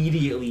not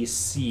immediately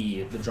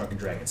see the Drunken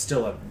Dragon. It's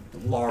still a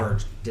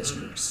large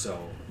district, so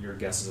your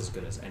guess is as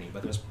good as any.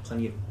 But there's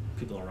plenty of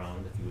people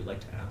around if you would like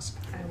to ask.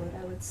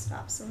 I would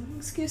stop someone.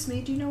 Excuse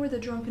me, do you know where the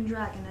Drunken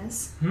Dragon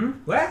is?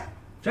 What?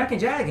 Drunken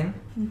Dragon?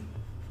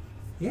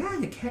 Yeah,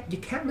 you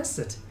can't miss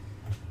it.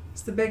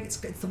 It's the big. It's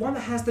the one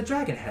that has the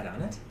dragon head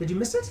on it. Did you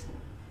miss it?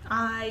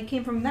 I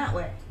came from that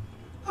way.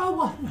 Oh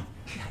well, no.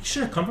 You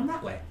should have come from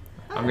that way.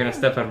 I'm gonna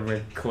step up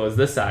and close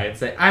this eye and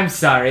say, "I'm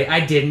sorry, I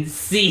didn't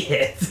see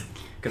it,"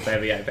 because I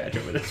have the eye patch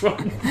over this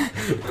one.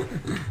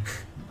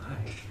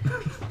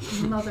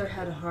 Mother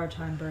had a hard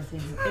time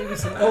birthing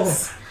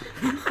us.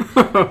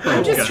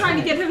 I'm just trying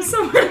to get him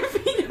somewhere to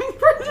feed him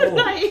for the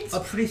night. A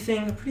pretty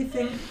thing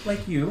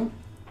like you.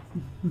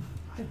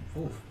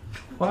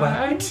 What?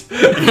 Find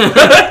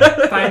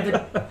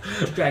the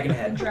dragon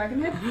head.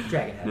 Dragon head?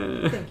 Dragon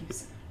head. Thank you,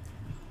 sir.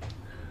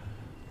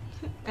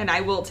 And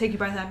I will take you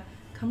by the hand.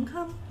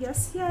 Come.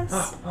 Yes.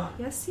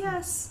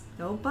 Yes.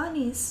 No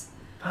bunnies.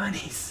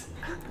 Bunnies.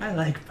 I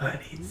like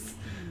bunnies.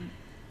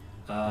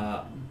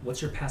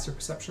 What's your passive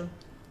perception?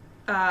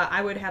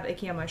 I would have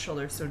Icky on my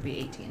shoulder, so it would be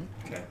 18.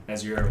 Okay.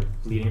 As you're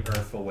leading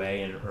Earth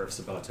away, and Earth's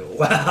about to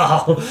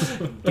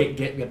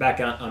get back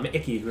on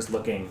Icky, who's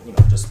looking,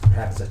 just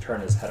happens to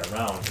turn his head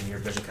around, and your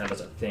vision kind of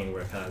does a thing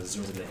where it kind of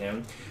zooms into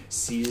him,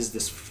 sees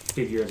this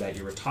figure that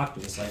you were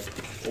talking to, this like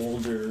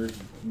older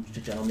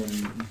gentleman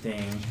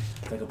thing,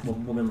 like a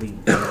womanly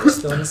voice,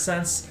 still in a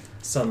sense,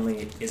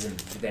 suddenly isn't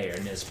there.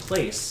 In his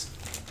place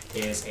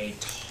is a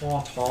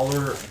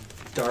taller,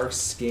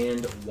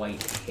 dark-skinned,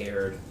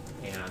 white-haired,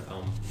 and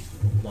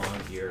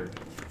long-eared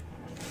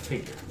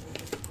figure.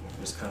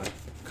 Just kind of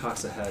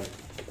cocks a head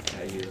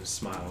at you,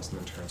 smiles, and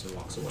then turns and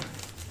walks away.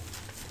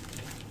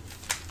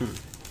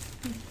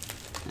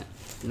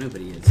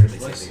 Nobody is. Weird They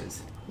place. say they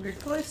is. Weird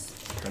place.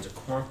 Turns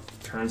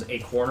a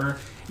corner.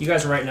 You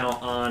guys are right now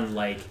on,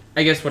 like...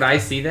 I guess would I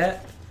see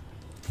that?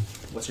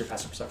 What's your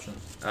passive perception?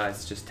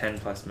 It's just 10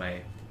 plus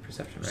my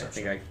perception, right? I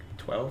think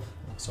 12.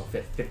 So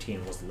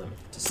 15 was the limit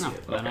to see No,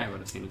 it. then I would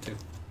have seen it too.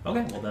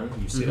 Okay, well then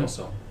you see it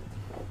also.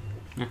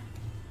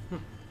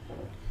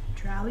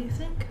 Drow, you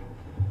think?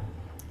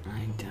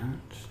 I don't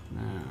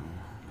know,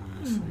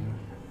 honestly.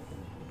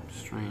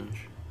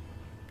 Strange.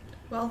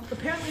 Well,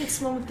 apparently it's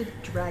the one with the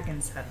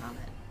dragon's head on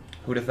it.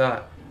 Who'd have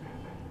thought?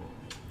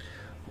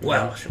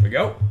 Well, should we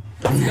go?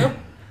 Let's go.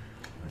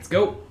 Let's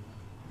go.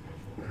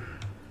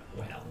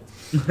 Well,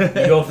 you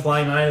go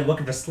flying on,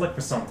 looking for Slick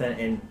for something,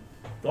 and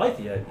life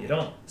you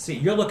don't see.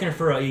 You're looking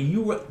for do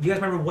you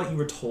guys remember what you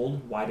were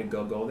told? Why to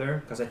go there?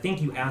 Because I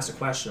think you asked a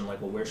question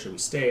like, well, where should we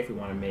stay if we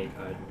want to make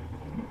a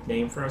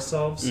name for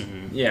ourselves?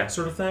 Yeah.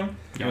 Sort of thing.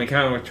 And we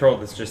kind of were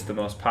told it's just the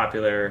most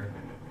popular,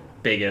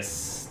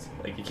 biggest,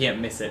 like you can't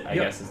miss it, I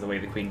guess is the way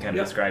the queen kind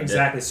of described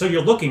exactly. So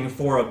you're looking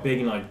for a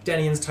big, like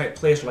Denian's type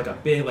place, or like a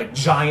big, like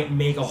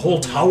giant, a whole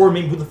tower,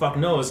 maybe who the fuck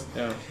knows.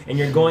 Yeah. And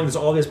you're going, there's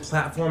all these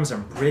platforms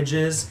and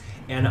bridges,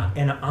 and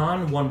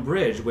on one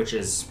bridge, which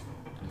is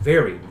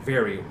very,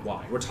 very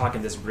wide. We're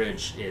talking this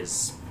bridge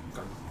is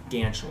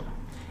gargantuan,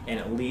 and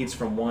it leads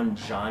from one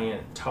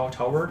giant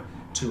tower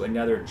to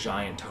another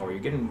giant tower.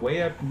 You're getting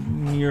way up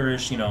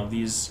nearish,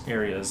 these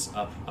areas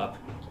up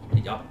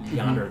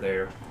yonder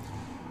there.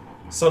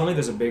 Suddenly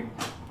there's a big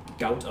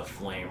gout of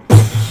flame.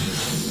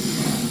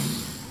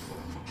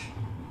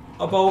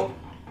 About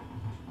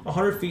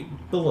 100 feet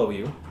below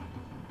you,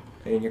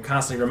 and you're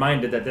constantly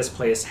reminded that this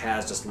place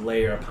has just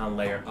layer upon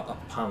layer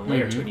upon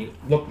layer to it. And you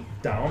look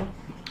down,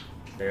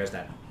 there's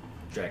that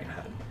dragon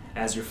head.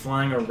 As you're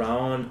flying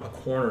around a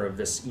corner of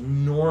this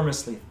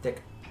enormously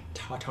thick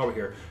tower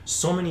here,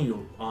 so many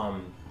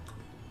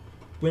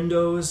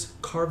windows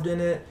carved in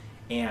it,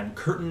 and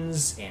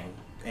curtains,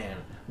 and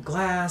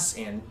glass,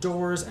 and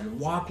doors, and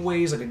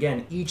walkways. Like,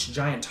 again, each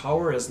giant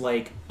tower is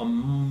like a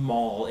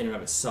mall in and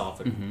of itself.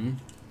 Like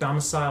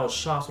domiciles,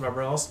 shops,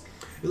 whatever else.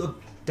 You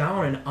look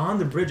down, and on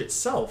the bridge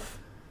itself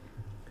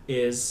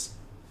is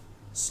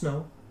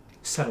snow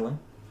settling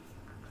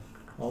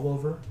all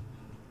over.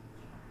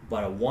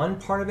 But one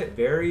part of it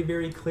very,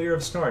 very clear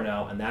of snow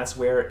now, and that's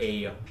where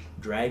a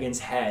dragon's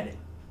head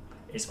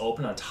is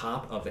open on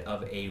top of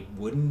a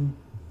wooden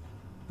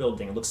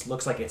building. It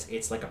looks like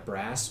it's like a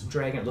brass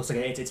dragon. It looks like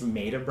it's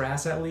made of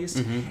brass at least,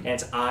 and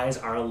its eyes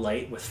are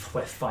alight with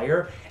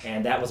fire.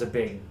 And that was a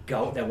big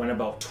gout that went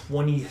about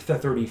 20 to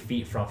 30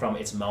 feet from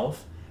its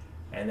mouth,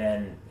 and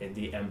then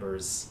the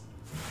embers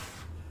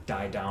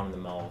died down in the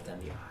mouth, and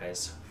the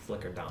eyes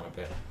flickered down a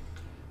bit.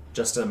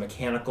 Just a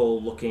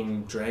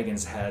mechanical-looking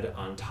dragon's head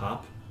on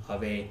top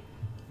of a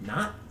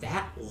not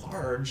that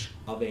large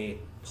of a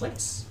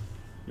place.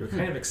 You're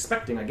kind of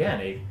expecting,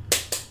 again,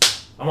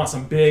 I want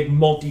some big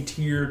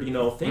multi-tiered,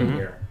 thing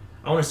here.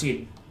 I want to see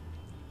a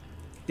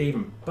Dave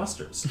and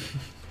Buster's.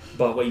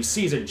 But what you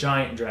see is a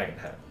giant dragon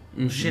head.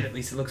 Shit, at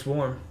least it looks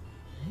warm.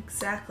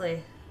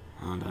 Exactly.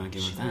 I'd argue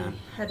with Should that. we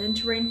head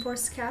into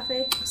Rainforest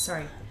Cafe?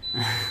 Sorry.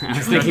 I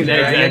was thinking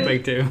that exactly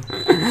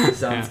too.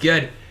 Sounds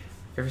good.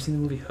 You ever seen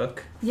the movie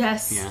Hook?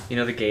 Yes. Yeah. You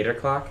know the gator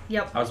clock?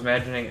 Yep. I was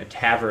imagining a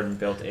tavern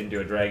built into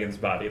a dragon's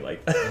body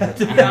like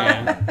that.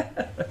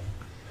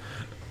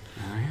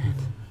 Alright.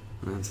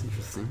 That's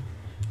interesting.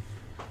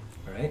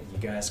 Alright, you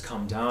guys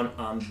come down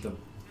on the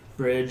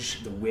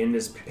bridge. The wind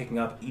is picking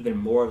up even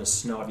more of the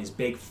snow. These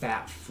big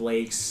fat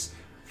flakes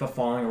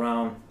falling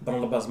around.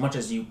 Bundled up as much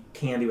as you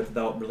can do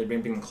without really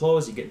being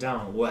close. You get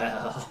down.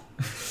 Well,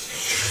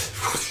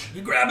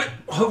 you grab it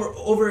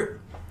over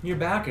your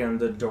back, and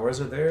the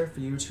doors are there for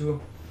you to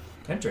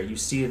enter. You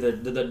see the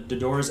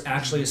doors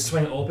actually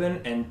swing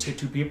open, and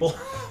two people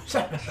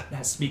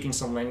speaking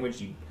some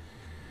language I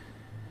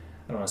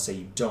don't want to say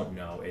you don't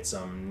know. It's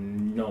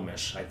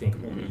Gnomish. I think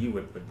only you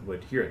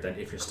would hear it then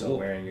if you're still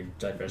wearing your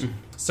diapers.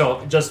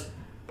 So just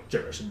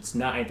gibberish. It's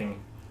not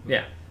anything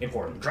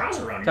important. Drows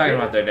around Talking here.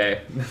 about their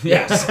day.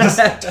 Yes.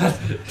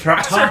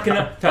 talking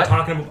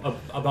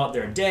about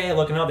their day,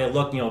 looking out. They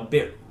look, a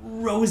bit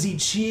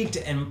rosy-cheeked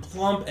and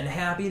plump and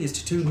happy.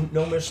 These two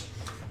Gnomish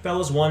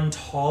fellows, one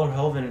taller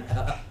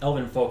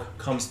elven folk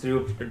comes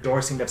through. Their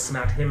door seemed to have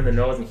smacked him in the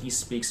nose, and he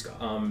speaks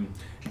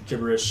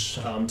gibberish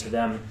to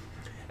them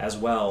as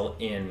well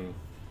in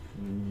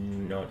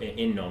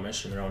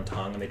Gnomish, in their own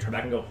tongue. And they turn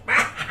back and go,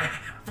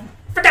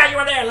 you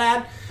were there,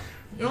 lad.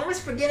 You always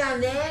forget I'm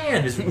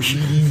there. This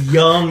really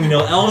young,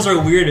 elves are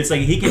weird. It's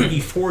like he can be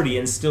 40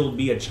 and still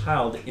be a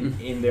child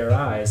in their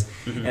eyes.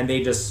 And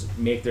they just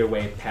make their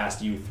way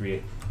past you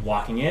three.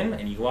 Walking in,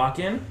 and you walk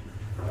in.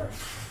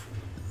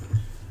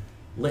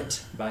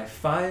 Lit by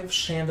 5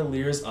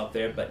 chandeliers up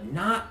there, but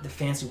not the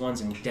fancy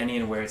ones in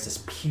Denian where it's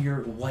this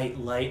pure white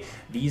light.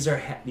 These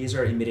are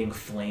emitting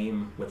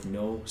flame with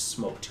no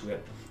smoke to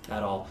it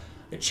at all.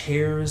 The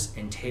chairs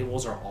and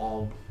tables are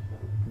all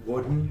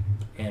wooden,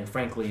 and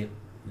frankly,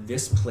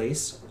 this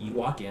place, you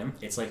walk in,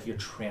 it's like you're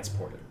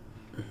transported.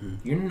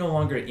 You're no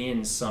longer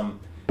in some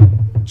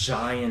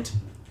giant,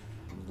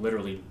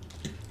 literally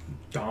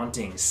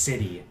daunting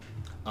city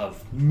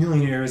of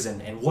millionaires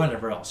and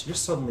whatever else. You're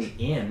suddenly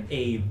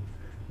in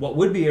what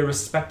would be a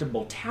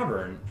respectable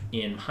tavern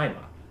in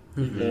Haima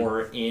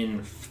or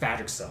in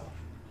Fadrixel.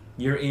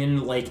 You're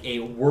in like a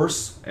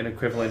worse An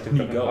equivalent of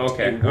goat.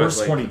 Okay. A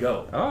worse horny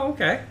goat. Oh,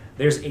 okay.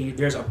 There's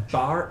a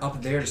bar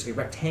up there, just a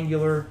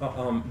rectangular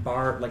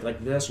bar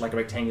like this, like a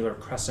rectangular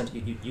crescent.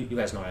 You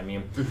guys know what I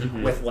mean,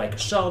 with like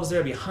shelves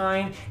there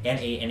behind and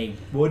a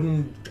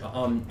wooden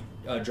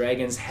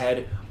dragon's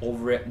head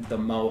over it. The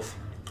mouth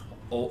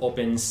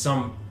open,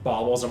 some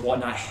baubles and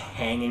whatnot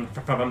hanging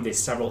from them. There's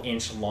several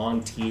inch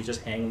long teeth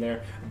just hanging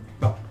there.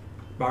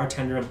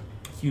 Bartender,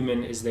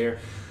 human, is there.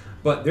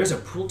 But there's a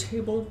pool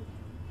table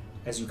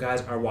as you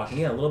guys are walking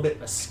in, a little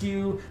bit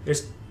askew.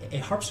 There's a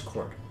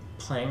harpsichord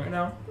playing right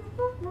now.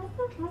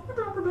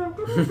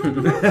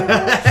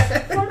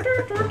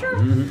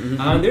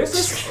 There's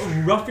this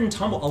rough and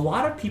tumble. A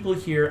lot of people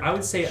here, I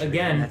would say,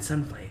 again, That's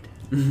unplayed.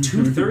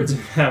 2/3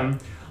 of them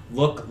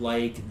look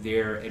like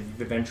they're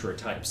adventurer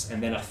types,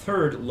 and then a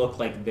third look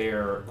like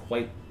they're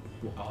quite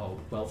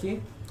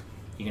wealthy.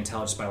 You can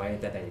tell just by the way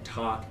that they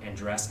talk and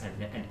dress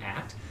and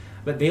act.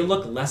 But they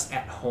look less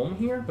at home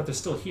here, but they're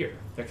still here.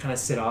 They're kind of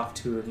sit off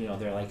to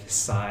their like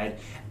side.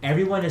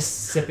 Everyone is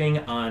sipping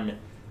on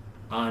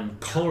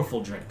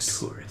colorful drinks.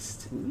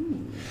 Tourist.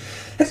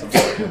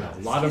 A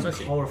lot of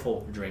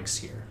colorful drinks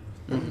here.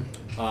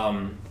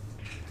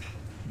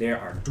 There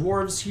are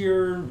dwarves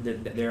here.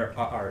 There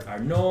are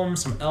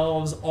gnomes, some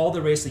elves, all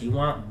the race that you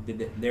want.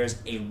 There's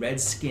a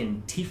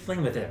red-skinned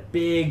tiefling with a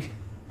big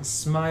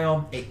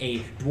smile. A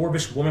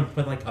dwarvish woman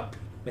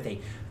with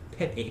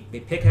a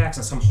pickaxe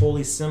and some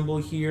holy symbol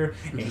here,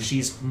 and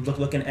she's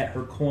looking at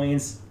her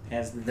coins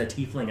as the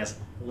tiefling is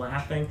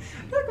laughing.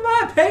 Come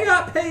on, pay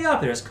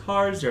up! There's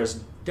cards,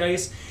 there's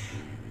dice.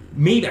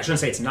 Maybe I shouldn't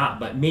say it's not,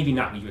 but maybe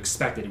not what you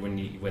expected when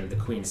the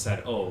queen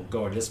said, "Oh,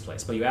 go to this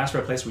place." But you asked for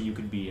a place where you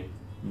could be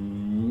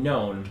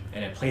known,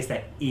 and a place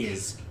that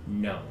is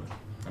known,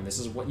 and this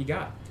is what you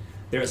got.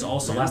 There is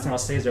also, last thing I'll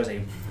say is there's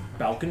a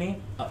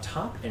balcony up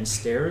top and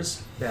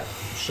stairs that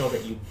show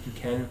that you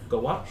can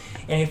go up,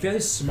 and a fairly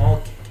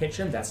small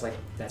kitchen that's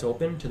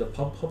open to the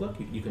public.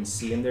 You can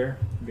see in there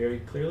very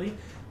clearly.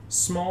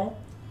 Small.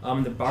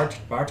 The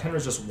bartender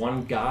is just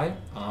one guy.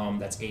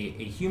 That's a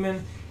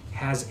human,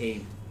 has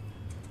a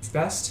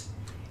vest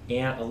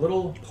and a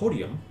little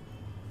podium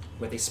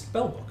with a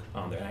spell book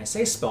on there. And I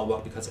say spell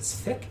book because it's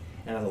thick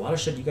and there's a lot of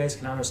shit you guys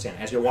cannot understand.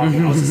 As you're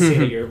walking, I was just saying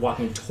that you're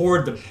walking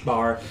toward the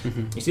bar.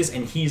 You see this,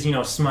 and he's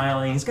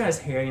smiling. He's got his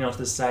hair to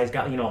the side. He's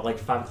got like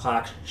 5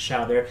 o'clock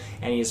shower there,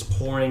 and he's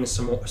pouring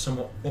some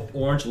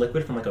orange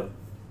liquid from like a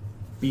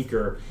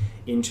beaker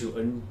into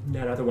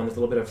another one. There's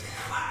a little bit of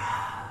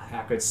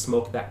acrid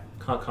smoke that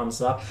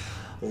comes up.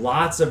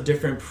 Lots of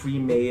different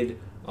pre-made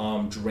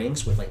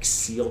drinks with like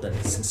sealed and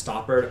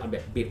stoppered.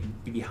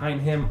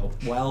 Behind him, a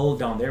well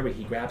down there where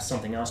he grabs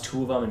something else,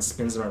 2 of them, and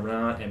spins them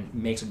around and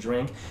makes a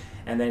drink.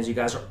 And then as you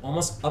guys are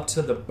almost up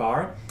to the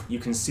bar, you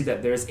can see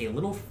that there's a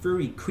little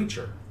furry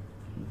creature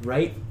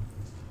right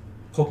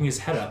poking his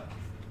head up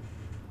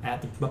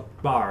at the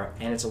bar,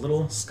 and it's a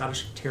little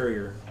Scottish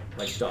Terrier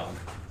like dog.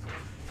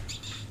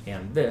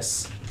 And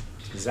this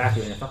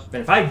exactly. And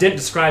if I didn't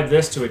describe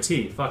this to a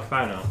T, fuck if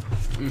I know,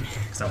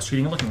 because I was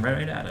treating it, looking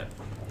right at it.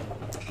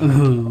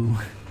 Ooh.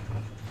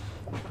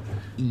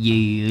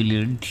 You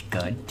little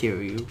Scott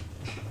Terrier.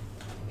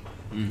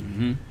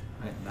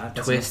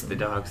 Twist, the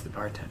dog's the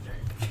bartender.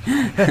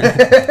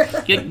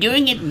 You're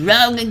doing it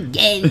wrong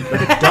again.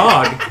 The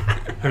dog,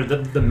 or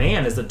the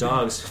man is the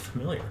dog's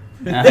familiar.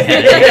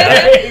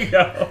 There you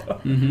go.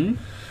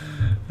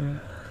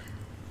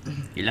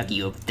 You're lucky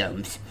you have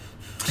thumbs.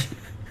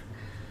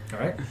 All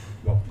right.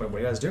 Well, what do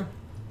you guys do?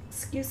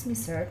 Excuse me,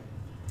 sir.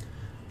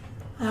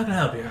 How can I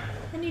help you?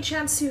 Any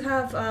chance you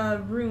have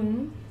a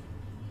room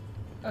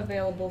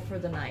available for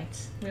the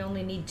night? We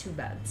only need 2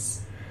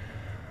 beds.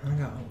 I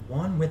got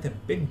one with a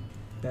big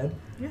bed.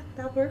 Yeah,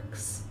 that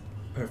works.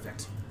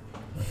 Perfect.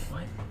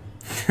 What?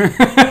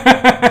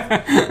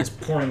 He's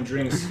pouring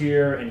drinks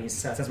here, and he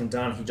sets them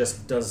down. He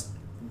just does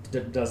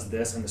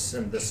this, and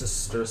the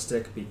stir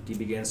stick he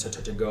begins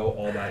to go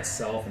all by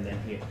itself, and then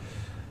he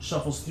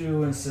shuffles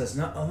through and says,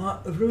 "Not a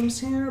lot of rooms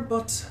here,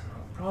 but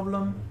no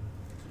problem.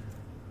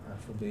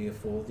 That will be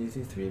for the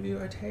 3 of you,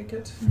 I take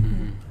it."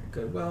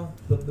 Good. Well,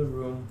 the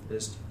room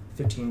is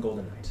 15 gold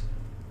a night.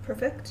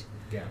 Perfect.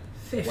 Yeah.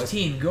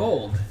 15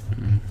 gold.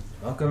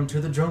 Welcome to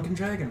the Drunken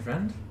Dragon,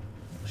 friend.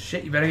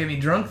 Shit, you better get me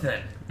drunk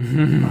then.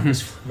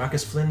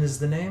 Marcus Flynn is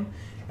the name,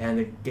 and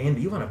the game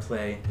that you want to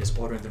play is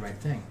Ordering the Right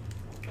Thing.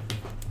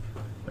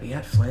 What do you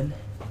got, Flynn?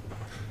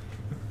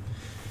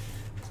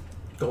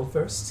 Gold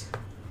first.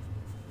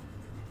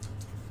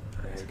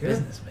 That's a Very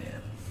good.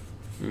 businessman.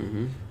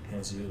 Mm-hmm.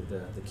 Hands you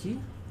the key.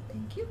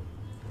 Thank you.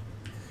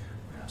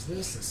 Grabs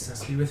this. This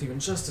has to be with you in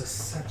just a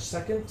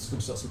second.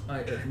 Scoops out some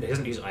ice. He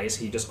doesn't use ice.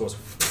 He just goes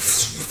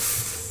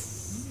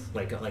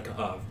like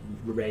a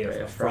ray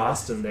of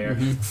frost in there.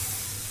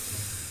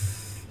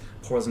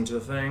 Pours into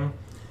the thing,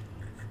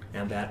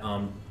 and that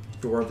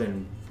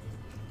dwarven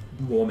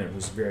woman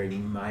who's very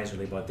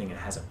miserly about thing and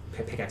has a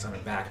pickaxe on her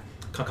back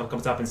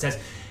comes up and says,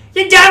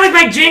 "You done with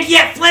my drink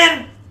yet,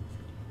 Flynn?"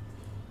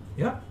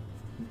 Yep.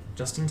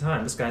 Just in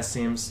time. This guy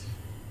seems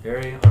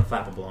very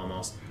unflappable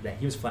almost. Yeah,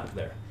 he was flapped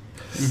there.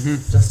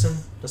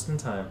 Just in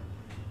time.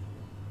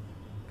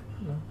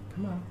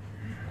 Come on.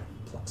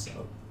 Plucks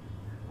out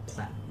a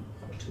platinum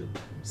or two.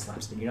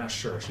 Slaps it. You're not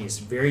sure. She's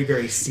very,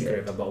 very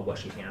secretive about what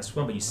she hands to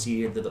him, but you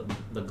see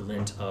the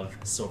glint of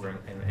silver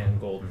and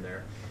gold in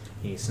there.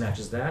 He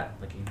snatches that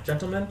like a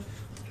gentleman,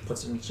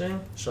 puts it in the chain,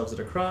 shoves it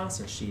across,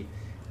 and she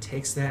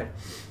takes that.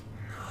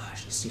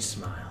 She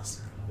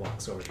smiles,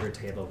 walks over to her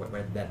table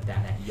where that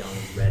young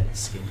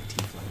red-skinned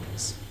tiefling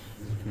is.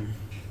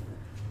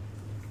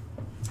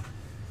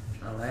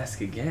 I'll ask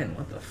again.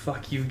 What the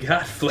fuck you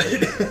got,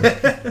 Flynn?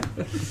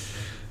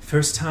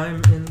 First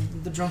time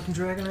in the Drunken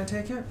Dragon, I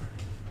take it?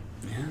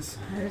 Yes.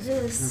 There it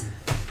is.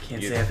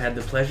 Can't say I've had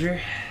the pleasure.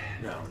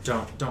 No,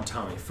 don't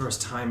tell me.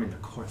 First time in the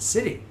Court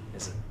City,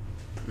 is it?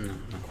 No,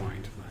 not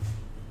quite,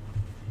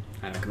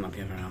 but I don't come up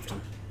here very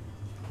often.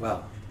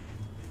 Well,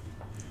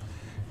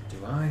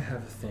 do I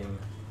have a thing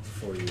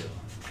for you?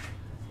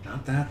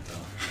 Not that,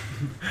 though.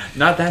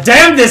 Not that.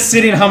 Damn this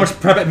city and how much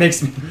prep it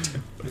makes me do.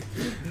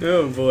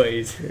 Oh,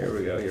 boys. Here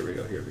we go.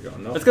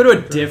 No. Let's go to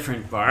a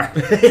different bar.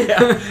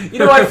 Yeah. You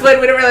know what, Flynn?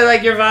 We don't really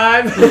like your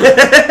vibe.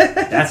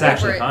 That's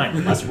actually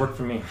fine. Less work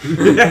for me.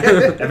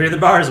 Every other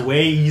bar is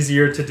way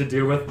easier to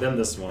deal with than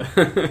this one.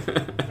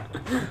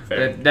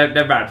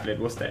 Never mind, Flynn.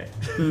 We'll stay.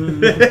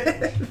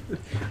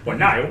 Well,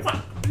 now you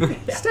want.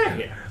 Stay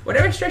here.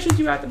 Whatever stretches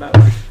you out the most.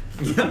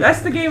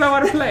 That's the game I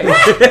want to play.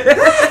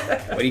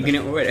 What are you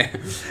gonna order?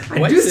 I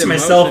What's do this the to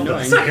most myself.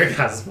 annoying- It's not your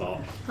guys'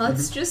 fault.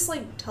 Let's just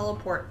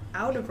teleport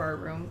out of our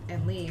room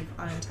and leave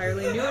on an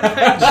entirely new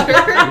adventure.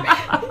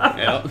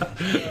 Well,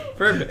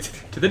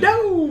 perfect. To the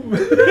dome.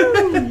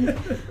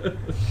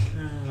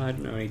 I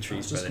don't know any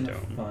trees by the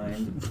dome.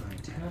 Find my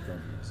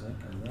tavern music.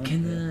 And then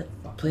Can the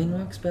plane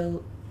walk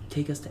spell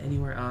take us to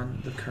anywhere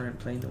on the current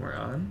plane that we're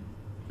on?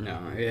 No,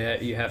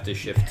 you have to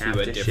shift to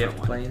a different shift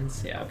one.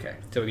 planes? Yeah. Okay.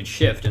 So we could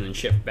shift and then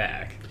shift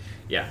back.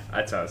 Yeah,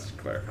 that's what I was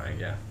clarifying,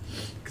 yeah.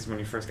 Because when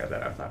you first got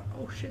that, I thought,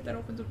 oh shit, that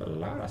opens up a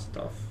lot of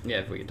stuff. Yeah,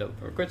 if we could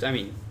teleport. I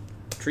mean,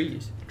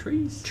 trees.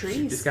 Trees.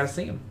 You just gotta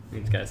see them.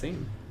 You just gotta see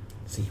them.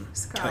 See them.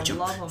 Just gotta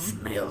love them.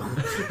 Smell them.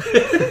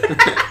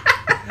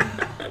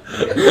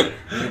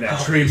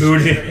 that tree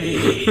booty.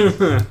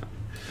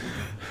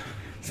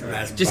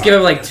 Just give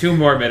him like 2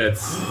 more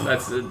minutes.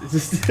 That's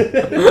just.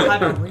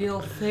 Got a real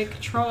thick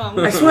trunk.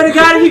 I swear to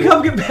God, if you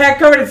come get back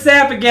covered in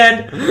sap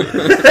again.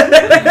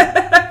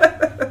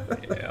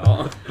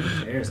 Yeah.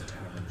 There's a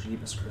tavern.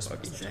 Jeebus Christmas.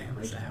 Fucking That's damn,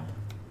 right it's now. out.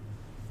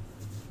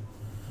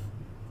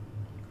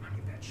 Come on,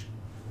 you bitch.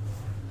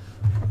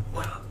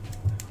 Well,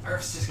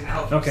 Earth's just gonna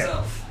help Okay.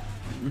 himself.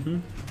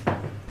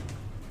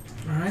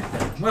 Alright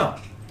then. Well,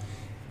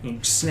 he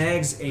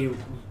snags a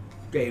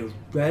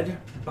red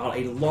bottle,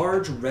 a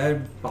large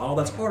red bottle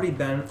that's already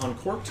been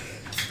uncorked,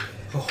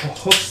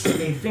 hooks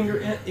a finger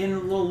in a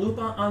little loop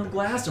on the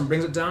glass and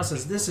brings it down and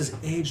says, "This is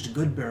aged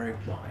goodberry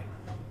wine.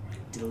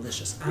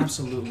 Delicious.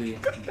 Absolutely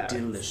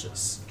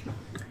delicious.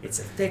 It's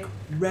a thick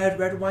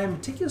red wine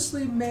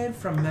meticulously made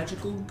from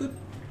magical good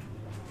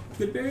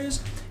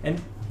berries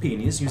and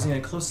peonies using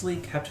a closely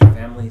kept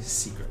family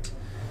secret.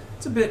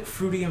 It's a bit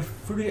fruity and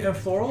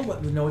floral,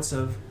 but with notes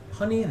of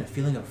honey and a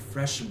feeling of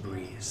fresh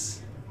breeze."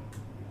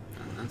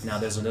 Now,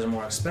 there's a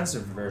more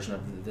expensive version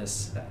of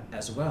this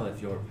as well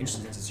if you're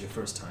interested, since it's your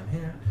first time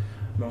here.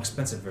 More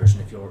expensive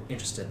version if you're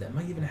interested that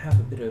might even have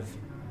a bit of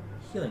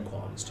healing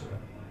qualities to it.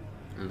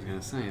 I was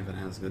gonna say, if it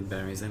has good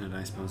berries in it,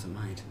 I suppose it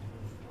might.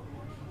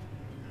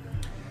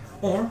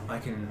 Or I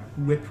can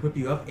whip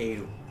you up a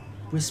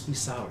wispy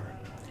sour.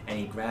 And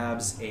he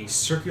grabs a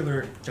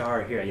circular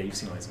jar here. Yeah, you've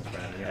seen all these things,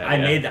 Brad. Yeah, I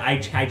yeah. made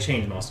I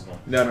changed most of them.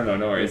 No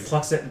He worries.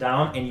 plucks it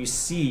down, and you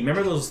see.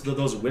 Remember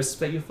those wisps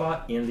that you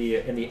fought in the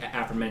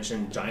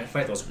aforementioned giant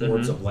fight? Those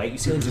orbs of light. You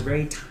see, there's a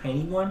very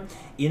tiny one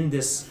in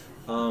this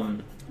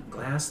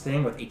glass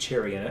thing with a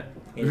cherry in it,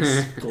 and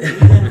it's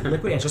golden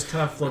liquid, and it's just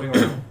kind of floating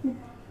around.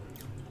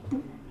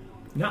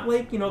 Not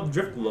like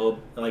drift globe,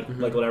 like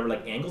whatever,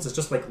 like angles. It's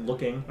just like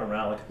looking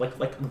around,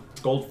 like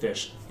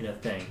goldfish in a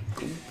thing.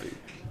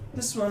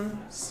 This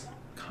one's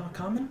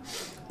common,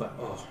 but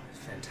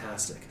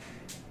fantastic.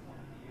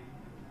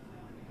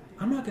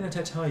 I'm not going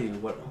to tell you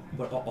what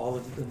all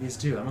of these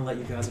do. I'm going to let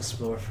you guys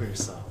explore for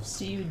yourselves.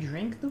 Do you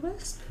drink the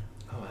wisp?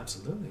 Oh,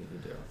 absolutely, you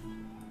do.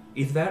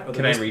 Either that, or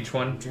Can I reach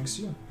one? drinks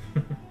you.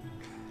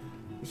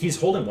 He's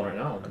holding one right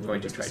now. I'm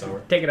going to try sour.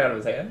 to take it out of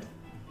his hand.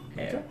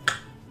 And Okay.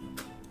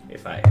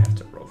 if I have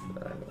to roll for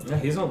that, I will. Yeah,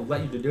 he's gonna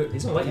let you do it.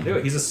 He's gonna let you do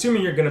it. He's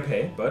assuming you're gonna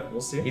pay, but we'll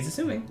see. He's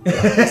assuming.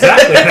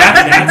 Exactly.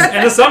 That's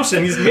an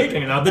assumption he's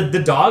making. Now the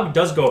dog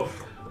does go.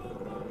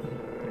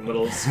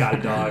 Little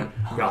Scotty dog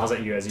growls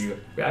at you as you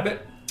grab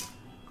it.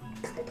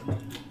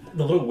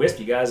 The little wisp.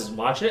 You guys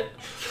watch it.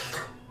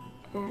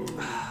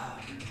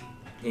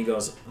 He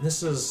goes,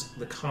 "This is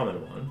the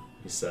common one,"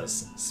 he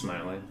says,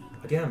 smiling.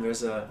 "Again,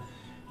 there's a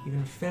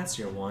even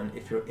fancier one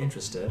if you're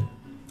interested.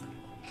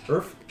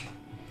 Earth,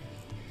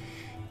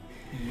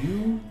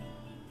 you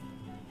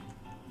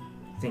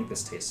think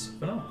this tastes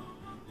phenomenal.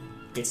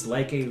 It's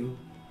like a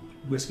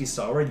whiskey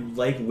sour. You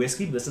like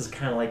whiskey, but this is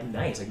kind of like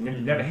nice. Like you've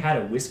never had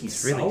a whiskey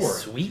sour Really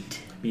sweet.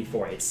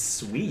 before. It's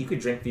sweet. You could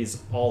drink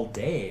these all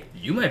day."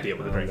 You might be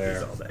able to drink there.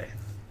 these all day.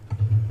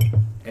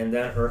 And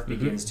then Earth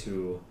begins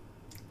to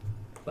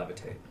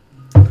levitate.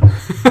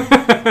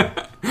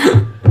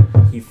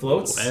 He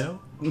floats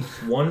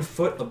 1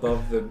 foot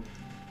above the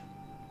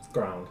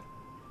ground.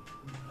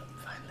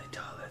 Finally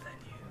taller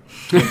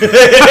than you.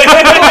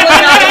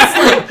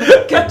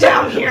 Get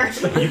down here.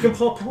 You can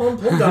pull him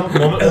down the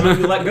moment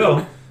you let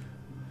go.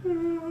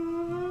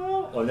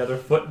 Another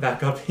foot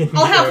back up in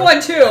I'll have one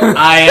too.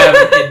 I am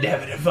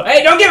inevitable.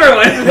 Hey, don't give her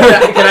one!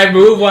 Can I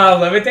move while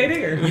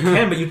levitating? Or? You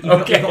can, but you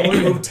can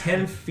only move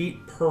 10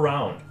 feet per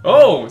round.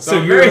 Oh, So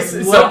I'm you're so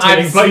I'm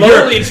levitating, but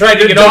slowly you're- trying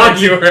to get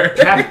onto her.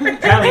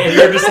 Callie, and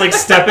you're just like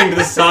stepping to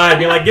the side,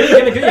 being like, give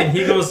me. And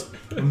he goes,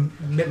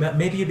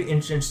 maybe you'd be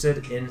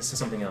interested in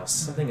something else.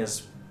 Something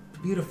as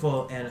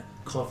beautiful and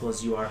colorful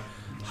as you are.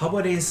 How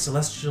about a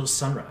celestial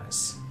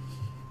sunrise?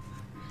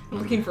 I'm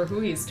looking for who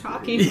he's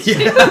talking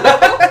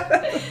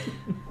to.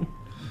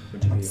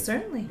 Would you be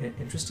Certainly.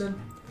 interested?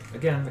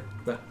 Again,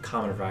 the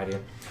common variety.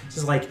 This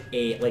is like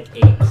a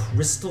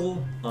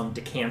crystal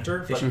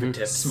decanter, Fishing but for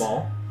tips.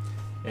 small,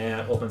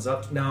 and it opens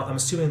up. Now, I'm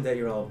assuming that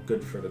you're all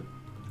good for the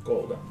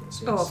gold. I'm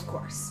assuming. Oh, of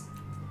course.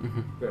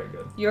 Very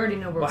good. You already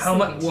know where Well, we're how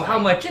much? sleeping Well, how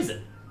tonight. much is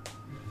it?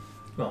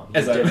 Well,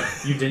 As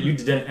you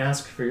didn't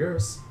ask for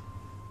yours.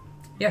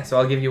 Yeah, so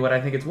I'll give you what I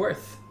think it's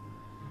worth.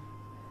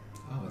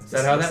 Oh, Is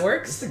that how that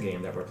works? It's the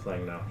game that we're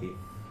playing now.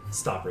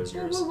 Stopper's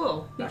Whoa, yours. whoa,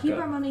 whoa. We Back keep up.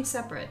 our money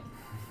separate.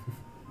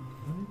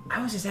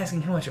 I was just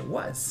asking how much it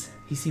was.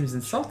 He seems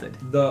insulted.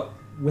 The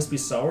Wispy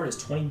Sour is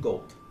 20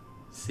 gold.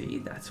 See,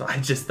 that's why I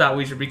just thought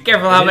we should be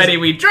careful how It is- many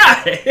we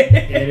try.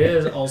 It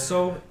is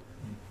also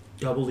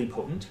doubly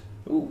potent.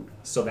 Ooh.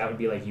 So that would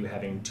be like you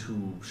having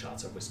 2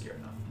 shots of whiskey or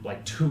not.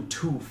 Like two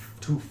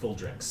full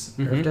drinks.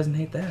 Irv doesn't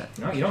hate that.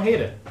 No, you don't hate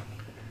it.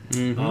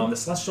 Mm-hmm. The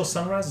Celestial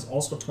Sunrise is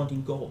also 20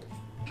 gold.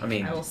 I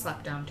mean, I will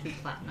slap down 2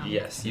 platinum.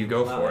 yes, you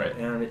go for it.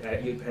 And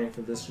you paying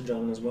for this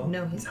gentleman as well?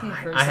 No, he's paying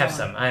for his I have own.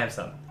 some. I have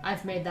some.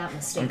 I've made that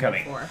mistake I'm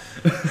coming. before.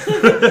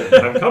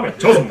 I'm coming.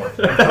 Chosen one.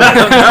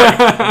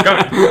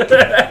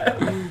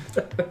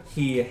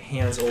 He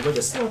hands over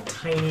this little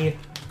tiny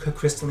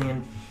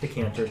crystalline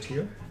decanter to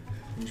you.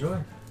 Enjoy.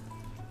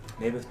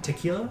 Made with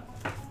tequila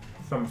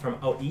from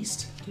out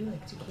east. Do you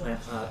like tequila?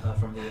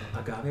 From the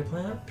agave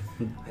plant.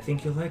 I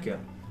think you'll like it.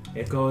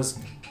 It goes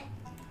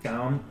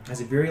down,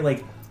 has a very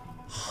like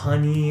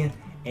honey.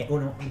 Oh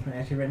no, I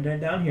actually written that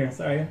down here.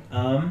 Sorry.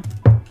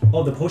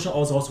 Oh, the potion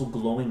is also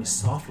glowing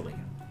softly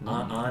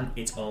on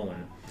its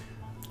own.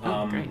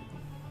 Great.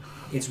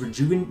 It's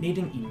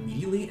rejuvenating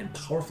immediately and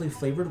powerfully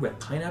flavored with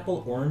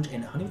pineapple, orange,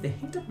 and honey with a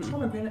hint of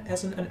pomegranate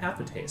as an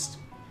aftertaste.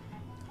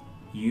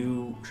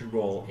 You should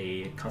roll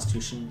a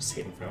Constitution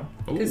saving throw.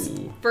 Because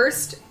Ooh.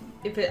 first,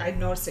 if I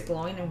notice it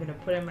glowing, I'm going to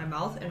put it in my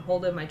mouth and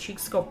hold it in my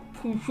cheeks, go,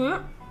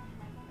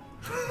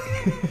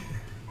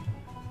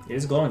 It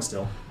is glowing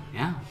still.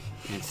 Yeah,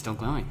 it's still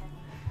glowing.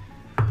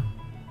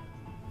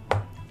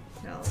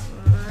 no,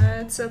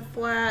 it's a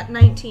flat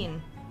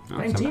 19. Oh,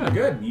 19, not bad.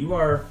 good. You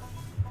are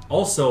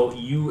also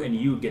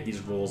you get these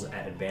rolls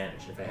at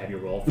advantage. If I have you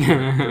roll for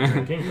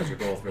drinking, because you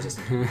roll for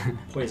resistant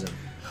poison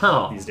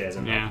Oh, these days,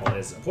 and Yeah. alcohol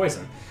is a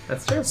poison.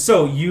 that's true.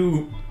 So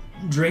you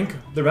drink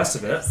the rest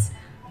of it,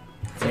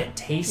 and it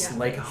tastes Yeah.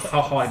 like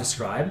how I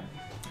describe.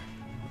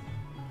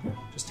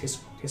 Just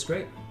tastes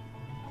great.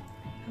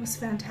 It was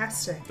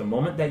fantastic. The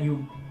moment that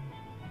you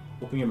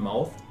open your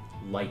mouth,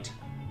 light,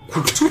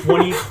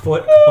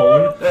 20-foot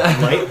cone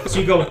light. So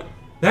you go,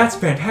 that's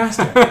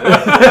fantastic.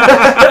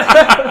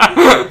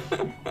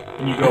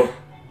 And you go,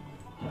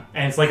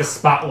 and it's like a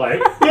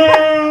spotlight.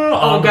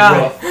 Oh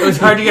god, it was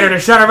hard to get her to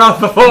shut her mouth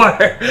before.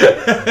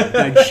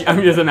 Like,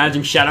 I'm just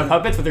imagining shadow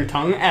puppets with their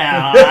tongue.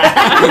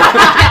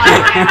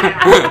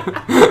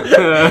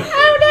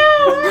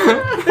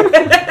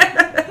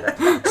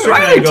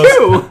 Try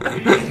too.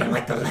 I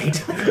like the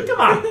light. Come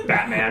on,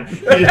 Batman.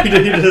 He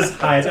just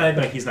hides.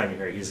 He's not even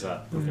here. He's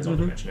moving his own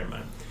dimension. Never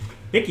mind.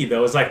 Hickey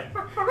though is like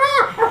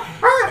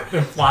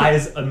and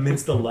flies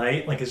amidst the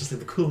light. Like it's just like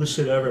the coolest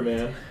shit ever,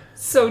 man.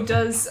 So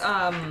does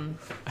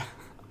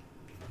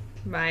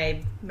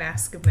my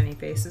mask of many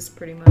faces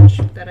pretty much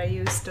that I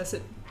use, does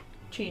it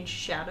change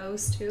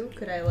shadows too?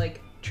 Could I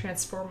like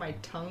transform my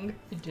tongue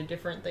into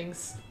different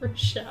things for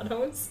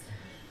shadows?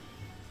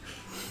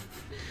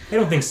 I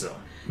don't think so.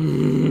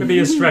 Maybe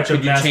a stretch of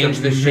Could you change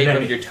the shape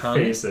of your tongue?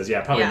 Faces,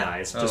 yeah, probably Yeah. not.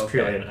 It's Oh, just okay.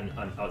 purely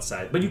an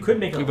outside. But you could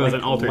make it It was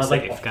like, an alter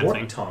like safe a kind of forked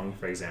thing. tongue,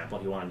 for example,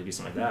 if you wanted to do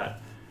something like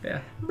that. Yeah.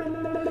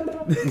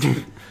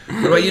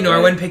 What about you,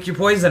 Norwin? Pick your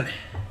poison.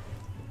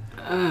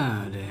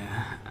 Oh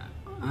dear.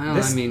 Well,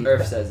 This I mean,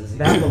 Earth says is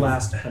That will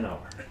last an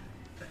hour.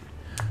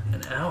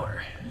 An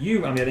hour.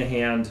 You, on the other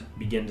hand,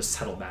 begin to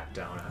settle back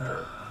down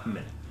after a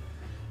minute.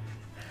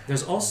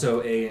 There's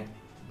also a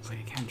it's like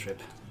a cantrip.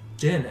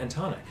 gin and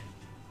tonic.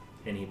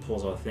 And he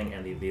pulls out a thing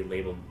and they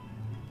labeled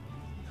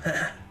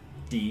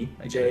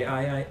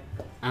D-J-I-I.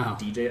 Oh.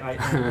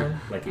 D-J-I-I.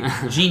 Like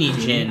a Genie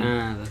gin.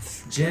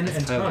 That's gin that's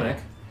and clever.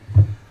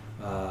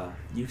 tonic.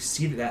 You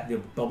see that the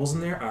bubbles in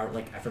there are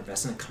like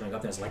effervescent coming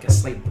up. There's like a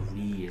slight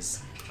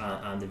breeze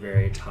on the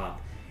very top.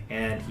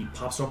 And he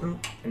pops open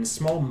and a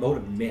small mote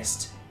of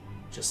mist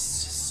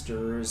just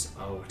stirs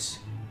out.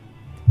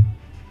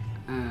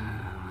 Well,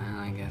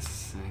 I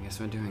guess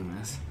we're doing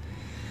this.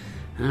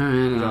 All right,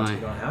 You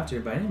don't have to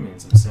by any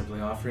means. I'm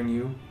simply offering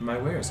you my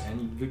wares,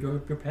 and you're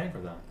paying for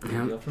them.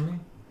 Yeah. Deal for me?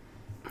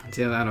 It's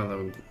either that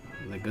or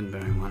the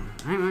Goodberry one.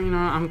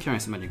 I'm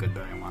curious about your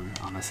Goodberry one,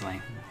 honestly.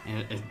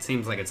 It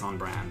seems like it's on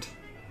brand.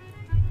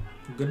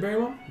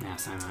 Goodberry one?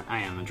 Yes, I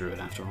am a druid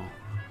after all.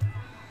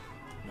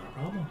 No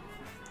problem.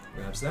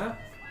 Grabs that.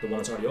 The one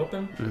that's already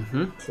open.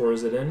 Mm-hmm.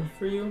 Pours it in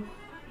for you.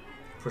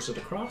 Pushes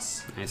it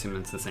across. I assume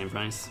it's the same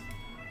price.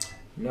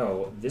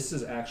 No, this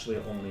is actually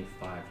only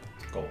 5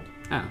 gold.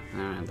 Oh,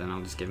 alright, then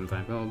I'll just give him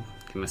 5 gold.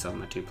 Give myself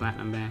my 2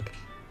 platinum back.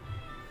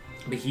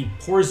 But he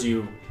pours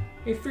you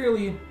a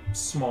fairly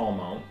small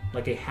amount,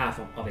 like a half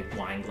of a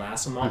wine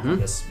glass amount, of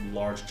this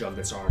large jug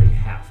that's already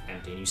half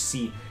empty. And you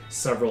see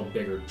several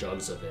bigger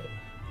jugs of it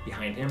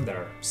behind him that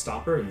are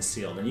stoppered and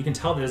sealed. And you can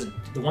tell there's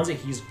the ones that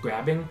he's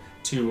grabbing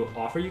to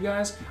offer you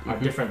guys are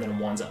different than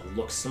ones that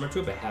look similar to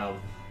it, but have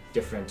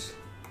different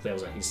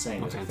flavors. Like he's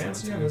saying there's a Okay,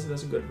 fancy, so-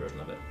 there's a good version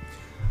of it.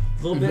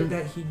 The little bit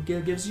that he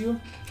gives you,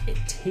 it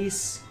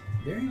tastes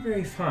very,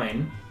 very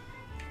fine.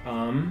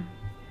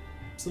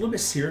 It's a little bit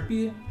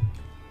syrupy,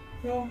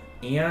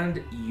 and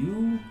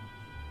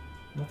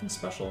nothing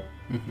special.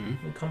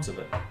 What comes of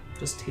it?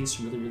 Just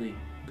tastes really, really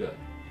good.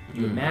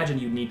 You imagine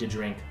you need to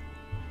drink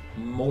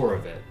more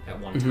of it at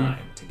one time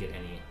to get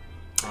any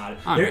odd.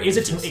 There is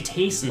it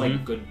tastes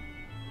like good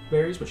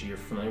berries, which you're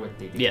familiar with.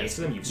 They Yes, taste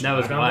them. You've that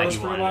was survived on why those you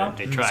for a wanted while.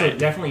 to try so it. it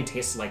definitely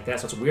tastes like that.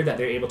 So it's weird that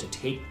they're able to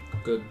take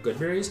good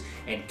berries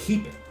and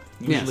keep it.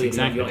 Yes, Usually,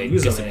 exactly. you don't They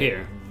use disappear.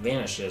 them, and it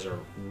vanishes or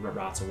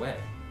rots away.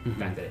 The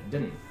fact that it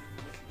didn't.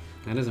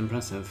 That is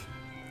impressive.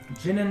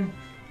 Gin and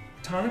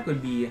tonic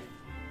would be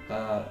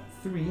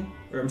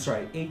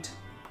 8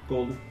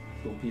 gold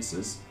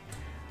pieces.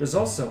 There's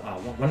also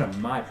one of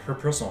my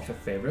personal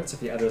favorites, if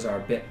the others are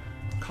a bit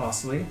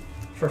costly.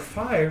 For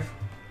 5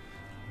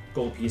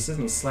 gold pieces,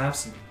 and he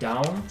slaps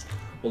down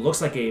what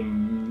looks like a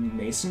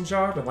mason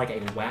jar with like a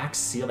wax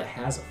seal that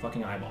has a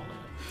fucking eyeball in it.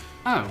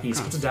 Oh, He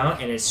puts it down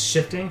and it's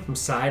shifting from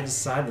side to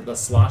side, the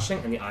sloshing,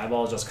 and the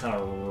eyeball is just kind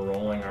of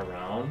rolling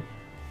around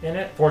in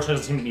it. Fortunately, it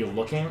doesn't seem to be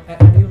looking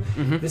at you.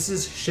 This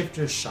is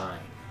Shifter's Shine.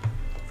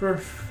 For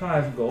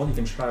 5 gold, you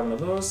can try one of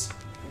those.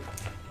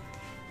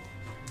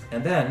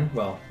 And then,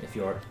 well, if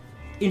you're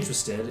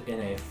interested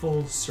in a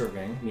full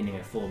serving, meaning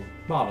a full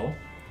bottle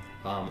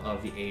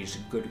of the aged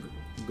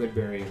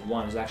Goodberry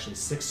one, there's actually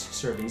 6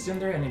 servings in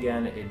there, and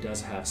again, it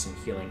does have some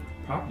healing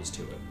properties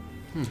to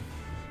it.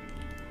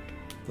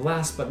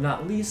 Last but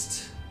not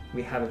least,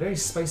 we have a very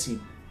spicy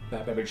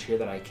beverage here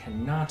that I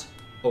cannot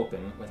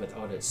open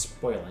without it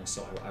spoiling,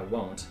 so I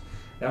won't.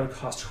 That would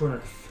cost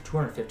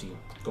 250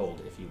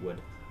 gold if you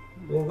would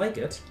like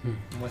it.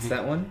 What's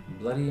that one?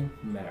 Bloody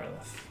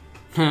Merilith.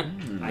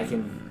 I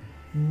can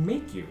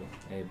make you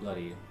a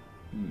bloody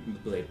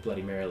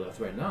Merilith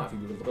right now if you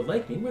would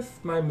like me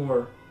with my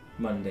more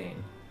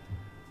mundane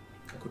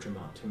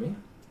accoutrement to me.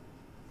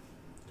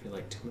 If you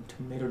like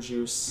tomato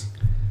juice,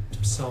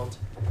 salt,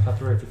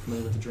 pepper, if you're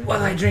familiar with the drink.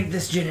 While I drink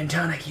this gin and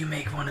tonic, you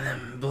make one of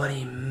them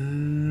bloody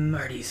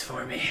Marties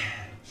for me.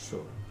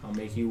 Sure. I'll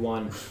make you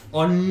one.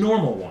 A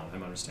normal one,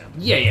 I'm understanding.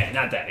 Yeah,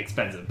 not that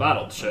expensive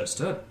bottled shit.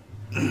 Understood.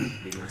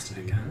 Begins to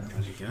do that.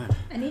 Pretty good.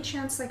 Any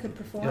chance I could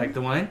perform? You like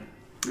the wine?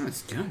 Oh,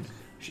 it's good.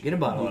 Should get a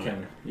bottle You of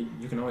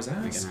it. can always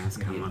ask. I can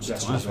ask how He much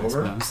it's gestures worth, I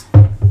over.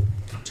 suppose.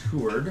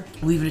 Toured.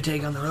 Leave it to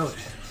take on the road.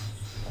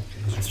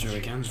 That's true, we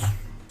can.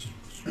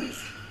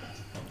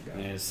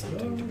 There's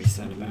something to be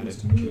said about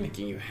it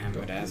making you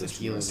hammered as it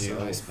heals you,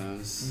 I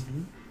suppose.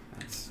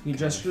 That's He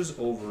gestures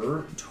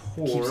over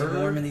toward. Keeps it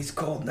warm in these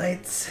cold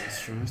nights.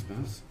 That's true, I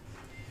suppose.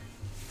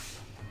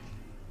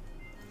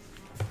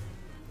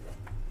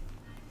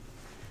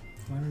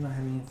 Why do I not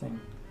have anything?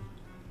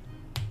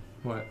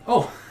 What?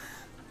 Oh!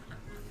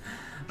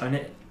 I'm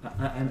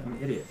an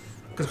idiot.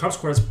 Because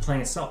harpsichord is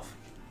playing itself.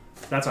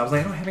 That's why I was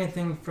like, I don't have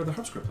anything for the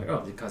harpsichord player. Oh,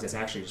 because it's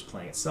actually just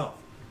playing itself.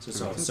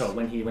 So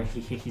when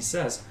he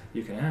says,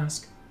 you can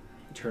ask,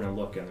 you turn and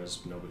look and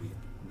there's nobody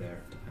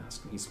there to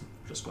ask. He's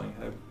just going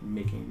ahead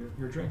making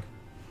your drink.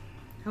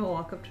 He'll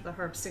walk up to the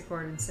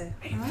harpsichord and say,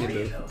 Hey, "Hi,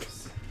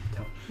 those.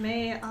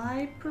 may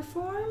I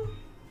perform?"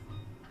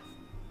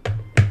 It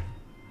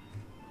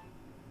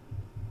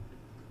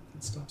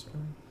stops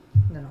playing.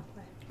 Then I'll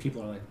play.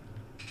 People are like,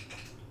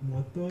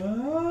 what the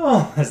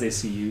hell? As they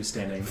see you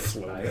standing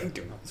by it.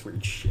 Doing all this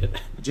weird shit.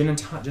 Gin and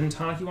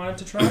tonic you wanted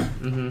to try?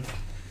 Mm-hmm.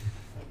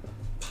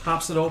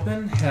 Pops it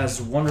open,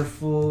 has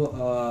wonderful,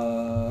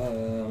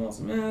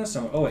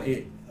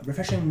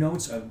 refreshing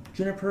notes of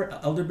juniper,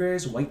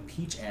 elderberries, white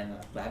peach, and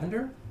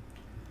lavender.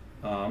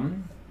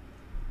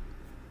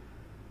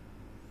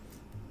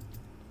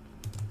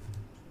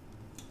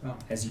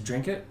 As you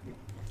drink it,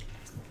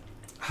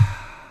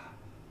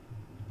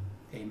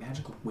 a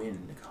magical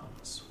wind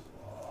comes.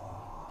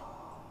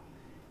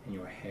 And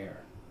your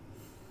hair,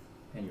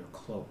 and your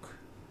cloak,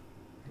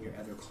 and your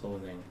other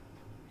clothing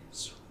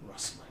is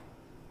rustling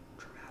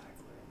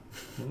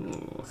dramatically.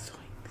 Ooh.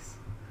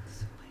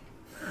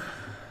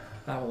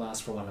 That will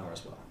last for 1 hour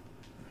as well.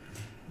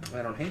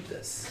 I don't hate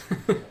this.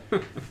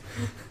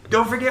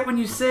 Don't forget when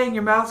you sing,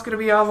 your mouth's gonna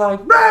be all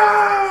like,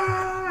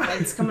 "Rah!"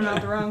 It's coming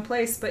out the wrong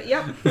place, but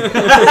yep.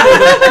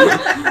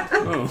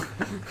 Oh.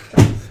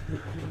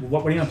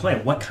 What are you going to play?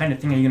 What kind of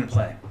thing are you going to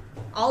play?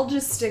 I'll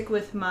just stick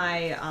with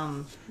my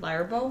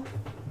lyre bow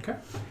Okay.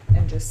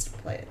 and just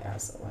play it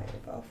as a lyre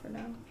bow for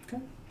now. Okay.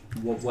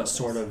 What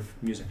sort of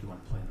music do you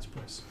want to play in this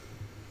place?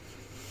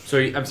 So,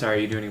 I'm sorry,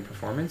 are you doing a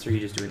performance, or are you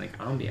just doing, like,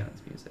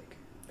 ambiance music?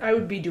 I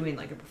would be doing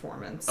like a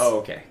performance. Oh,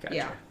 okay, gotcha.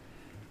 Yeah.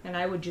 And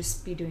I would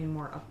just be doing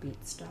more upbeat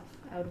stuff.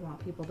 I would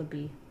want people to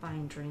be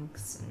buying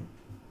drinks and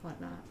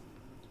whatnot.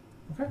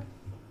 Okay.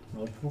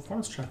 Roll a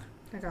performance check.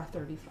 I got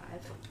 35.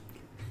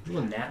 Roll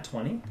a nat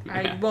 20.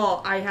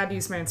 I had to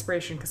use my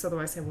inspiration because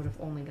otherwise I would have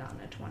only gotten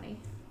a 20.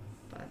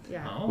 But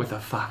yeah. Oh. With a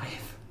 5.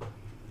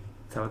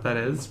 Is that what that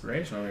is?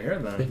 Inspiration over here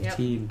then.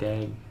 15,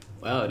 dang.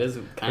 Well, it is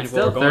kind It's of what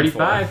still we're going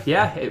 35. for.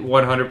 Yeah, it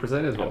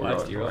 100% is what Oh, we're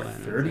that's going your for.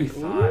 line.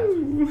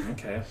 35.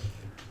 Okay.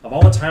 Of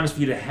all the times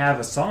for you to have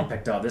a song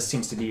picked out, this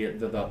seems to be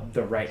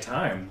the right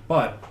time.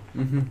 But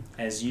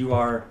as you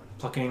are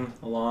plucking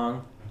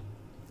along,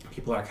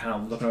 people are kind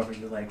of looking over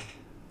you like,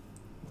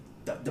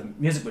 the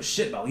music was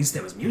shit, but at least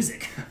there was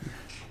music.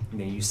 And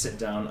then you sit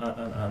down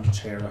on the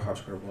chair, the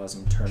harpsichord was,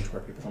 and turn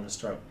toward people and just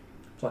start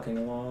plucking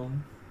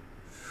along.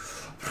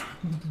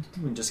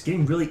 And just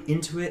getting really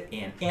into it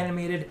and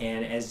animated,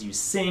 and as you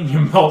sing,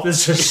 your mouth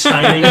is just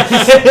shining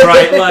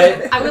bright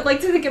light. I would like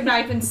to think I'm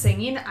not even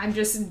singing. I'm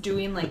just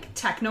doing like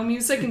techno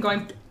music and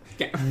going.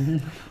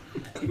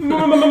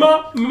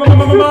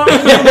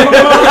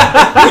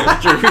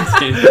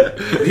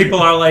 People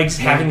are like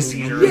having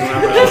seizures.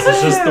 Yes!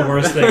 It's just the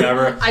worst thing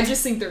ever. I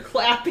just think they're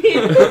clapping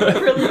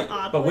really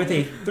oddly. But with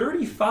a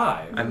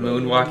 35, I'm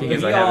moonwalking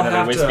as I we have all another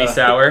have wispy to-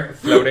 sour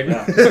floating.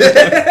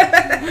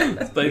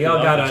 we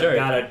all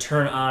gotta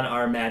turn on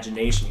our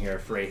imagination here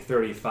for a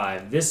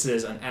 35. This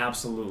is an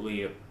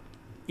absolutely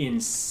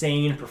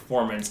insane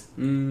performance,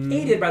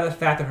 aided by the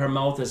fact that her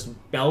mouth is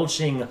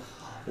belching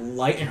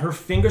light and her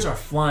fingers are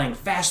flying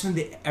faster than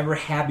they ever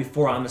had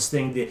before on this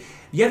thing. The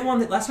other one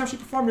that last time she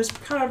performed is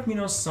kind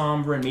of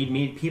somber and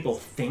made people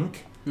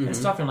think and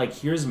stuff, and like,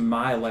 here's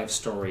my life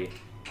story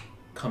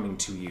coming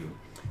to you.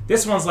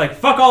 This one's like,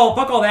 fuck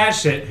all that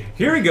shit.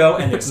 Here we go,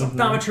 and there's some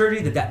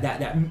thaumaturgy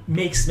that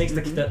makes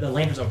the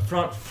lanterns up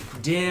front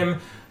dim,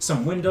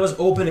 some windows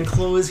open and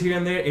close here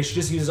and there. It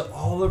just uses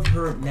all of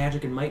her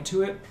magic and might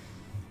to it,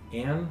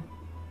 and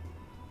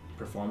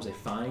performs a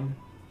fine,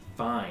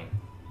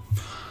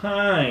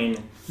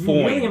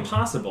 nearly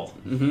impossible,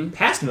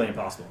 past nearly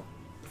impossible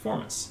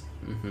performance.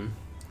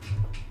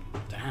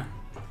 Damn.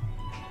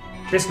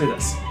 Basically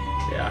this.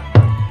 Yeah.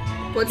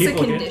 What's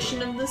People the get-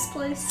 condition of this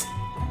place?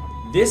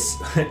 This,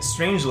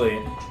 strangely,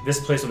 this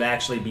place would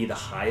actually be the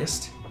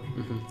highest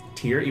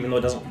tier, even though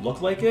it doesn't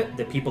look like it.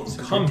 The people who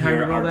come good time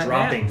here to roll are that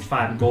dropping nat.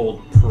 5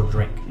 gold per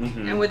drink.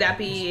 And would that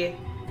be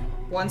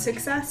one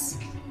success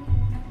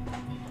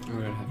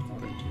We're gonna have to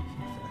put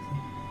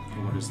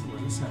What does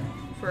it say?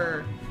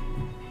 for?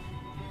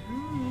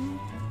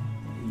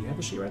 You have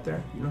the sheet right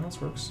there. You know how this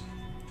works.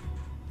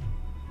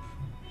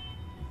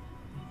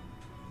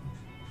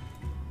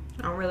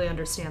 I don't really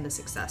understand the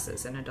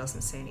successes, and it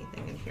doesn't say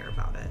anything in here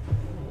about it.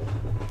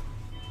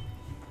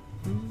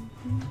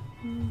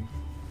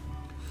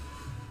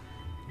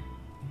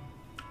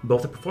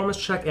 Both a performance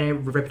check and a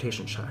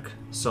reputation check.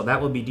 So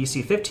that will be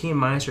DC 15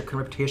 minus your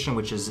current reputation,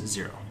 which is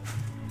 0.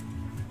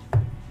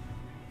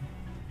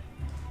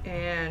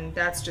 And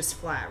that's just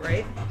flat,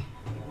 right?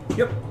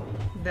 Yep.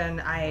 Then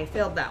I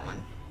failed that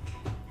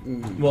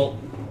one. Well,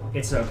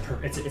 it's a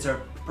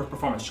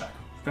performance check.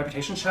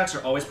 Reputation checks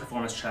are always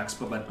performance checks,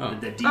 but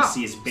the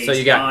DC is based So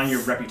you got- on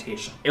your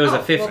reputation. It was Oh, a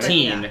well, then,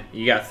 15. yeah.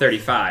 You got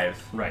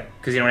 35. Right.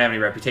 Because you don't have any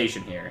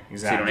reputation here. So you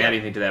Exactly. don't add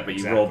anything to that, but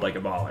you Exactly. rolled like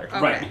a baller.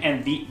 Okay. Right,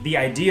 and the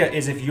idea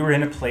is if you were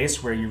in a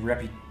place where your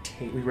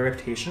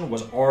reputation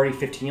was already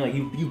 15, like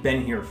you've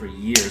been here for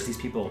years, these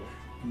people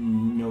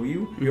know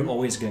you, you're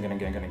always gonna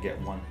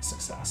get one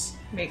success.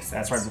 Makes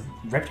sense. That's right.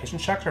 Reputation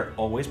checks are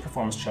always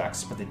performance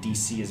checks, but the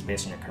DC is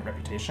based on your current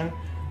reputation.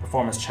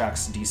 Performance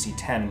checks DC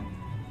 10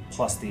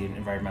 plus the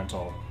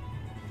environmental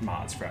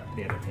mods for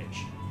the other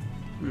page.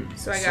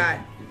 So I got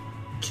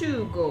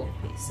 2 gold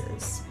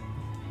pieces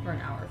for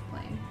an hour of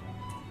playing.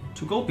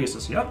 2 gold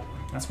pieces. Yep,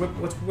 that's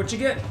what you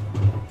get.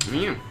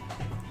 Yeah.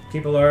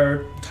 People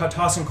are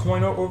tossing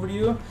coin over to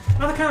you.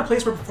 Not the kind of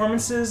place where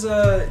performances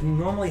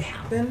normally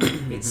happen.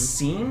 It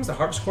seems the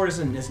harpsichord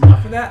is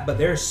not for that, but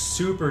they're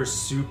super,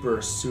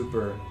 super,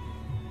 super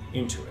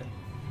into it.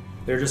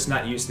 They're just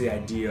not used to the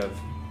idea of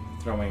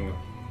throwing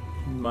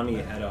money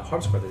at a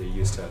harpsichord that they're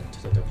used to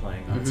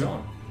playing on its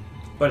own.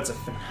 But it's a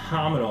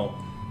phenomenal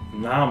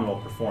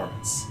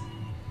performance.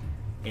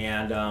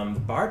 And the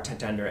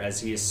bartender, as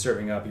he is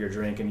serving up your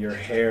drink and your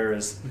hair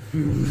is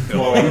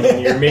flowing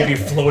and you're maybe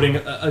floating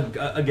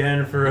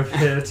again for a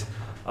bit,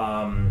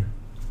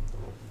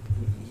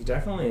 he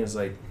definitely is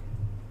like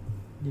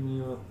giving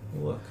you a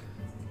look.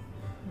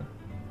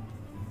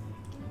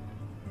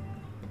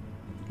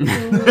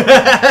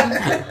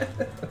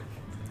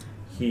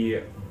 He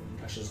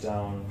pushes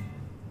down,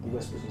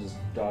 whispers in his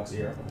dog's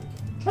ear.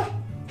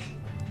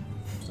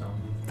 So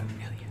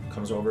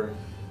comes over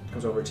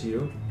to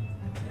you.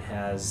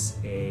 Has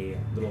a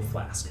little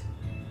flask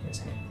in his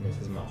hand, in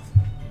his mouth.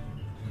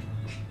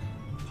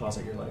 Paws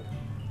at your leg.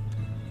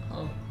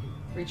 I'll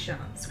reach down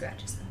and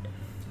scratch his head.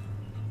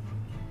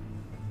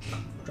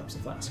 Drops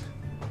the flask.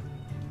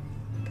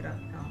 Pick it up.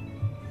 I'll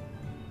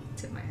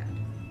tip my head.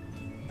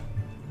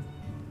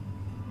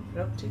 Pick it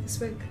up, take a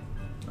swig.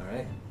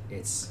 Alright.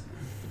 It's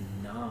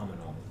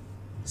phenomenal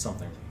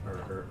something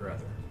or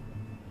other.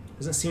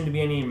 Doesn't seem to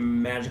be any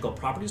magical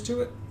properties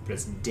to it, but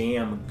it's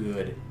damn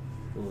good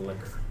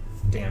liquor.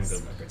 Damn good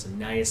liquor. It's a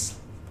nice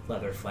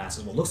leather flask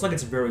as well. Looks like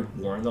it's very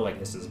worn though, like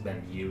this has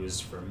been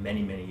used for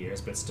many, many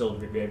years, but it's still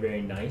very,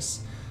 very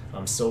nice.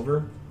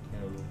 Silver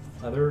and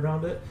leather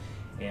around it,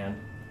 and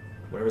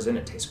whatever's in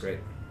it tastes great.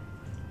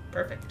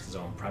 Perfect. It's his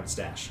own private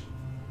stash.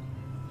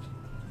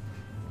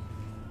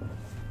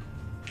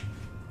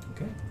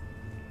 Okay.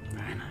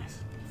 Very nice.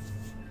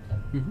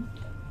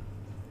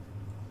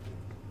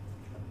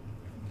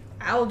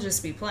 I'll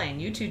just be playing.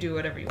 You two do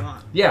whatever you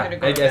want. Yeah, I'm gonna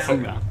go I guess.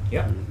 down.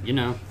 Yep. You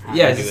know. how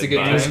Yeah, to is do this it a good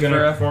by- time? He's gonna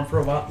For- perform for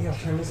a while. Yeah, what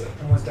time is it?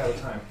 Almost out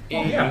of time.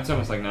 Oh, yeah. It's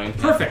almost like 9.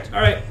 Perfect.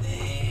 All right.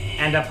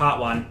 End up hot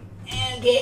one.